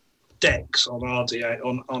decks on RDA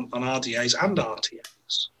on RDAs and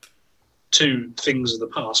RTAs to things of the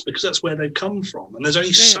past because that's where they've come from, and there's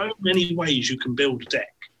only so many ways you can build a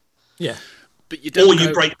deck. Yeah, but you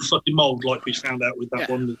break the fucking mold like we found out with that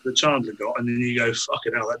one that Chandler got, and then you go,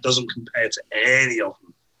 fucking hell, that doesn't compare to any of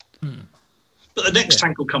them. But the next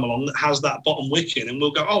tank will come along that has that bottom wick in, and we'll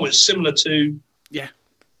go, it's similar to yeah.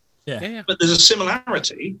 But there's a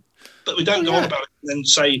similarity, but we don't go on about it and then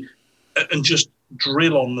say and just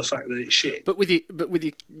drill on the fact that it's shit. But with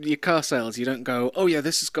your car sales, you don't go,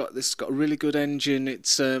 this has got a really good engine.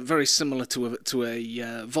 It's very similar to a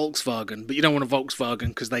Volkswagen, but you don't want a Volkswagen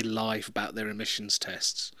because they lie about their emissions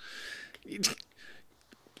tests. You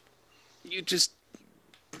just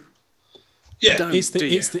don't, it's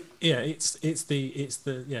the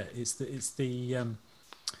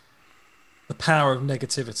power of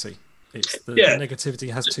negativity. It's the Yeah. negativity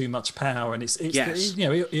has too much power, and it's Yes.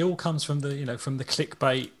 it all comes from the from the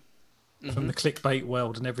clickbait, from the clickbait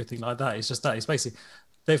world and everything like that. It's just that it's basically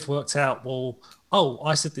they've worked out, well, oh,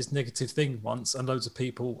 I said this negative thing once and loads of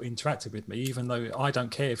people interacted with me, even though I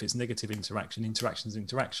don't care if it's negative interaction. Interaction's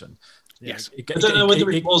interaction. Yes. I don't know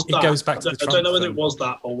whether it was that. It goes back to the Trump I don't know whether thing. it was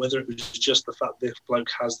that or whether it was just the fact this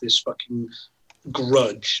bloke has this fucking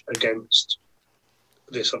grudge against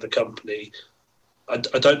this other company. I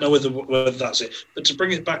don't know whether that's it. But to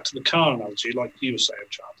bring it back to the car analogy, like you were saying,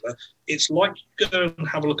 Chandler, it's like you go and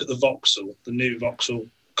have a look at the Vauxhall, the new Vauxhall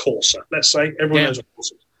Corsa. Let's say everyone knows what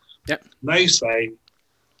Corsa is. Yep. They say,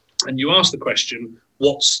 and you ask the question,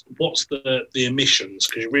 what's the emissions?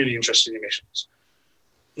 Because you're really interested in emissions.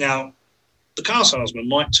 Now, the car salesman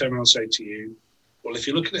might turn around and say to you, well, if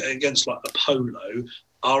you're looking at it against like a Polo,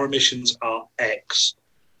 our emissions are X,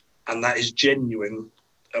 and that is genuine.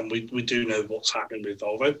 And we do know what's happening with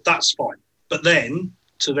Volvo. That's fine. But then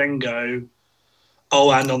to then go,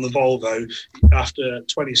 oh, and on the Volvo, after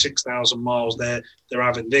 26,000 miles, they're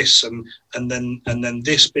having this, and then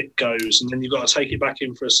this bit goes, and then you've got to take it back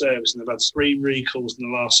in for a service, and they've had 3 recalls in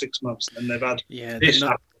the last 6 months, and then they've had this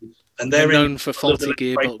happen, and they're known for faulty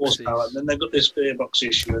gearboxes. And then they've got this gearbox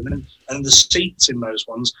issue, and the seats in those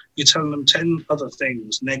ones, you're telling them 10 other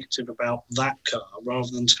things negative about that car rather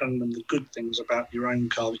than telling them the good things about your own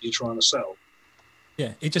car that you're trying to sell.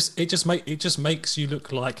 Yeah, it just makes you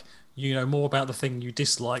look like you know more about the thing you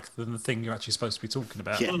dislike than the thing you're actually supposed to be talking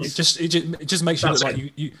about. Yeah. It just makes you look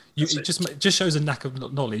like it just shows a lack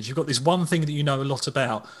of knowledge. You've got this one thing that you know a lot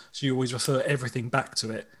about, so you always refer everything back to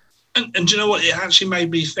it. And do you know what? It actually made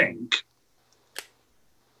me think.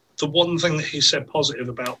 The one thing that he said positive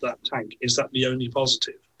about that tank, is that the only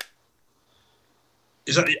positive?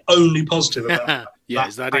 Is that the only positive about that? Yeah,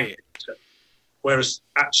 is that tank? it? Whereas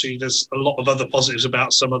actually there's a lot of other positives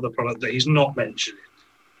about some other product that he's not mentioning.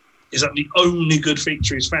 Is that the only good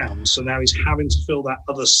feature he's found? So now he's having to fill that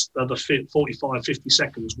other 45, 50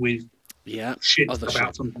 seconds with shit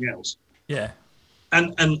about something else. Yeah.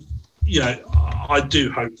 And you know, I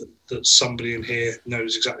do hope that somebody in here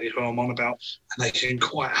knows exactly who I'm on about, and they can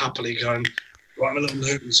quite happily go and write me a little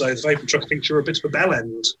note and say, the Vaper Truck thinks you're a bit of a bell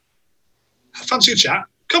end. Fancy a chat?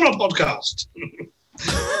 Come on a podcast.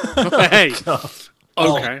 Hey.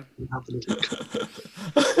 Oh, okay.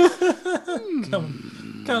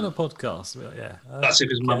 Come on a podcast. Well, yeah. That's if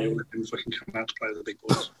his money will let him fucking come out to play with the big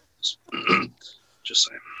boys. Just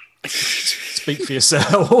saying. Speak for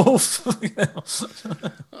yourself.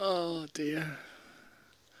 Oh dear.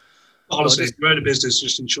 Honestly, if you own a business,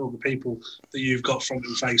 just ensure the people that you've got front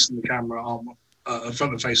and face in the camera are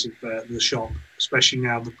front and face of the shop, especially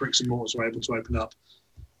now the bricks and mortars are able to open up,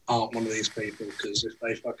 aren't one of these people, because if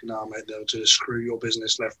they fucking are, mate, they'll just screw your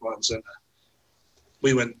business left, right and centre.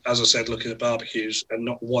 We went, as I said, looking at barbecues, and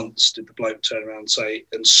not once did the bloke turn around and say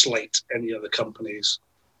and slate any other companies.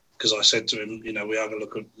 Because I said to him, you know, we are going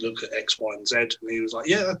to look at X, Y, and Z, and he was like,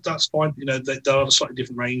 "Yeah, that's fine. You know, they're a slightly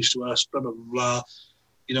different range to us. Blah blah blah.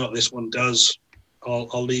 You know what this one does?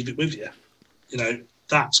 I'll leave it with you. You know,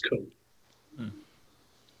 that's cool."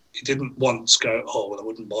 He didn't once go, "Oh, well, I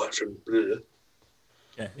wouldn't buy it from." Blah.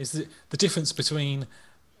 Yeah, is the difference between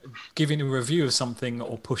giving a review of something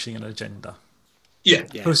or pushing an agenda. Yeah.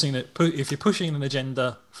 If you're pushing an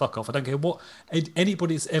agenda, fuck off. I don't care what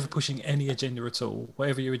anybody that's ever pushing any agenda at all,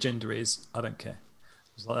 whatever your agenda is. I don't care.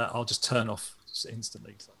 It's like that. I'll just turn off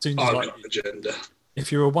instantly. I've got an agenda.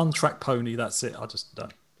 If you're a one-track pony, that's it. I just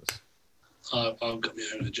don't. I've got my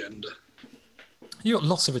own agenda. You got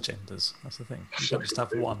lots of agendas. That's the thing. You don't just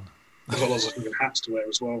have one. I've got lots of fucking hats to wear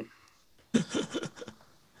as well.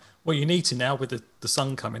 Well, you need to now with the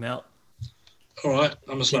sun coming out. All right,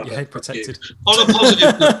 I'm a slap. Keep your head protected. On a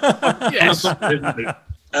positive note, Yes.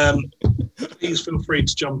 Please feel free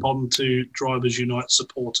to jump on to Drivers Unite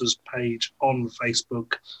supporters page on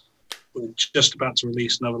Facebook. We're just about to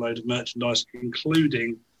release another load of merchandise,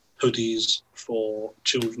 including hoodies for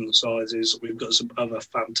children's sizes. We've got some other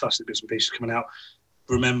fantastic bits and pieces coming out.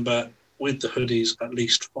 Remember, with the hoodies, at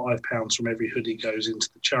least £5 from every hoodie goes into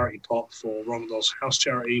the charity pot for Rondell's House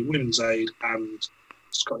Charity, Women's Aid, and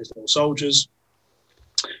Scottish Little Soldiers.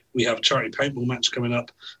 We have a charity paintball match coming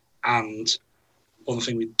up, and one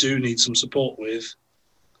thing we do need some support with,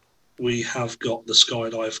 we have got the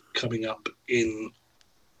skydive coming up in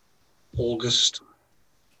August.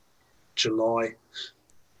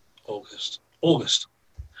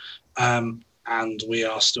 And we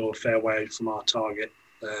are still a fair way from our target.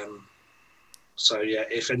 So yeah,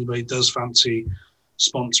 if anybody does fancy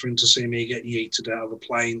sponsoring to see me get yeeted out of a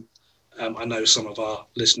plane, I know some of our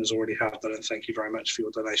listeners already have done, and thank you very much for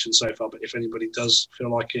your donation so far. But if anybody does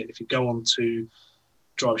feel like it, if you go on to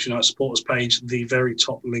Drivers United supporters page, the very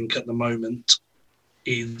top link at the moment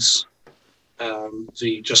is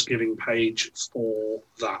the Just Giving page for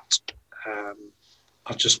that.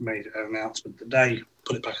 I've just made an announcement today,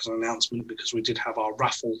 put it back as an announcement because we did have our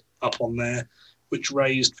raffle up on there, which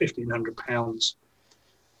raised £1,500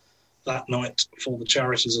 that night for the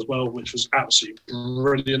charities as well, which was absolutely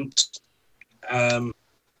brilliant. But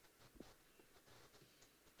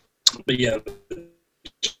yeah,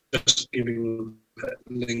 Just Giving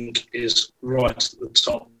link is right at the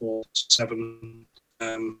top for 7.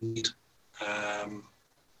 And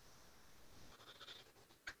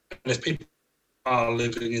if people are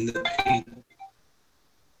living in the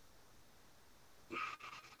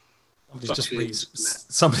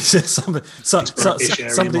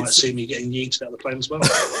Somebody might see me getting yeeted out of the plane as well.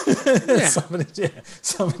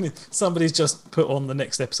 Somebody's just put on the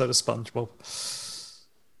next episode of SpongeBob.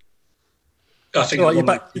 I think you're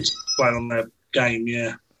back. Playing on their game,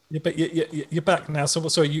 yeah. You're back now. So,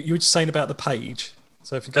 sorry, you were just saying about the page.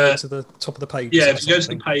 So if you go to the top of the page. Yeah, if you go to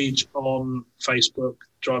the page on Facebook,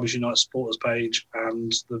 Drivers United supporters page,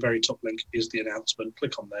 and the very top link is the announcement.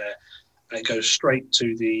 Click on there, and it goes straight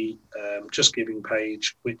to the Just Giving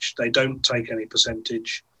page, which they don't take any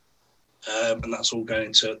percentage, and that's all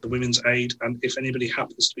going to the Women's Aid. And if anybody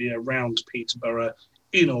happens to be around Peterborough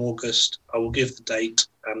in August, I will give the date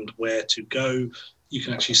and where to go. You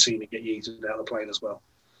can actually see me get yeeted out of the plane as well.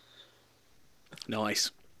 Nice.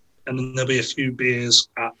 And then there'll be a few beers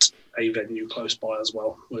at a venue close by as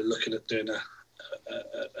well. We're looking at doing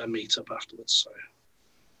a meet-up afterwards. So,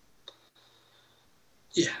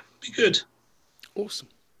 yeah, be good. Awesome.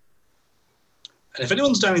 And if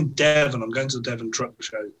anyone's down in Devon, I'm going to the Devon Truck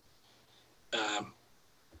Show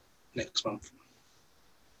next month.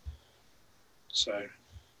 So,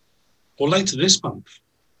 or later this month.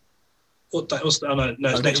 What that was? Oh, no,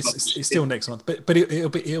 it's next month. It's still next month, but it'll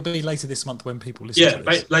be later this month when people listen. Yeah, to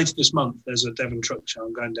this. Later this month there's a Devon Truck Show.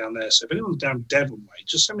 I'm going down there. So if anyone's down Devon way,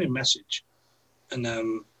 just send me a message, and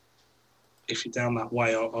if you're down that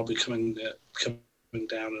way, I'll be coming down,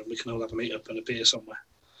 and we can all have a meet up and a beer somewhere.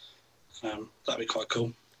 That'd be quite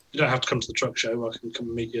cool. You don't have to come to the truck show. I can come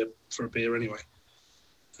and meet you for a beer anyway,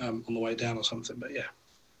 on the way down or something. But yeah,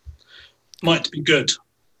 might be good.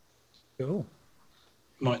 Cool.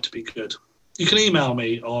 Might be good. You can email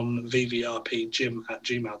me on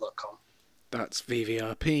vvrpjim@gmail.com. That's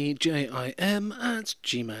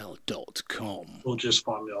vvrpjim@gmail.com. Or just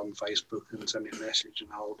find me on Facebook and send me a message,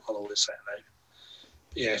 and I'll always say hello.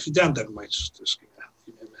 But yeah, if you're down Devon, mate, just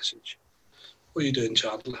give me a message. What are you doing,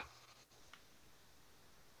 Chandler?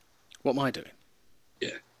 What am I doing?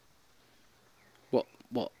 Yeah. What?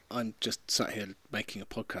 I'm just sat here making a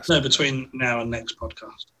podcast. No, between now and next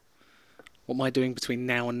podcast. What am I doing between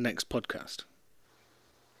now and next podcast?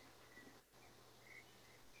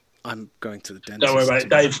 I'm going to the dentist. Don't worry about it,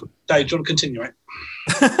 Dave. Dave, do you want to continue, right?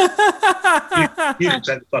 you can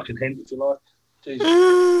take the fucking hint if you like.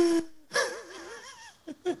 Jesus.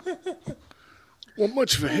 What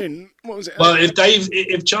much of a hint? What was it? Well,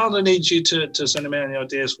 if Chandler needs you to send him any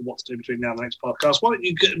ideas for what to do between now and the next podcast, why don't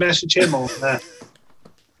you message him on there?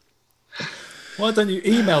 Why don't you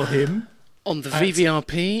email him? On the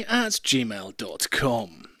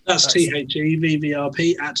vvrp@gmail.com. That's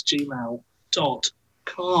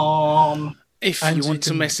thevvrp@gmail.com. If you want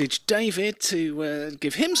to message David to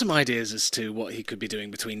give him some ideas as to what he could be doing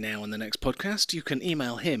between now and the next podcast, you can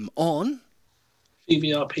email him on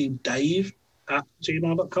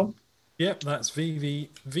vvrpdave@gmail.com. Yep, that's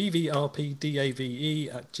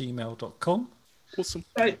vvrpdave@gmail.com. Awesome.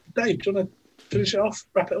 Hey, Dave, do you want to finish it off,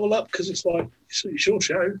 wrap it all up? Because it's your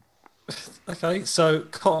show. Okay, so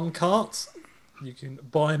Cotton Cart. You can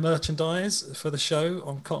buy merchandise for the show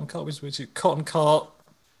on Cotton Cart, which is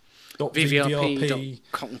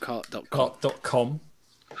cottoncart.vvrp.cottoncart.com.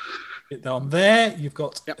 On there, you've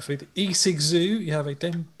got for the eSig Zoo, you have a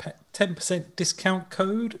 10% discount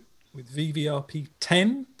code with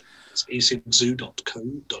VVRP10. It's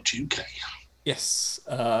esigzoo.co.uk. Yes,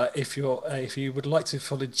 if you would like to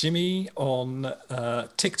follow Jimmy on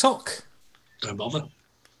TikTok, don't bother.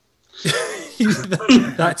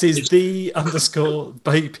 That is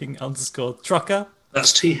 _vaping_trucker.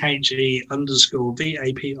 That's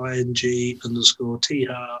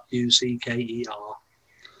THE_VAPING_TRUCKER.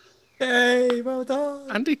 Hey, well done.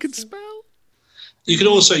 And he can spell. You can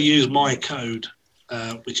also use my code,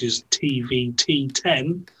 which is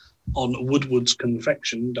TVT10 on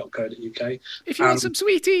woodwardsconfection.co.uk. If you want some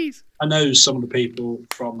sweeties. I know some of the people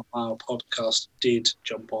from our podcast did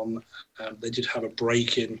jump on. They did have a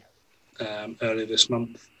break-in earlier this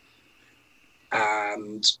month.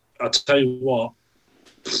 And I tell you what,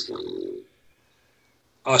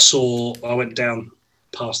 I went down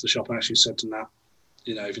past the shop and actually said to Nat,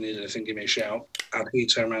 if you need anything, give me a shout. And he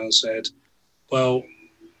turned around and said, well,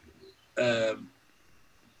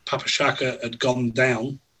 Papa Shaka had gone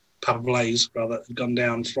down, Papa Blaze, rather, had gone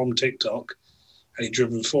down from TikTok, and he'd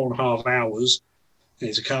driven 4.5 hours, and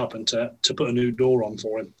he's a carpenter, to put a new door on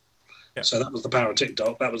for him. Yeah. So that was the power of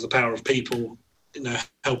TikTok. That was the power of people,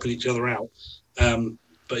 helping each other out.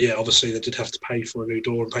 But yeah, obviously they did have to pay for a new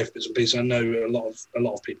door and pay for bits and pieces. I know a lot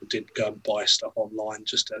of people did go and buy stuff online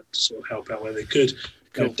just to sort of help out where they could.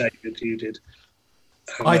 Cool. David, you did.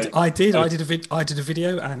 I did a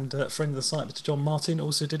video, and a friend of the site, Mr. John Martin,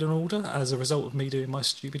 also did an order as a result of me doing my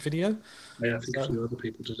stupid video. Yeah, I think a few other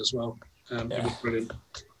people did as well. It was brilliant.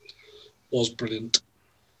 Was brilliant.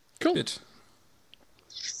 Cool. Good.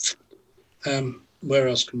 Where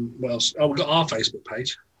else? Oh, we've got our Facebook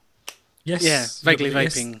page. Yes. Yeah, Vaguely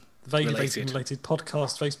Vaping. Vaguely Vaping related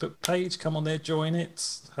podcast Facebook page. Come on there, join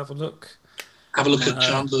it. Have a look. Have a look at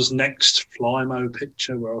Chandler's next Flymo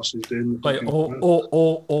picture. Where else he's doing?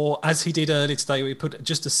 Or as he did earlier today, we put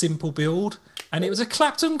just a simple build, and it was a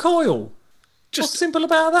Clapton coil. What's simple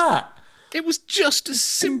about that? It was just a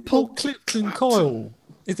simple Clapton coil.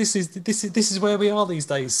 This is where we are these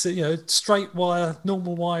days. Straight wire,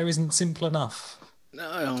 normal wire isn't simple enough. No,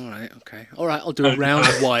 all right, okay. All right, I'll do a round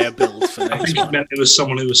wire build for next I think it meant it was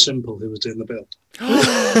someone who was simple who was doing the build.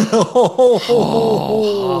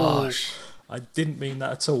 I didn't mean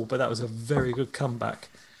that at all, but that was a very good comeback.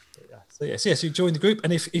 So yes, you join the group,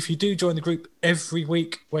 and if you do join the group, every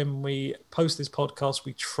week when we post this podcast,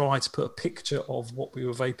 we try to put a picture of what we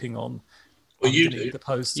were vaping on. Well, you do. The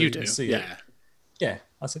post, so you can do, see yeah. it. Yeah,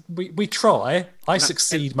 I said we try. I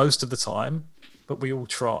succeed most of the time, but we all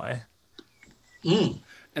try. In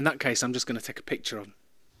that case, I'm just going to take a picture of.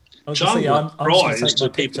 Chandler tries to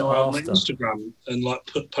keep an eye on Instagram and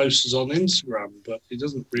put posters on Instagram, but he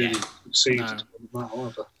doesn't really succeed at that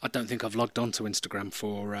either. I don't think I've logged on to Instagram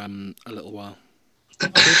for a little while.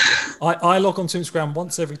 I log on to Instagram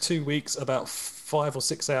once every 2 weeks, about 5 or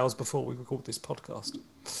 6 hours before we record this podcast.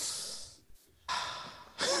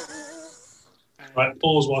 Right,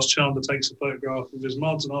 pause whilst Chandler takes a photograph of his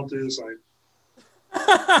mods, and I'll do the same.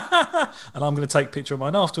 And I'm going to take a picture of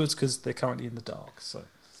mine afterwards because they're currently in the dark. So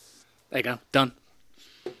there you go, done.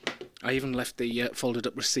 I even left the folded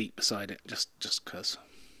up receipt beside it, just because.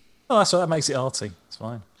 Oh, that's right. That makes it arty. It's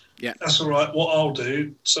fine. Yeah, that's all right. What I'll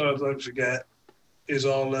do, so I don't forget, is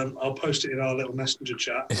I'll post it in our little messenger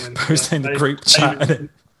chat. And post it in the group chat.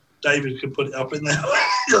 David can put it up in there.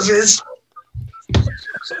 Yes, it is.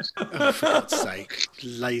 Oh, for God's sake,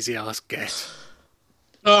 lazy ass get.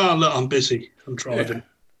 Oh, look, I'm busy. I'm driving.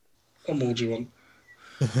 What more do you want?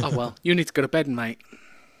 Oh, well, you need to go to bed, mate.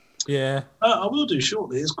 Yeah. I will do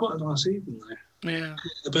shortly. It's quite a nice evening, though. Yeah.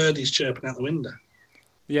 The birdies chirping out the window.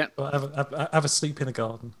 Yeah. Well, have a sleep in the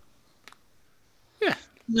garden. Yeah.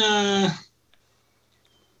 Nah.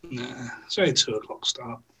 It's only 2 o'clock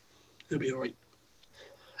start. It'll be all right.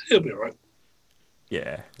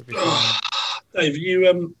 Yeah. Dave,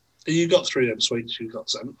 you got 3 of them sweets you got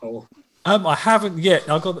sent, or? I haven't yet.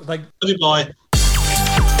 I got Goodbye.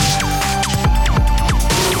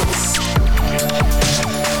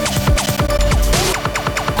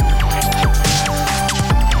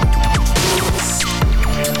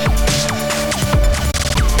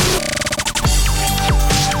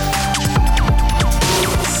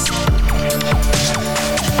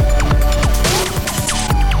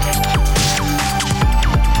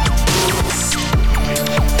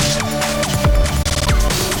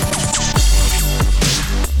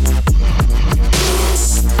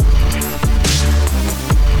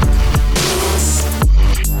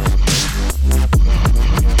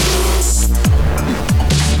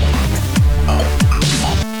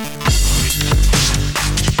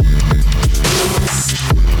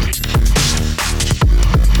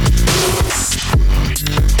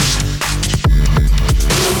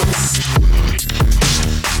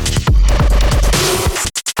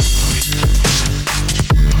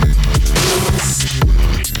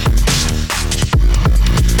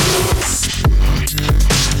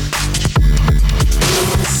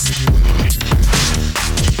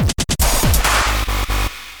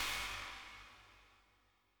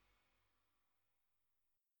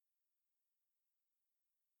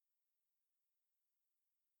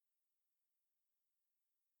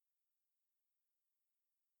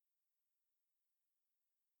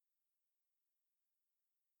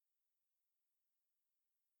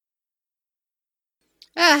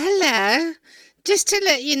 Hello. Just to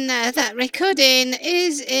let you know that recording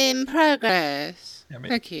is in progress. Yeah, I mean-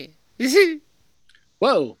 Thank you.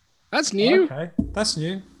 Whoa, that's new. Okay, that's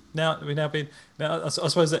new. Now I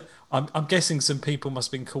suppose that I'm guessing some people must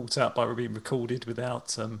have been caught out by being recorded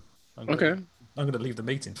without. I'm Okay. going to leave the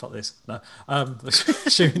meeting. Fuck this. No.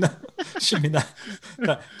 Assuming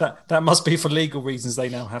that must be for legal reasons. They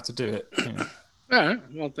now have to do it. Yeah. All right.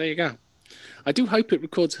 Well, there you go. I do hope it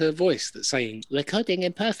records her voice that's saying "recording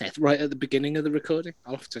in perfect" right at the beginning of the recording.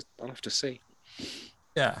 I'll have to see.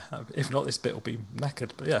 Yeah, if not, this bit will be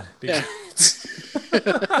knackered. But yeah, Yeah.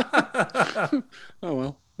 Oh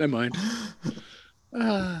well, never mind.